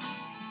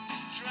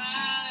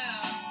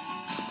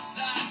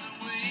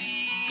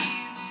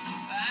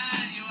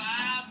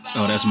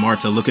 Oh, that's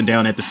Marta looking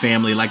down at the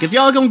family like, if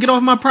y'all gonna get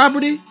off my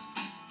property,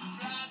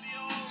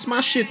 it's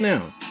my shit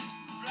now.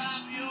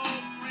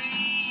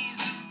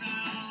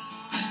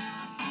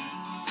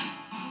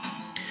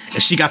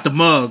 And she got the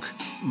mug.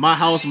 My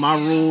house, my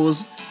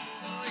rules.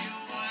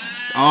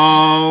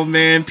 Oh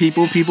man,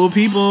 people.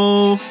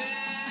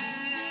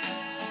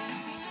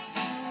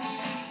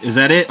 Is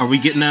that it? Are we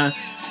getting a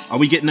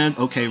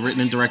okay,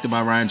 written and directed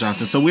by Rian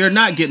Johnson. So we are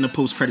not getting a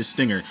post-credit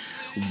stinger.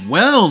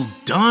 Well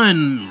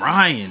done,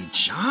 Rian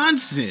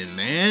Johnson,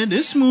 man.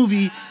 This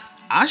movie,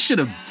 I should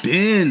have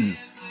been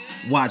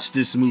watched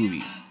this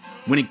movie.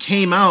 When it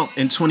came out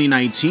in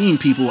 2019,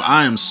 people,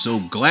 I am so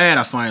glad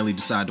I finally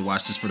decided to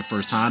watch this for the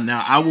first time.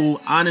 Now, I will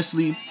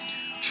honestly,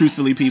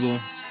 truthfully, people,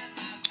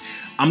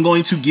 I'm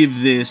going to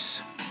give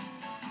this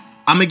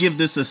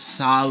a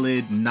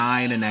solid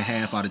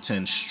 9.5 out of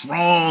 10.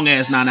 Strong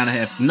ass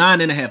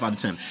 9.5 out of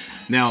 10.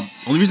 Now,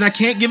 only reason I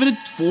can't give it a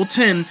full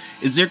 10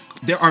 is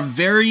there are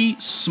very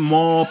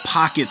small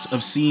pockets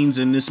of scenes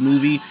in this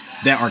movie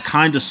that are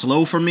kind of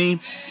slow for me.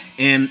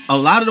 And a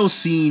lot of those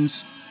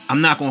scenes, I'm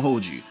not going to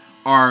hold you,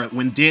 are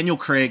when Daniel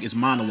Craig is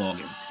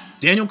monologuing.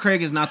 Daniel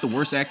Craig is not the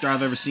worst actor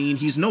I've ever seen.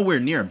 He's nowhere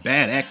near a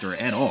bad actor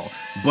at all.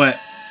 But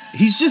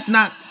he's just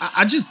not,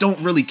 I just don't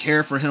really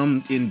care for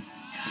him in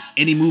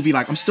any movie.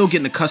 Like, I'm still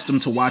getting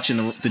accustomed to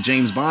watching the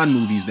James Bond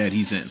movies that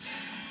he's in.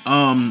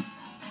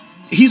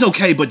 He's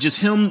okay, but just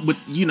him with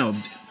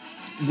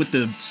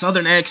the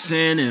southern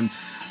accent and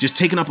just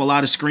taking up a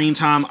lot of screen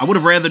time. I would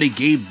have rather they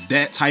gave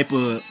that type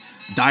of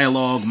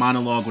dialogue,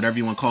 monologue, whatever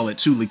you want to call it,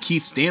 to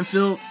Lakeith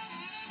Stanfield.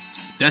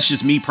 That's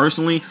just me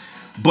personally.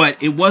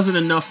 But it wasn't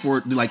enough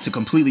for to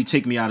completely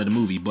take me out of the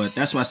movie. But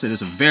that's why I said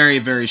it's a very,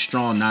 very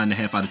strong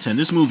 9.5 out of 10.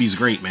 This movie's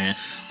great, man.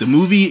 The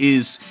movie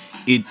is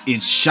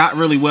it's shot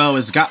really well.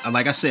 It's got,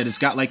 like I said, it's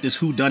got like this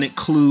whodunit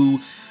clue,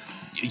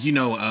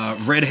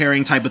 red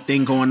herring type of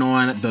thing going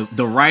on.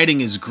 The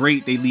writing is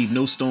great. They leave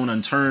no stone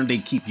unturned. They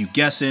keep you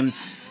guessing.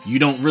 You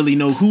don't really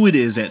know who it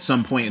is at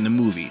some point in the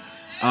movie.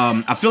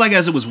 I feel like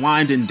as it was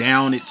winding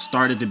down, it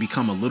started to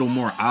become a little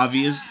more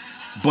obvious,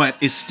 but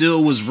it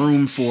still was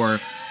room for,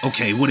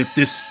 okay, what if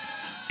this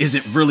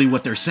isn't really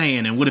what they're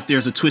saying, and what if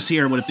there's a twist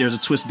here, and what if there's a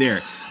twist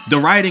there? The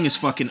writing is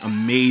fucking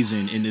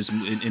amazing in this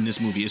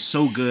movie. It's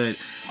so good.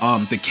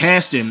 The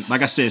casting,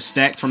 like I said,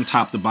 stacked from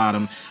top to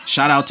bottom.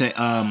 Shout out to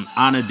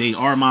Ana de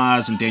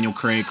Armas and Daniel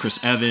Craig, Chris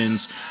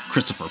Evans,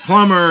 Christopher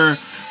Plummer,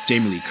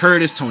 Jamie Lee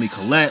Curtis, Toni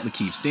Collette,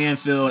 Lakeith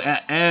Stanfield.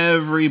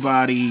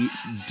 Everybody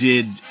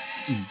did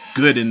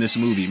good in this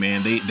movie,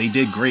 man. They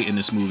did great in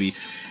this movie.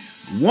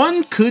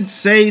 One could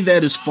say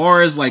that as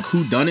far as like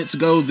whodunits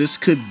go, this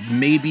could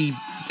maybe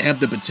have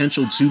the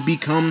potential to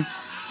become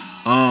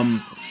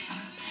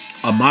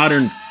a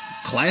modern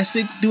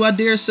classic, do I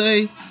dare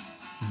say?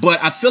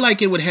 But I feel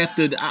like it would have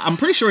to. I'm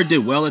pretty sure it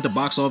did well at the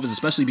box office,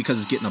 especially because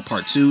it's getting a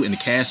part 2 and the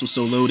cast was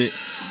so loaded.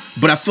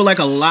 But I feel like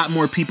a lot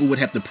more people would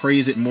have to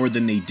praise it more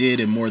than they did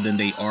and more than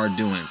they are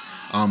doing,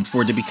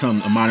 for it to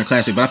become a modern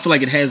classic. But I feel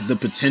like it has the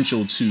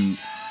potential to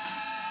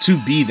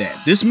be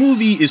that. This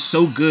movie is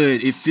so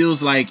good, it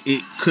feels like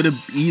it could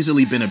have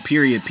easily been a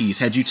period piece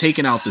had you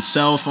taken out the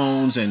cell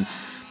phones and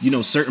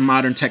certain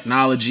modern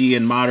technology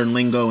and modern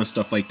lingo and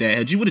stuff like that.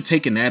 Had you would have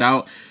taken that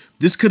out,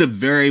 this could have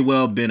very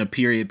well been a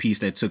period piece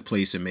that took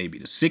place in maybe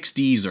the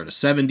 60s or the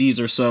 70s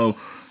or so.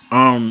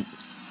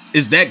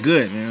 Is that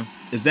good, man?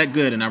 Is that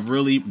good? And I've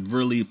really,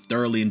 really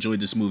thoroughly enjoyed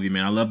this movie,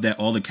 man. I love that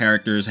all the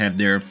characters have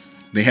their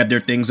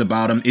things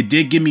about them. It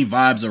did give me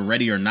vibes of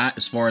Ready or Not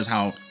as far as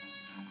how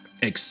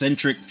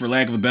eccentric, for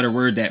lack of a better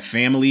word, that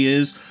family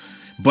is.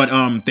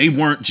 But they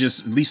weren't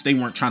just, at least they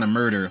weren't trying to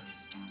murder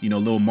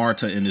little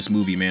Marta in this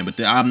movie, man. But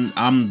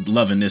I'm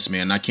loving this,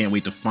 man. I can't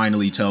wait to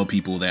finally tell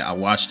people that I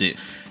watched it.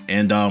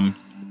 And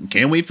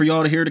can't wait for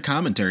y'all to hear the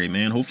commentary,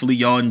 man. Hopefully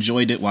y'all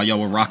enjoyed it while y'all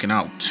were rocking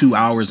out 2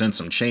 hours and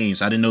some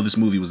change. I didn't know this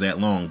movie was that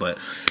long, but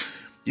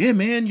yeah,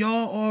 man,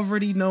 y'all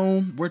already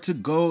know where to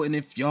go. And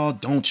if y'all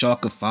don't, y'all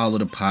could follow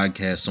the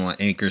podcast on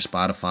Anchor,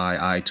 Spotify,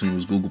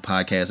 iTunes, Google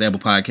Podcasts, Apple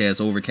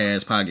Podcasts,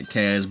 Overcast, Pocket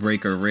Cast,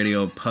 Breaker,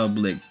 Radio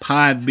Public,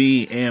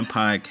 Podbean, and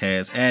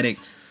Podcast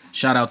Addict.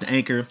 Shout out to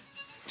Anchor.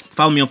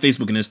 Follow me on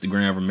Facebook and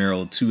Instagram,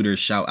 Romero Tudor.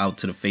 Shout out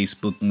to the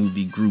Facebook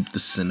movie group, The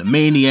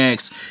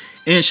Cinemaniacs.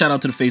 And shout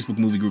out to the Facebook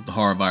movie group, The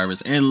Horror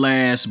Virus. And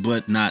last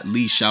but not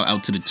least, shout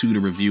out to the Tudor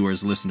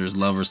reviewers, listeners,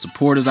 lovers,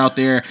 supporters out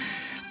there.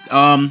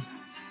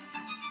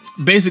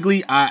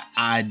 Basically,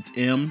 I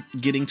am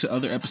getting to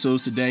other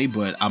episodes today,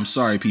 but I'm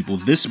sorry, people.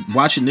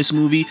 Watching this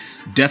movie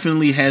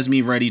definitely has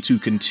me ready to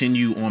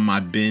continue on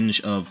my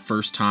binge of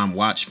first time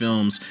watch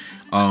films.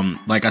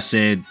 Like I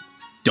said,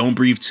 Don't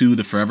Breathe 2,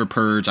 The Forever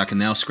Purge. I can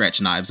now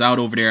scratch Knives Out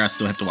over there. I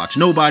still have to watch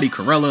Nobody,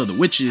 Cruella, The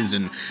Witches,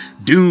 and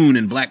Dune,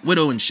 and Black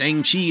Widow, and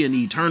Shang-Chi, and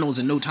The Eternals,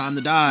 and No Time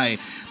to Die.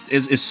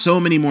 It's so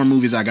many more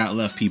movies I got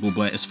left, people.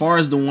 But as far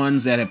as the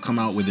ones that have come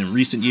out within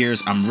recent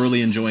years, I'm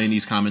really enjoying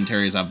these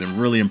commentaries. I've been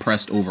really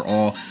impressed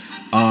overall.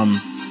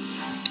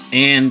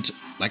 And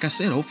like I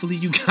said, hopefully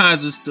you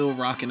guys are still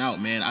rocking out,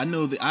 man. I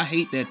know that I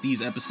hate that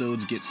these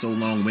episodes get so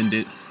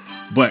long-winded,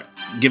 but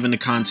given the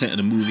content of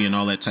the movie and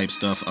all that type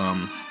stuff,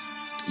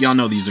 y'all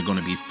know these are going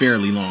to be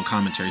fairly long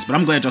commentaries, but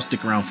I'm glad y'all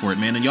stick around for it,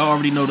 man. And y'all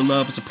already know the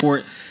love and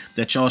support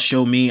that y'all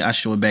show me. I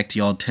show it back to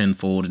y'all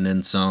tenfold and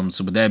then some.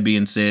 So with that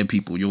being said,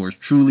 people, yours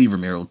truly,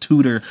 Romero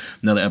Tudor.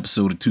 Another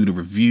episode of Tudor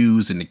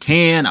Reviews in the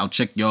can. I'll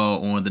check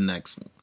y'all on the next one.